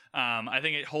show. I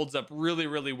think it holds up really,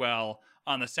 really well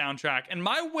on the soundtrack. And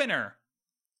my winner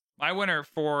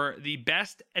for the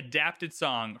best adapted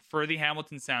song for the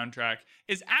Hamilton soundtrack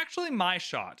is actually My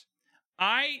Shot.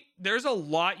 There's a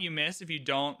lot you miss if you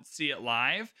don't see it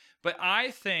live, but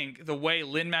I think the way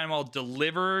Lin-Manuel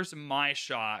delivers My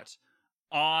Shot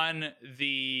on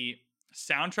the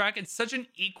soundtrack, it's such an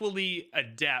equally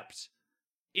adept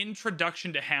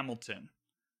introduction to Hamilton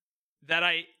that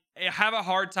I have a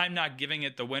hard time not giving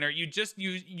it the winner. You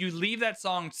leave that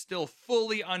song still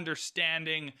fully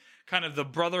understanding kind of the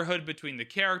brotherhood between the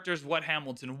characters, what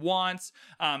Hamilton wants.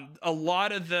 A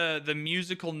lot of the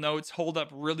musical notes hold up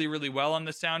really, really well on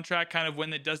the soundtrack. Kind of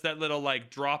when it does that little like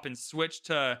drop and switch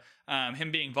to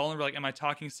him being vulnerable, like, am I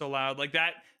talking so loud? Like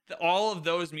that, all of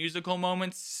those musical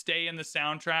moments stay in the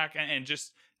soundtrack and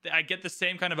just, I get the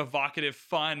same kind of evocative,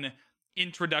 fun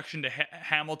introduction to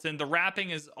Hamilton. The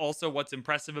rapping is also what's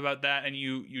impressive about that, and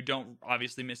you don't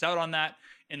obviously miss out on that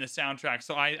in the soundtrack.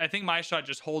 So I think My Shot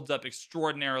just holds up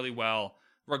extraordinarily well,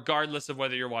 regardless of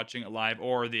whether you're watching it live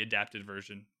or the adapted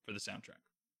version for the soundtrack.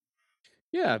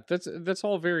 Yeah, that's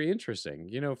all very interesting.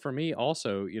 For me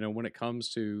also, when it comes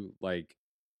to like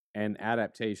an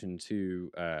adaptation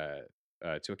to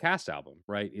a cast album,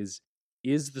 right?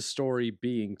 Is the story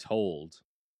being told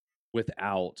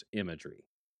without imagery?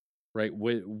 Right?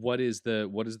 What is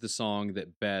the song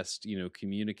that best,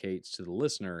 communicates to the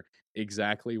listener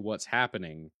exactly what's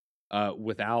happening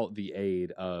without the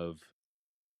aid of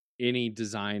any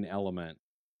design element,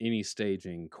 any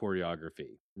staging,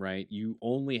 choreography, right? You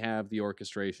only have the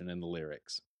orchestration and the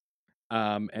lyrics.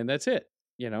 And that's it,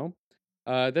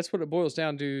 that's what it boils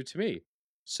down to me.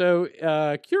 So,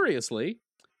 curiously,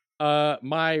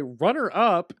 my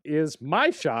runner-up is My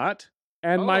Shot,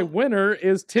 and my winner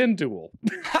is 10 Duel.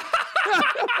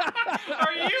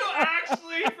 Are you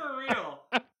actually for real?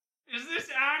 Is this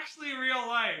actually real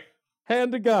life?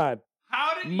 Hand to God.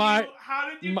 How did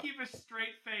you keep a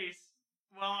straight face?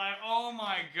 Well, oh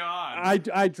my God.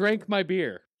 I drank my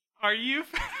beer. Are you?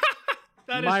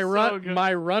 That my is so good.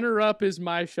 My runner-up is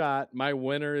My Shot. My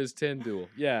winner is 10 Duel.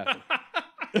 Yeah.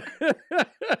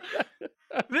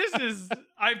 This is,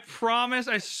 I promise,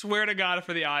 I swear to God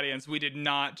for the audience, we did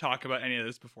not talk about any of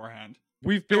this beforehand.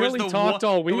 We've barely talked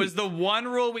all week. It was the one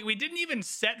rule. We didn't even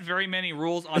set very many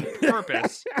rules on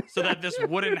purpose so that this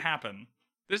wouldn't happen.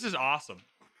 This is awesome.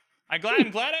 I'm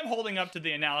glad I'm holding up to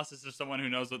the analysis of someone who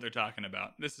knows what they're talking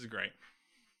about. This is great.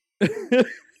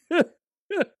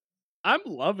 I'm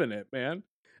loving it, man.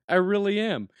 I really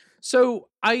am. So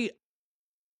I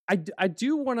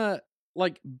do want to,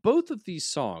 like, both of these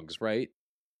songs, right?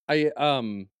 I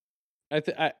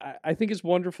think it's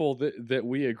wonderful that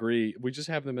we agree. We just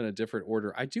have them in a different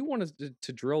order. I do want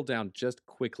to drill down just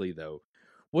quickly, though.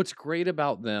 What's great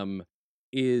about them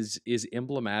is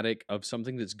emblematic of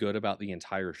something that's good about the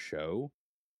entire show.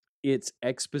 It's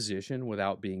exposition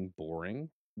without being boring,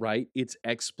 right? It's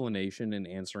explanation and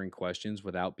answering questions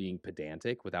without being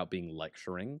pedantic, without being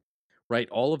lecturing, right?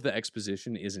 All of the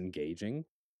exposition is engaging.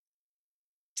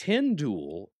 10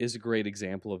 Duel is a great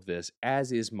example of this,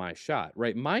 as is My Shot,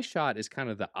 right? My Shot is kind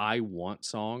of the I want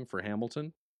song for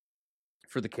Hamilton,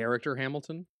 for the character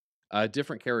Hamilton.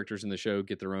 Different characters in the show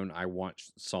get their own I want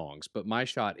songs, but My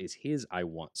Shot is his I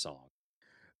want song.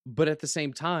 But at the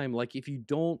same time, like, if you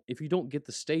don't get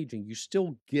the staging, you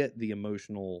still get the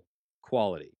emotional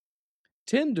quality.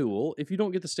 10 Duel, if you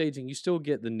don't get the staging, you still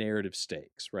get the narrative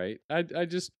stakes, right? I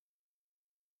just,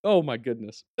 oh my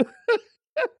goodness.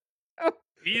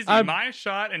 Easy. My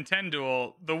Shot and 10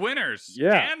 Duel, the winners.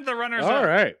 Yeah. And the runners All up.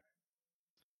 right.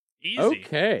 Easy.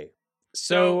 Okay.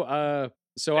 So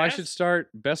I should start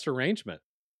best arrangement.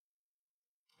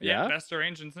 Yeah, best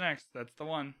arrangement's next. That's the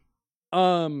one.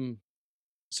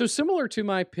 So similar to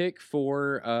my pick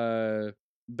for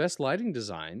best lighting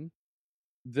design,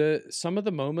 some of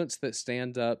the moments that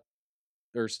stand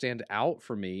out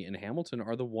for me in Hamilton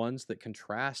are the ones that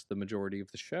contrast the majority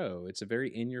of the show. It's a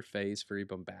very in-your-face, very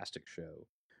bombastic show.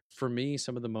 For me,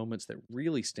 some of the moments that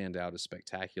really stand out as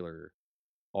spectacular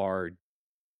are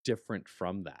different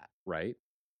from that, right?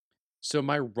 So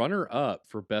my runner-up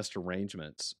for best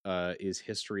arrangements is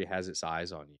 "History Has Its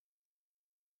Eyes on You,"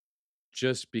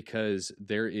 just because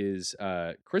there is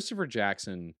Christopher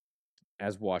Jackson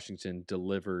as Washington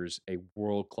delivers a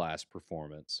world-class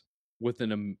performance with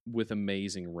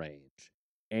amazing range,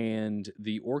 and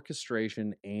the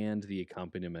orchestration and the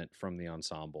accompaniment from the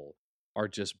ensemble are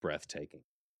just breathtaking.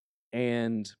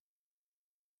 And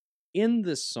in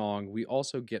this song, we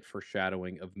also get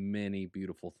foreshadowing of many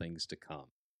beautiful things to come.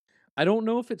 I don't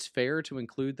know if it's fair to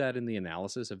include that in the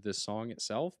analysis of this song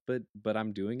itself, but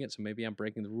I'm doing it, so maybe I'm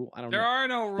breaking the rule. I don't know. There are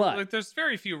no rules. But- Like, there's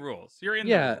very few rules. You're in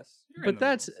Yeah, the rules. You're in But the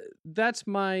rules.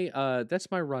 that's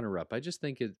my runner up. I just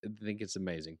think it's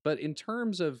amazing. But in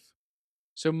terms of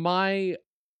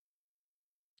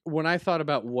when I thought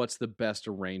about what's the best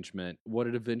arrangement, what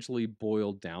it eventually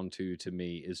boiled down to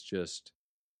me is just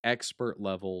expert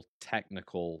level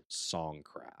technical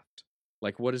songcraft.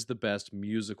 Like, what is the best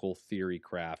musical theory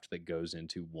craft that goes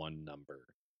into one number?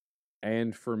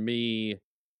 And for me,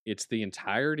 it's the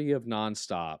entirety of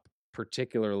Nonstop,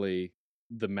 particularly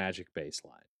the magic bass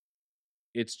line.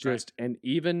 It's just, and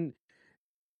even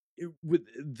with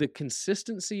the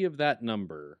consistency of that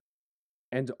number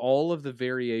and all of the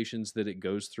variations that it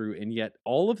goes through, and yet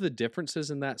all of the differences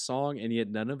in that song, and yet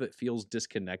none of it feels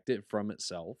disconnected from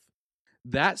itself.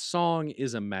 That song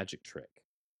is a magic trick.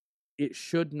 It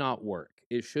should not work.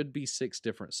 It should be 6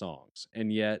 different songs,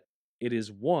 and yet it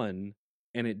is one,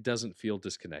 and it doesn't feel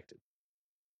disconnected.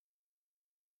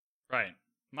 Right.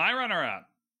 My runner-up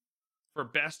for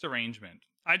best arrangement.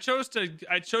 I chose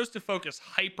to focus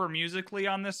hyper musically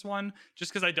on this one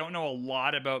just because I don't know a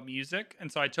lot about music,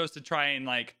 and so I chose to try and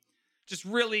like just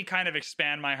really kind of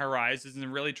expand my horizons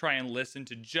and really try and listen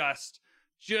to just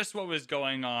what was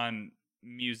going on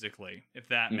musically, if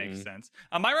that makes sense.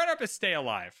 My runner-up is "Stay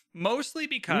Alive," mostly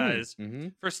because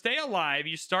for "Stay Alive,"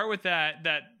 you start with that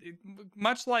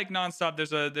much like Nonstop.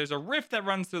 There's a riff that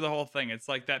runs through the whole thing. It's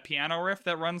like that piano riff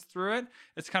that runs through it.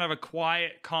 It's kind of a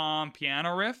quiet, calm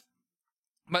piano riff.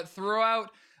 But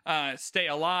throughout "Stay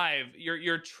Alive,"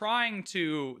 you're trying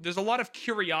to. There's a lot of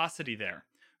curiosity there,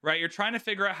 right? You're trying to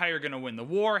figure out how you're going to win the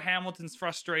war. Hamilton's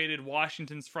frustrated.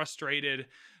 Washington's frustrated.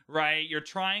 Right, you're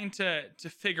trying to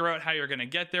figure out how you're going to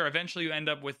get there. Eventually, you end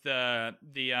up with the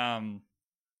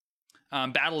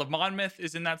Battle of Monmouth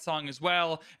is in that song as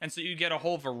well, and so you get a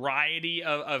whole variety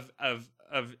of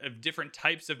different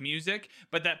types of music,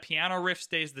 but that piano riff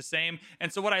stays the same.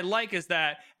 And so what I like is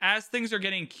that as things are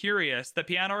getting curious, the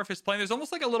piano riff is playing. There's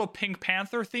almost like a little Pink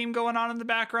Panther theme going on in the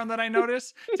background that I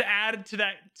notice to add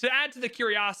to the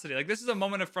curiosity. Like, this is a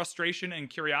moment of frustration and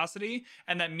curiosity,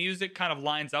 and that music kind of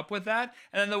lines up with that.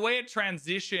 And then the way it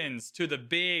transitions to the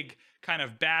big kind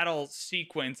of battle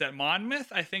sequence at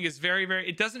Monmouth, I think is very, very,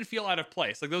 it doesn't feel out of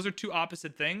place. Like, those are two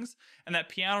opposite things, and that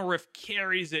piano riff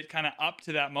carries it kind of up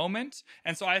to that moment.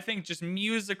 And so I think just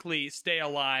musically, "Stay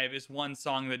Alive" is one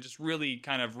song that just really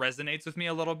kind of resonates with me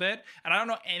a little bit. And I don't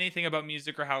know anything about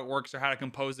music or how it works or how to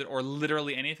compose it or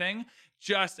literally anything.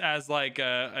 Just as like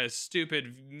a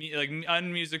stupid, like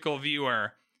unmusical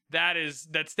viewer, that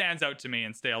stands out to me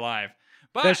in "Stay Alive."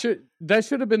 But that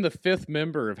should have been the 5th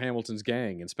member of Hamilton's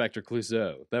gang, Inspector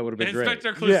Clouseau. That would have been great.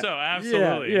 Inspector Clouseau, Yeah.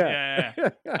 absolutely.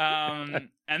 Yeah.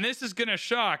 And this is gonna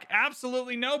shock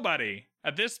absolutely nobody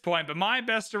at this point, but my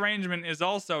best arrangement is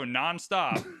also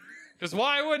 "Nonstop." Because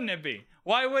why wouldn't it be?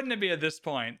 Why wouldn't it be at this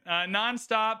point?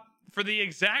 "Nonstop," for the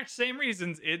exact same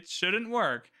reasons it shouldn't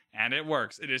work, and it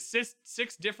works. It is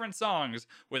 6 different songs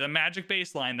with a magic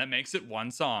bass line that makes it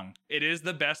one song. It is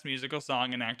the best musical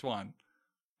song in Act 1.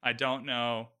 I don't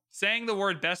know. Saying the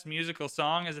word "best musical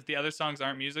song" as if the other songs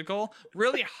aren't musical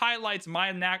really highlights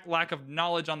my lack of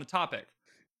knowledge on the topic.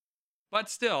 But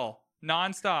still,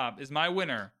 "Nonstop" is my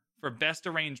winner for best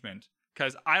arrangement,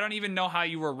 because I don't even know how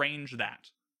you arrange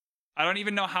that. I don't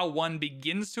even know how one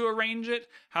begins to arrange it,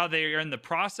 how they are in the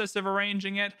process of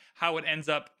arranging it, how it ends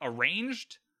up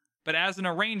arranged. But as an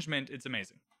arrangement, it's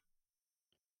amazing.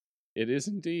 It is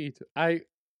indeed. I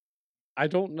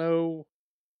don't know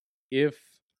if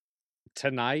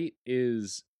tonight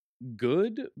is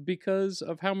good because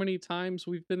of how many times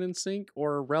we've been in sync,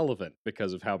 or irrelevant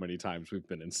because of how many times we've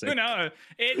been in sync. No,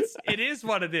 it is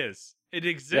what it is. It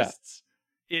exists.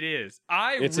 Yeah. It is.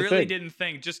 It's really didn't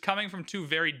think, just coming from 2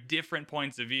 very different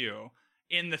points of view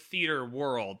in the theater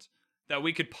world, that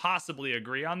we could possibly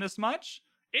agree on this much.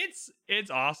 It's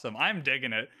awesome. I'm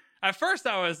digging it. At first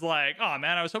I was like, oh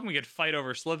man, I was hoping we could fight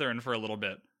over Slytherin for a little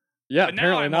bit. Yeah, but now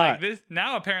apparently I'm not. like this.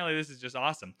 Now apparently this is just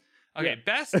awesome. Okay, Yeah.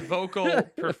 Best vocal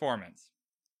performance.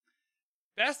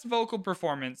 Best vocal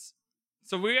performance.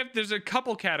 So there's a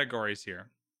couple categories here.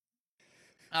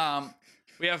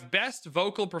 We have best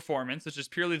vocal performance, which is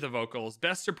purely the vocals,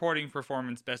 best supporting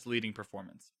performance, best leading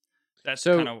performance. That's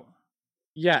So- kind of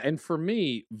Yeah, and for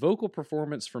me, vocal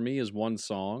performance for me is one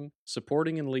song.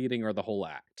 Supporting and leading are the whole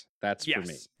act. That's for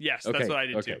me. Yes, Okay, that's what I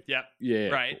did too. okay. Yep. Yeah.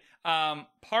 Right.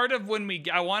 Part of when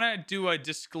I want to do a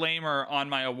disclaimer on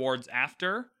my awards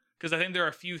after, because I think there are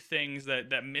a few things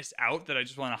that miss out that I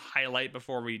just want to highlight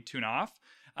before we tune off.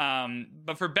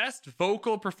 But for best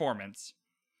vocal performance,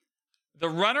 the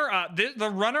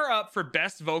runner-up for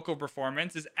best vocal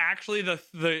performance is actually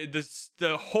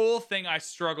the whole thing I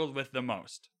struggled with the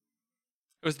most.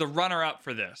 It was the runner-up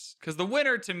for this, because the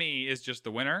winner to me is just the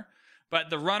winner,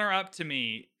 but the runner-up to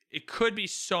me, it could be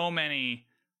so many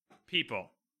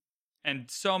people and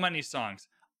so many songs.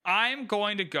 I'm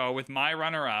going to go with my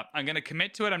runner-up. I'm going to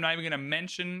commit to it. I'm not even going to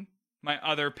mention my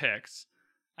other picks.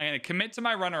 I'm going to commit to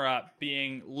my runner-up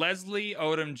being Leslie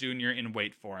Odom Jr. in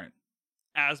Wait For It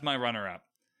as my runner-up.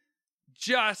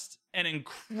 Just an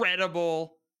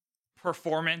incredible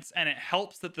performance, and it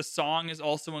helps that the song is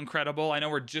also incredible. I know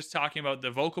we're just talking about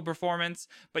the vocal performance,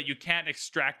 but you can't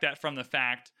extract that from the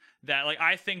fact that, like,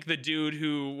 I think the dude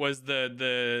who was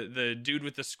the dude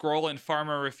with the scroll in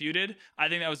Farmer Refuted, I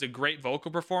think that was a great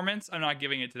vocal performance. I'm not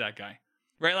giving it to that guy,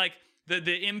 right? Like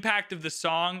the impact of the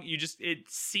song, it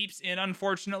seeps in,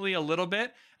 unfortunately, a little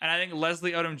bit, and I think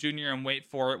Leslie Odom Jr. and Wait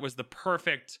For It was the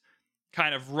perfect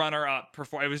kind of runner-up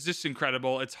performance. It was just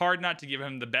incredible. It's hard not to give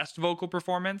him the best vocal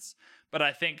performance, but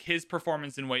I think his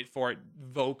performance in Wait For It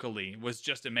vocally was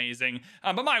just amazing.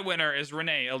 But my winner is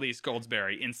Renee Elise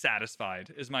Goldsberry in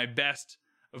Satisfied, is my best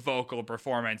vocal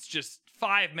performance. Just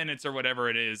 5 minutes or whatever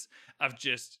it is of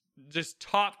just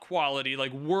top quality,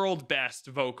 like world best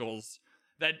vocals.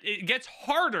 That it gets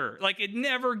harder. Like, it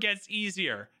never gets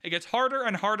easier. It gets harder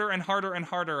and harder and harder and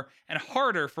harder and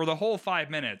harder for the whole 5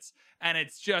 minutes. And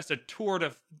it's just a tour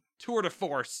de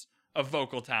force of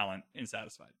vocal talent in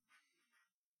Satisfied.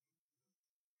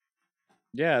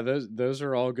 Yeah, those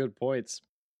are all good points.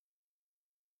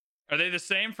 Are they the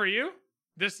same for you?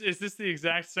 Is this the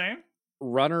exact same?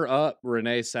 Runner up,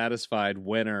 Renee Satisfied.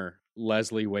 Winner,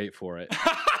 Leslie Wait For It.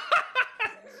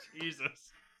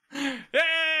 Jesus.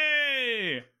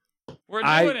 Hey! We're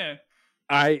doing it.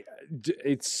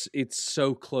 It's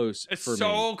so close. It's for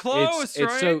so me. close,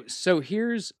 it's right? So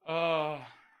here's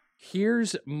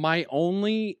my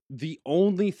the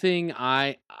only thing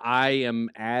I am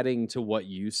adding to what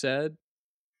you said.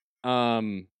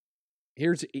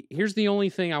 Here's the only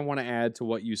thing I want to add to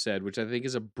what you said, which I think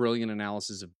is a brilliant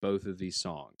analysis of both of these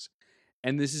songs.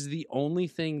 And this is the only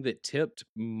thing that tipped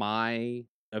my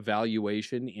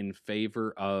evaluation in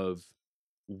favor of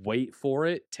Wait For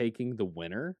It taking the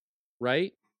winner,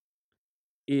 right?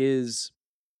 Is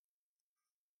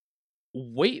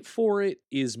Wait For It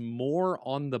is more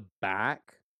on the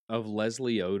back of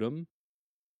Leslie Odom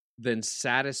than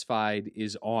Satisfied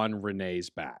is on Renee's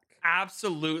back.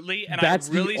 Absolutely. And That's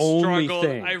I really the only struggled.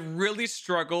 thing. I really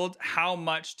struggled how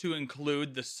much to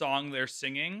include the song they're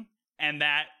singing and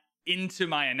that into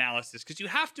my analysis, because you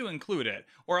have to include it,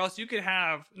 or else you could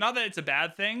have, not that it's a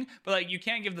bad thing, but like you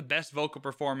can't give the best vocal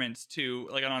performance to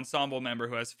like an ensemble member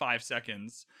who has 5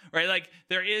 seconds, right? Like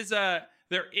there is a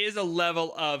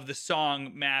level of the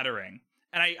song mattering.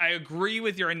 And I agree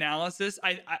with your analysis.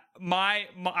 I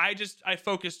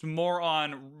focused more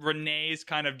on Renee's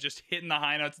kind of just hitting the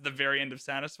high notes at the very end of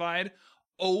Satisfied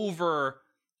over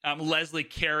Leslie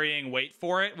carrying Wait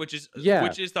For It, which is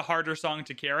the harder song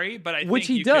to carry. But I which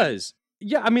think he does.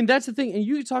 Yeah, I mean that's the thing, and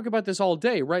you talk about this all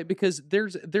day, right? Because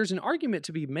there's an argument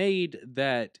to be made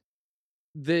that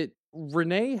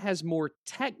Renee has more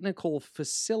technical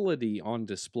facility on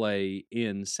display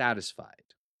in Satisfied.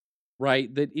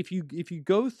 Right, that if you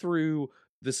go through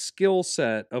the skill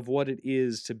set of what it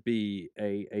is to be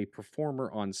a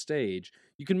performer on stage,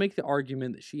 you can make the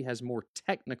argument that she has more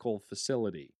technical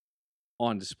facility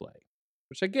on display,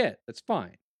 which I get. That's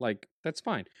fine. Like, that's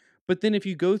fine. But then if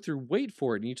you go through Wait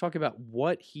For It and you talk about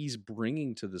what he's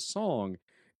bringing to the song,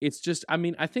 it's just, I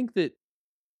mean, I think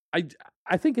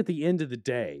at the end of the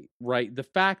day, right, the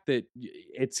fact that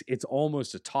it's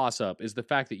almost a toss-up is the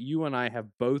fact that you and I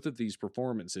have both of these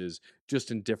performances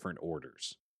just in different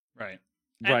orders. Right.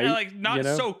 Right. And like not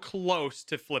so close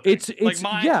to flipping. It's like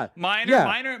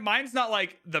mine's not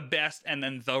like the best and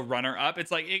then the runner up. It's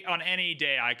like on any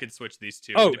day I could switch these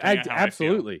two. Oh, absolutely.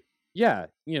 absolutely. Yeah.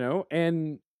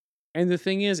 And the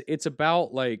thing is, it's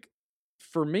about like,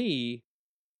 for me,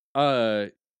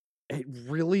 it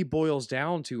really boils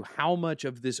down to how much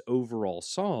of this overall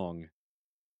song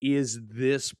is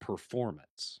this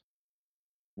performance,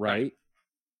 right?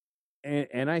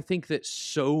 And I think that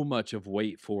so much of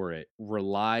Wait For It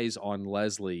relies on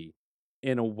Leslie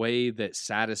in a way that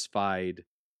Satisfied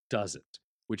doesn't,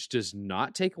 which does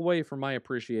not take away from my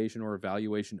appreciation or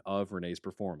evaluation of Renee's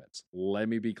performance. Let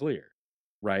me be clear,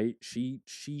 right? She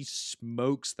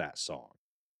smokes that song,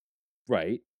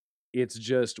 right? It's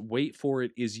just Wait For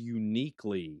It is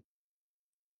uniquely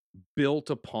built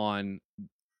upon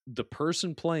the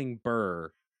person playing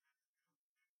Burr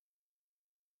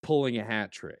pulling a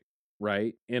hat trick,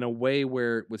 right? In a way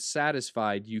where with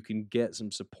Satisfied, you can get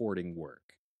some supporting work.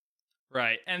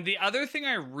 Right. And the other thing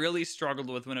I really struggled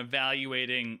with when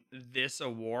evaluating this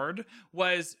award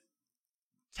was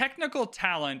technical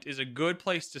talent is a good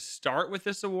place to start with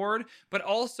this award, but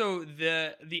also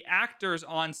the actors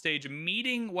on stage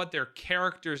meeting what their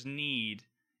characters need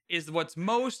is what's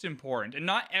most important. And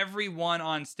not everyone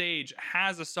on stage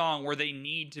has a song where they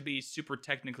need to be super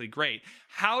technically great.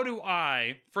 How do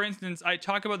I, for instance, I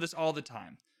talk about this all the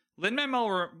time.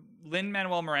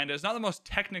 Lin-Manuel Miranda is not the most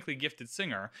technically gifted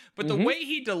singer, but the way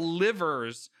he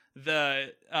delivers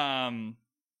the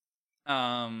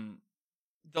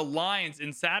lines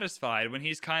in Satisfied when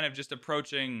he's kind of just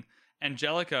approaching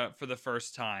Angelica for the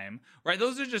first time, right?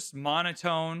 Those are just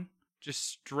monotone, just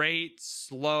straight,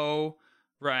 slow,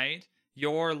 right?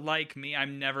 You're like me,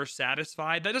 I'm never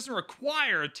satisfied. That doesn't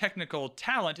require technical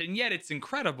talent, and yet it's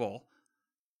incredible.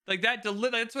 Like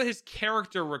that's what his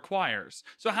character requires.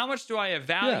 So how much do I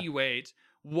evaluate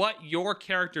what your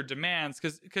character demands?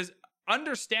 Because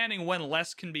understanding when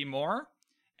less can be more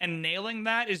and nailing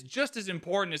that is just as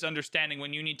important as understanding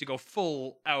when you need to go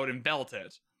full out and belt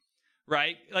it,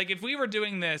 right? Like if we were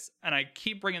doing this, and I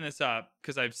keep bringing this up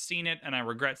because I've seen it and I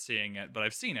regret seeing it, but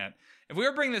I've seen it. If we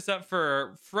were bringing this up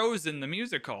for Frozen the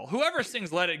musical, whoever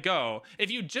sings Let It Go, if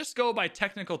you just go by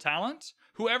technical talent,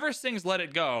 whoever sings Let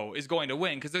It Go is going to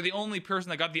win because they're the only person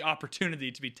that got the opportunity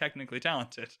to be technically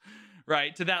talented,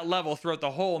 right? To that level throughout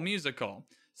the whole musical.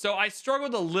 So I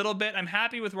struggled a little bit. I'm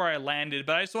happy with where I landed,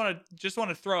 but I just want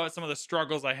to throw out some of the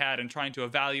struggles I had in trying to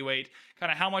evaluate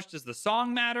kind of how much does the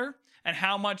song matter and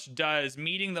how much does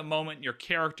meeting the moment your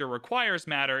character requires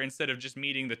matter instead of just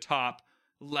meeting the top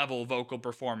level vocal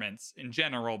performance in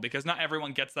general, because not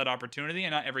everyone gets that opportunity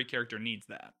and not every character needs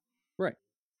that. Right.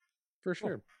 For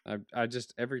sure. I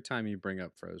just, every time you bring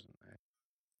up Frozen,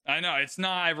 I know it's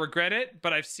not, I regret it,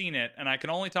 but I've seen it and I can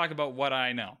only talk about what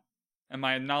I know. And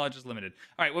my knowledge is limited.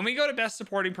 All right, when we go to Best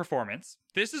Supporting Performance,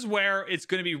 this is where it's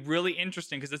going to be really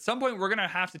interesting because at some point we're going to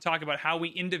have to talk about how we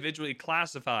individually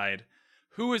classified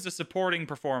who is a supporting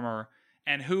performer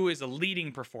and who is a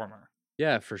leading performer.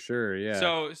 Yeah, for sure. Yeah.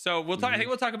 So we'll talk. I think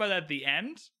we'll talk about that at the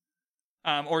end,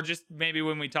 or just maybe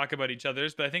when we talk about each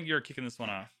other's. But I think you're kicking this one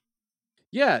off.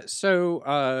 Yeah.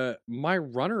 So my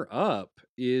runner-up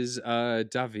is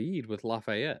David with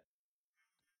Lafayette.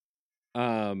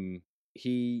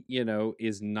 He,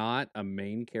 is not a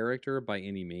main character by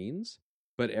any means,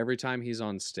 but every time he's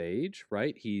on stage,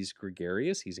 right, he's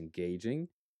gregarious, he's engaging,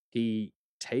 he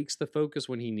takes the focus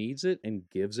when he needs it and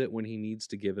gives it when he needs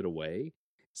to give it away.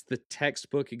 It's the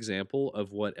textbook example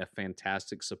of what a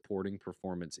fantastic supporting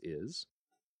performance is.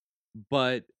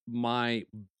 But my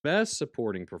best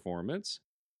supporting performance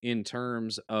in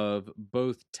terms of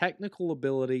both technical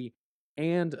ability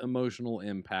and emotional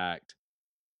impact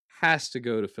has to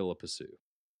go to Philippa Soo.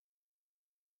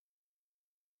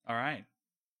 All right.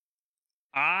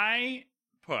 I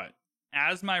put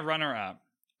as my runner-up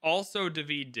also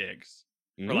Daveed Diggs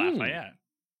for Lafayette.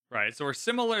 Right, so we're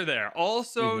similar there.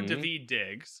 Also Daveed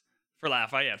Diggs for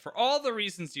Lafayette. For all the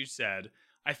reasons you said,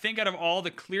 I think out of all the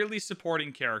clearly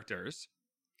supporting characters,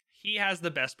 he has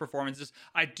the best performances.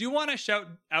 I do want to shout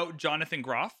out Jonathan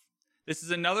Groff. This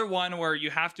is another one where you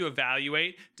have to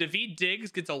evaluate. Daveed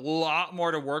Diggs gets a lot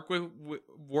more to work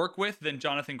with than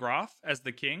Jonathan Groff as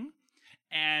the king.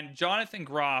 And Jonathan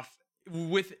Groff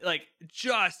with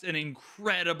just an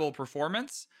incredible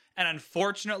performance. And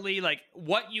unfortunately,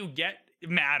 what you get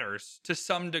matters to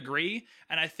some degree.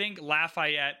 And I think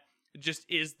Lafayette just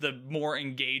is the more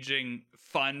engaging,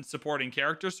 fun supporting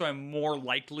character, so I'm more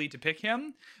likely to pick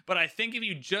him. But I think if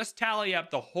you just tally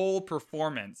up the whole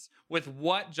performance with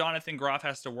what Jonathan Groff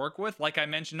has to work with, like I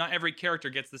mentioned, not every character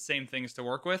gets the same things to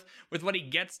work with. With what he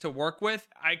gets to work with,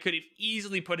 I could have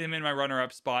easily put him in my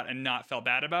runner-up spot and not felt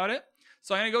bad about it.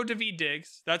 So I'm going to go Daveed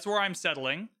Diggs. That's where I'm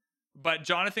settling. But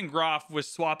Jonathan Groff was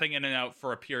swapping in and out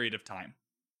for a period of time.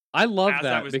 I love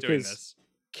that because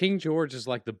King George is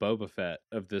like the Boba Fett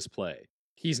of this play.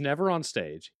 He's never on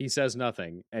stage. He says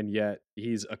nothing, and yet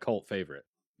he's a cult favorite.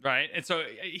 Right. And so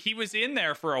he was in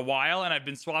there for a while, and I've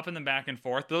been swapping them back and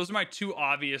forth. Those are my two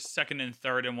obvious second and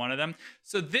third in one of them.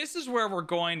 So this is where we're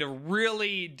going to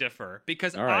really differ,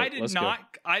 because All right,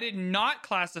 I did not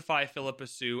classify Philippa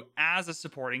Soo as a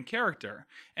supporting character.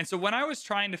 And so when I was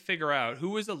trying to figure out who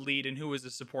was a lead and who was a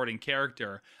supporting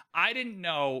character, I didn't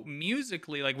know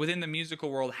musically, like within the musical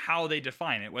world, how they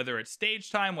define it, whether it's stage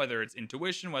time, whether it's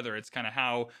intuition, whether it's kind of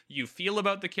how you feel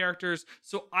about the characters.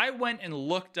 So I went and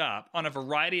looked up on a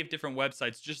variety of different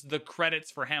websites just the credits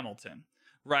for Hamilton,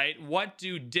 right? What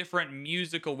do different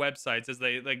musical websites, as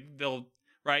they'll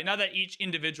right, not that each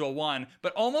individual one,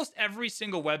 but almost every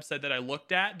single website that I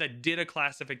looked at that did a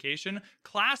classification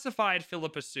classified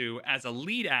Philippa Soo as a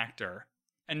lead actor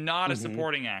and not a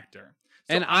supporting actor.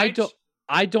 So and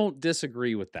I don't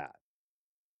disagree with that.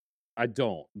 I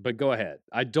don't, but go ahead.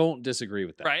 I don't disagree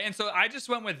with that. Right. And so I just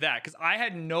went with that because I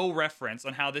had no reference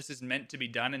on how this is meant to be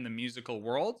done in the musical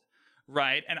world.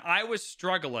 Right. And I was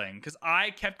struggling because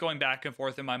I kept going back and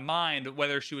forth in my mind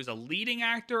whether she was a leading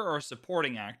actor or a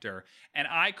supporting actor. And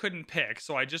I couldn't pick.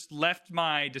 So I just left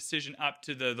my decision up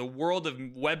to the world of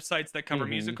websites that cover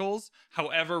musicals,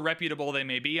 however reputable they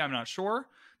may be. I'm not sure.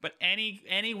 But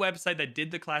any website that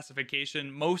did the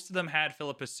classification, most of them had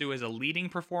Philippa Soo as a leading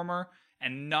performer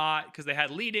and not because they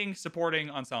had leading, supporting,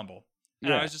 ensemble.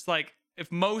 And I was just like,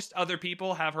 if most other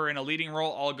people have her in a leading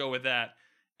role, I'll go with that.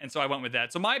 And so I went with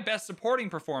that. So my best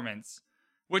supporting performance,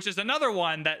 which is another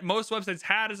one that most websites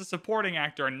had as a supporting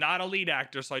actor and not a lead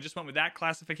actor, so I just went with that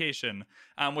classification,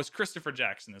 was Christopher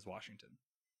Jackson as Washington.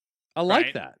 I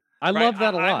like that. I love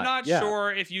that a lot. I'm not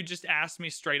sure if you just asked me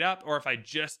straight up or if I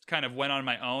just kind of went on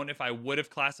my own, if I would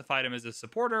have classified him as a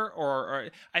supporter, or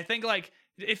I think like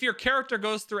if your character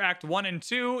goes through act 1 and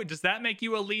 2, does that make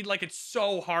you a lead? Like it's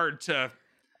so hard to,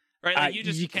 right? Like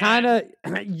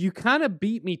you kind of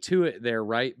beat me to it there,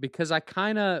 right? Because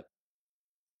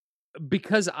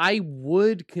I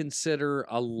would consider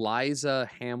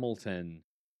Eliza Hamilton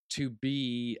to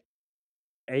be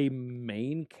a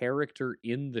main character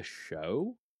in the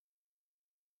show.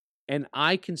 And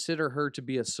I consider her to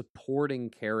be a supporting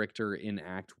character in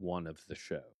Act 1 of the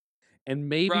show. And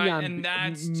maybe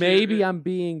I'm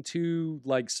being too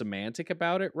like semantic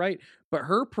about it, right? But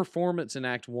her performance in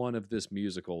Act 1 of this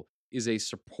musical is a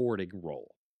supporting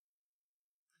role.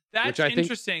 That's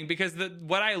interesting because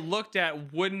what I looked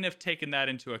at wouldn't have taken that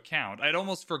into account. I'd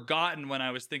almost forgotten when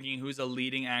I was thinking who's a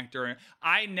leading actor.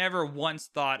 I never once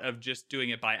thought of just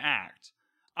doing it by act.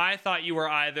 I thought you were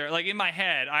either, like in my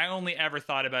head, I only ever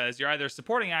thought about it as you're either a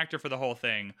supporting actor for the whole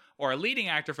thing or a leading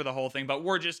actor for the whole thing, but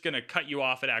we're just going to cut you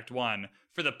off at Act 1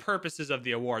 for the purposes of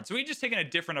the award. So we just taken a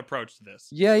different approach to this.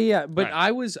 Yeah. But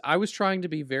right. I was trying to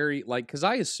be very, like, because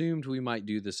I assumed we might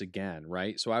do this again,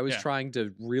 right? So I was trying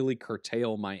to really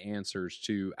curtail my answers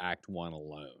to Act 1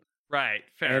 alone. Right,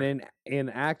 fair. And in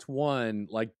Act 1,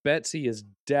 like, Betsy is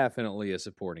definitely a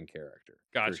supporting character.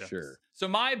 Gotcha. For sure. So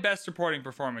my best supporting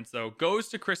performance, though, goes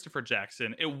to Christopher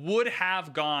Jackson. It would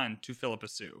have gone to Philippa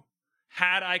Soo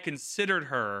had I considered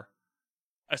her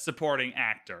a supporting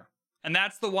actor. And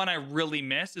that's the one I really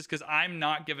miss, is because I'm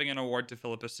not giving an award to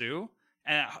Philippa Soo,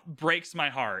 and it breaks my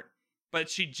heart. But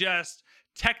she just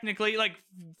technically, like,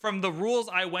 from the rules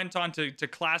I went on to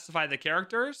classify the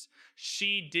characters,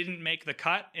 she didn't make the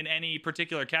cut in any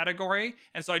particular category.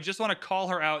 And so I just want to call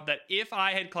her out that if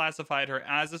I had classified her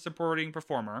as a supporting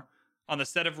performer on the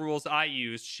set of rules I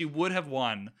used, she would have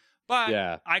won.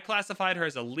 But I classified her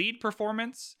as a lead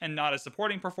performance and not a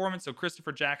supporting performance. So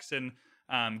Christopher Jackson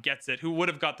gets it, who would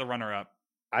have got the runner-up.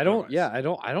 I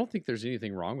don't think there's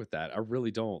anything wrong with that. I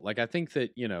really don't. Like, I think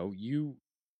that,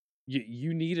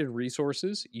 you needed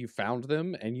resources, you found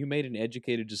them, and you made an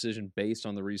educated decision based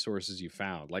on the resources you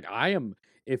found. Like,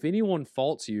 if anyone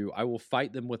faults you, I will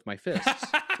fight them with my fists.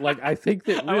 Like, I think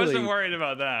that really, I wasn't worried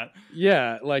about that.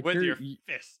 Yeah, like with your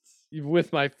fists.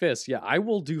 With my fists, yeah. I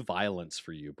will do violence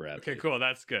for you, Brad. Okay, cool.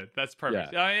 That's good. That's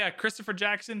perfect. Christopher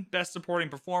Jackson, best supporting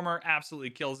performer,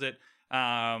 absolutely kills it.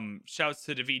 Shouts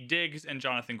to Daveed Diggs and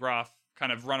Jonathan Groff,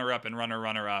 kind of runner-up and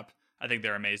runner-up. I think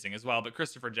they're amazing as well. But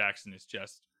Christopher Jackson is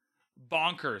just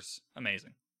bonkers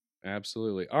amazing.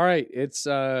 Absolutely. All right, it's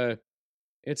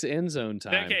end zone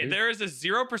time. Okay, there is a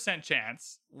 0%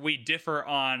 chance we differ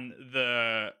on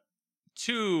the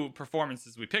 2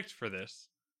 performances we picked for this.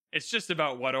 It's just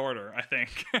about what order, I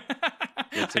think.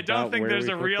 I don't think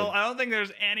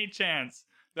there's any chance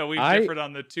that we've differed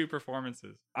on the 2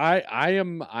 performances. I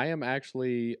am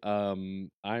actually I'm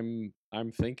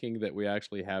thinking that we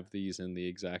actually have these in the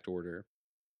exact order.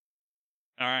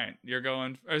 All right, you're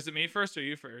going. Or is it me first or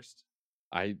you first?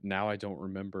 I don't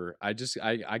remember. I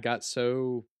got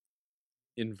so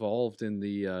involved in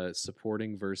the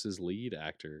supporting versus lead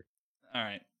actor. All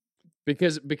right.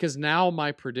 Because now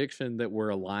my prediction that we're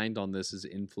aligned on this is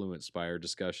influenced by our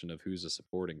discussion of who's a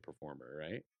supporting performer,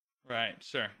 right? Right,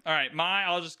 sure. All right,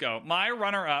 I'll just go. My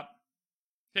runner-up.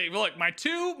 Okay, well, look, my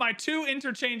two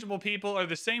interchangeable people are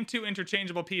the same two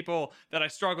interchangeable people that I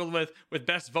struggled with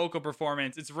best vocal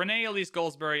performance. It's Renee Elise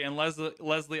Goldsberry and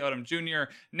Leslie Odom Jr.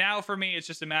 Now, for me, it's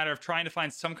just a matter of trying to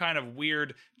find some kind of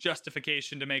weird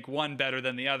justification to make one better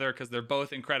than the other because they're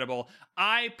both incredible.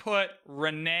 I put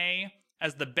Renee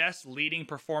as the best leading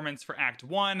performance for Act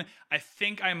 1. I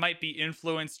think I might be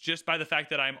influenced just by the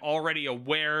fact that I'm already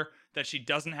aware that she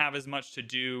doesn't have as much to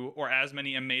do or as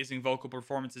many amazing vocal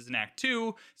performances in Act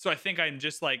 2. So I think I'm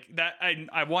just like that.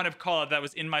 I want to call it that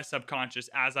was in my subconscious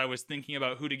as I was thinking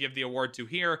about who to give the award to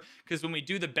here. Because when we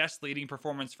do the best leading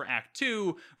performance for Act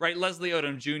 2, right, Leslie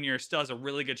Odom Jr. still has a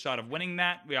really good shot of winning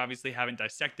that. We obviously haven't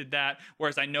dissected that.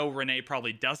 Whereas I know Renee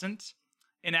probably doesn't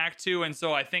in Act 2, and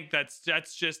so I think that's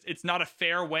just, it's not a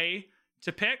fair way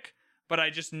to pick, but I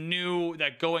just knew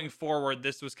that going forward,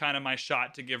 this was kind of my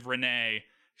shot to give Renee.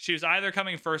 She was either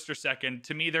coming first or second.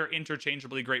 To me, they're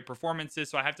interchangeably great performances,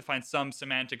 so I have to find some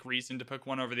semantic reason to pick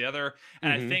one over the other,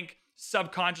 and I think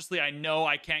subconsciously, I know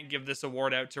I can't give this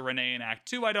award out to Renee in Act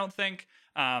 2, I don't think.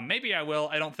 Maybe I will.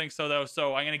 I don't think so, though,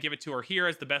 so I'm going to give it to her here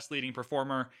as the best leading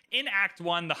performer in Act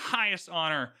 1, the highest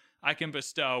honor I can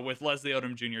bestow, with Leslie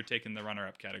Odom Jr. taking the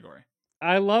runner-up category.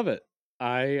 I love it.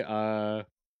 I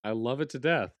love it to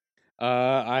death.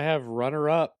 I have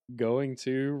runner-up going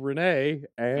to Renee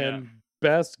and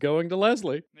best going to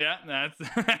Leslie. Yeah,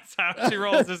 that's how she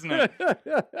rolls, isn't it?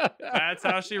 That's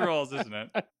how she rolls, isn't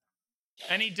it?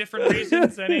 Any different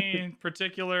reasons? Any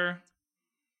particular?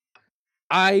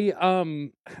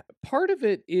 Part of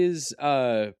it is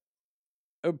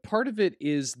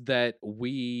that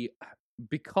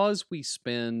because we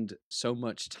spend so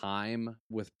much time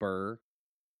with Burr,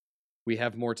 we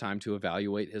have more time to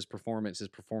evaluate his performance. His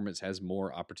performance has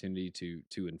more opportunity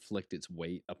to inflict its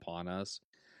weight upon us,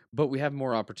 but we have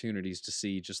more opportunities to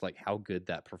see just like how good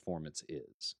that performance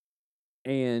is.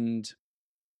 And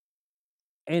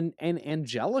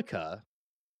Angelica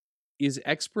is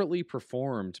expertly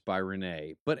performed by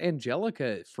Renee, but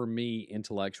Angelica, for me,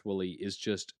 intellectually, is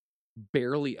just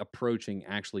barely approaching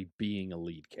actually being a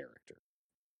lead character.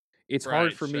 It's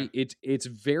hard for me. It's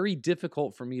very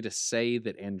difficult for me to say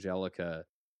that Angelica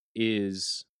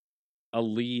is a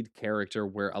lead character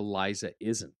where Eliza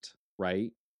isn't,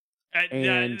 right?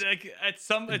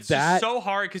 It's just so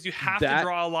hard because you have to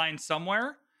draw a line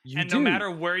somewhere, and no matter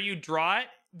where you draw it,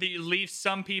 you leave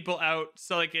some people out.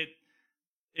 So like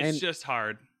it's just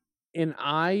hard. And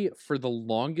for the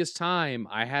longest time,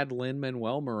 I had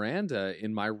Lin-Manuel Miranda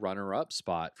in my runner-up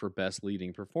spot for best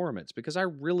leading performance because I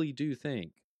really do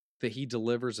think that he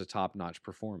delivers a top-notch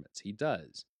performance. He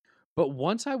does. But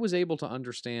once I was able to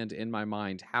understand in my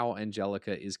mind how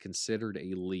Angelica is considered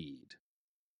a lead,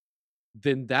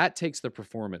 then that takes the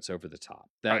performance over the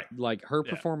top. That like her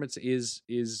performance is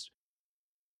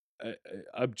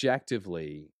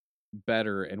objectively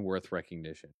better and worth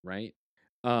recognition, right?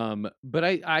 But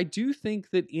I do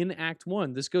think that in Act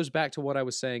 1, this goes back to what I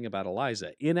was saying about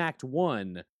Eliza. In Act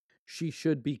 1, she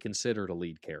should be considered a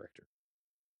lead character.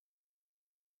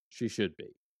 She should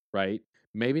be, right?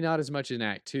 Maybe not as much in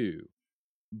Act 2,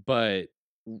 but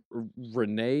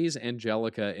Renee's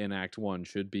Angelica in Act 1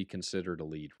 should be considered a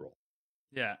lead role.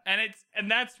 Yeah, and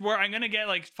that's where I'm gonna get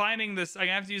like finding this. I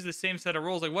have to use the same set of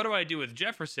rules. Like, what do I do with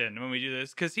Jefferson when we do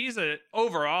this? Because he's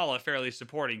overall a fairly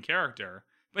supporting character,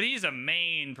 but he's a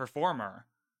main performer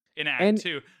in Act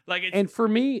 2. Like, and for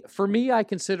me, I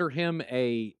consider him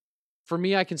a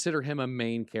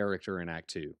main character in Act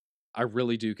 2. I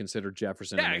really do consider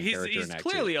Jefferson a main character in Act 2. He's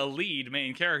clearly a lead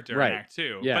main character in Act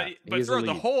 2. Yeah, but throughout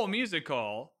the whole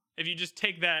musical, if you just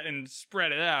take that and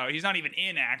spread it out, he's not even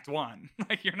in Act 1.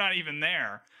 Like, you're not even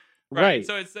there. Right?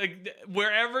 So it's like,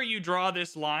 wherever you draw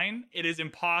this line, it is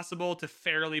impossible to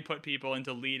fairly put people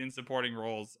into lead and supporting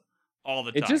roles all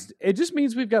the time. It just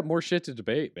means we've got more shit to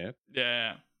debate, man.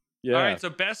 Yeah. All right, so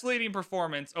best leading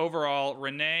performance overall,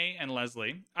 Renee and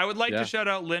Leslie. I would like to shout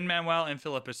out Lin-Manuel and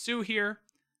Philippa Soo here.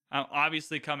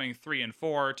 Obviously coming 3 and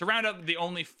 4 to round up the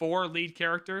only 4 lead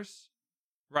characters,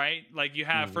 right? Like you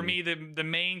have, for me, the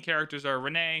main characters are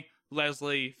Renee,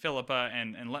 Leslie, Philippa,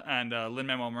 and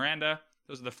Lin-Manuel Miranda.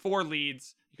 Those are the 4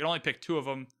 leads. You can only pick 2 of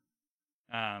them.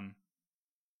 But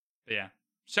yeah.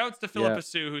 Shouts to Philippa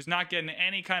Soo, who's not getting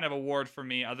any kind of award from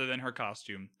me other than her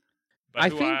costume.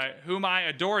 But whom I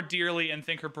adore dearly and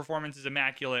think her performance is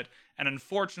immaculate. And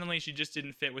unfortunately, she just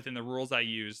didn't fit within the rules I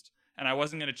used. And I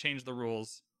wasn't going to change the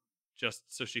rules. just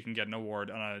so she can get an award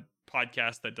on a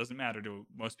podcast that doesn't matter to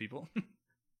most people.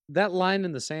 That line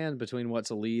in the sand between what's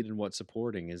a lead and what's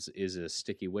supporting is a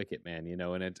sticky wicket, man.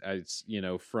 And it's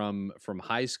from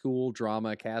high school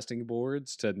drama casting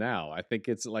boards to now. I think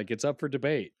it's up for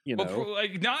debate. Well,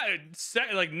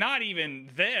 not even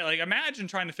there. Like, imagine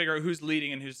trying to figure out who's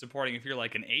leading and who's supporting if you're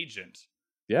like an agent.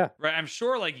 Yeah, right. I'm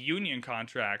sure like union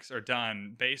contracts are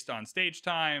done based on stage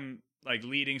time, like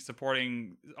leading,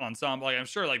 supporting, ensemble. Like, I'm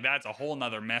sure like that's a whole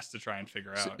nother mess to try and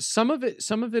figure out. Some of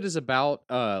it is about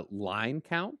line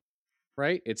count,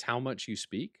 right? It's how much you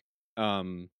speak,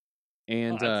 and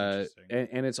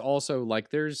it's also like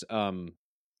there's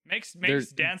makes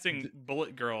dancing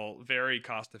Bullet Girl very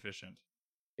cost efficient.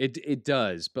 It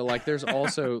does, but like there's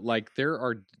also like there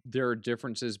are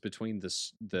differences between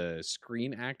the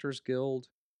Screen Actors Guild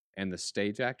and the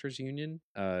Stage Actors Union,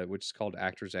 which is called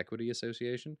Actors Equity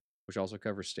Association, which also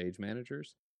covers stage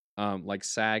managers. Like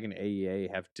SAG and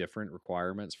AEA have different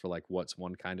requirements for like what's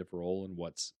one kind of role and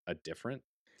what's a different.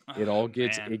 It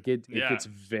gets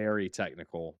very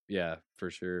technical. Yeah,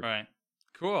 for sure. Right.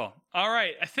 Cool. All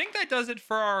right. I think that does it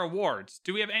for our awards.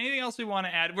 Do we have anything else we want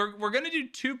to add? We're going to do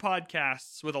 2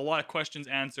 podcasts with a lot of questions,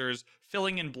 answers,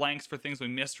 filling in blanks for things we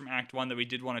missed from Act 1 that we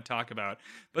did want to talk about.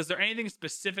 But is there anything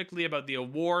specifically about the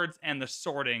awards and the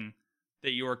sorting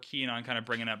that you are keen on kind of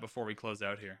bringing up before we close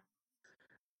out here?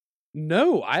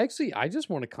 No, I just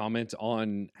want to comment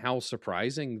on how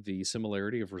surprising the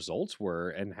similarity of results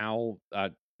were and how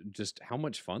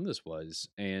much fun this was.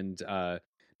 And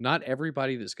not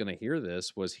everybody that's going to hear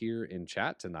this was here in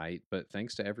chat tonight, but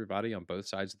thanks to everybody on both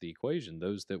sides of the equation,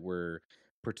 those that were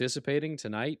participating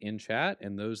tonight in chat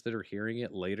and those that are hearing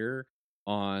it later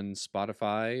on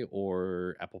Spotify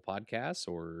or Apple Podcasts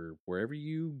or wherever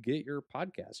you get your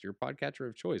podcast, your podcatcher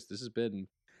of choice. This has been,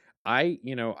 I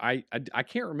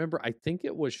can't remember. I think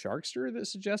it was Sharkster that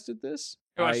suggested this.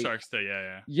 It was Sharkster,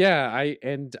 yeah.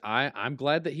 Yeah, I'm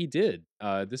glad that he did.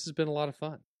 This has been a lot of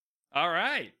fun. All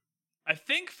right. I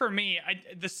think for me,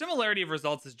 the similarity of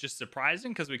results is just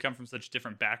surprising because we come from such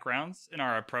different backgrounds in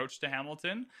our approach to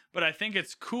Hamilton. But I think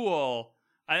it's cool.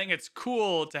 I think it's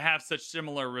cool to have such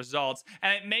similar results,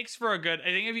 and it makes for a good. I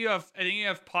think if you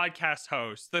have podcast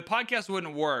hosts, the podcast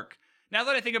wouldn't work. Now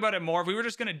that I think about it more, if we were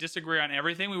just going to disagree on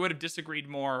everything, we would have disagreed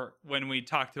more when we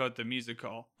talked about the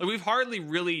musical. Like, we've hardly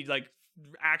really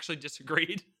actually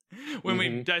disagreed when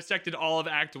we dissected all of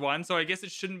Act 1. So I guess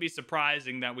it shouldn't be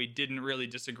surprising that we didn't really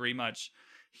disagree much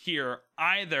here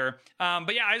either.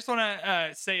 But yeah, I just want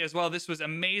to say as well, this was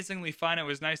amazingly fun. It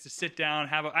was nice to sit down,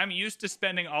 I'm used to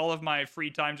spending all of my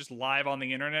free time just live on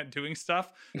the internet doing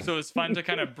stuff. So it was fun to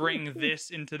kind of bring this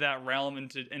into that realm and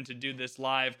to do this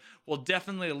live. We'll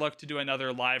definitely look to do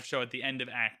another live show at the end of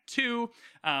Act 2.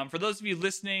 For those of you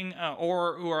listening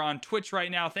or who are on Twitch right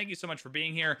now, thank you so much for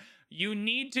being here. You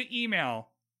need to email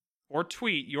or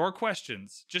tweet your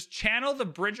questions. Just channel the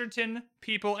Bridgerton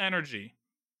people energy,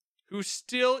 who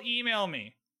still email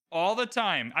me all the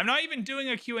time. I'm not even doing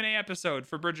a Q&A episode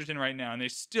for Bridgerton right now, and they're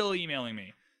still emailing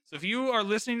me. So if you are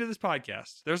listening to this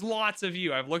podcast, there's lots of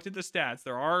you. I've looked at the stats.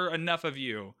 There are enough of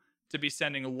you to be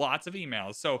sending lots of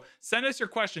emails. So send us your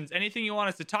questions, anything you want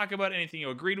us to talk about, anything you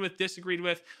agreed with, disagreed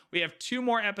with. We have 2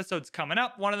 more episodes coming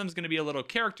up. One of them is going to be a little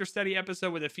character study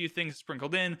episode with a few things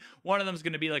sprinkled in. One of them is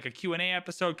going to be like a Q&A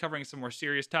episode covering some more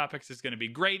serious topics. It's going to be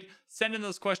great. Send in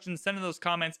those questions, send in those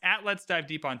comments at Let's Dive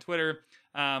Deep on Twitter,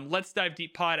 Let's Dive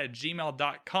Deep Pod at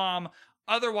gmail.com.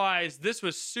 Otherwise, this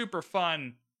was super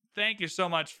fun. Thank you so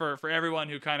much for everyone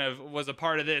who kind of was a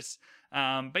part of this.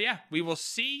 But yeah, we will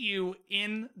see you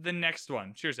in the next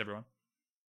one. Cheers, everyone.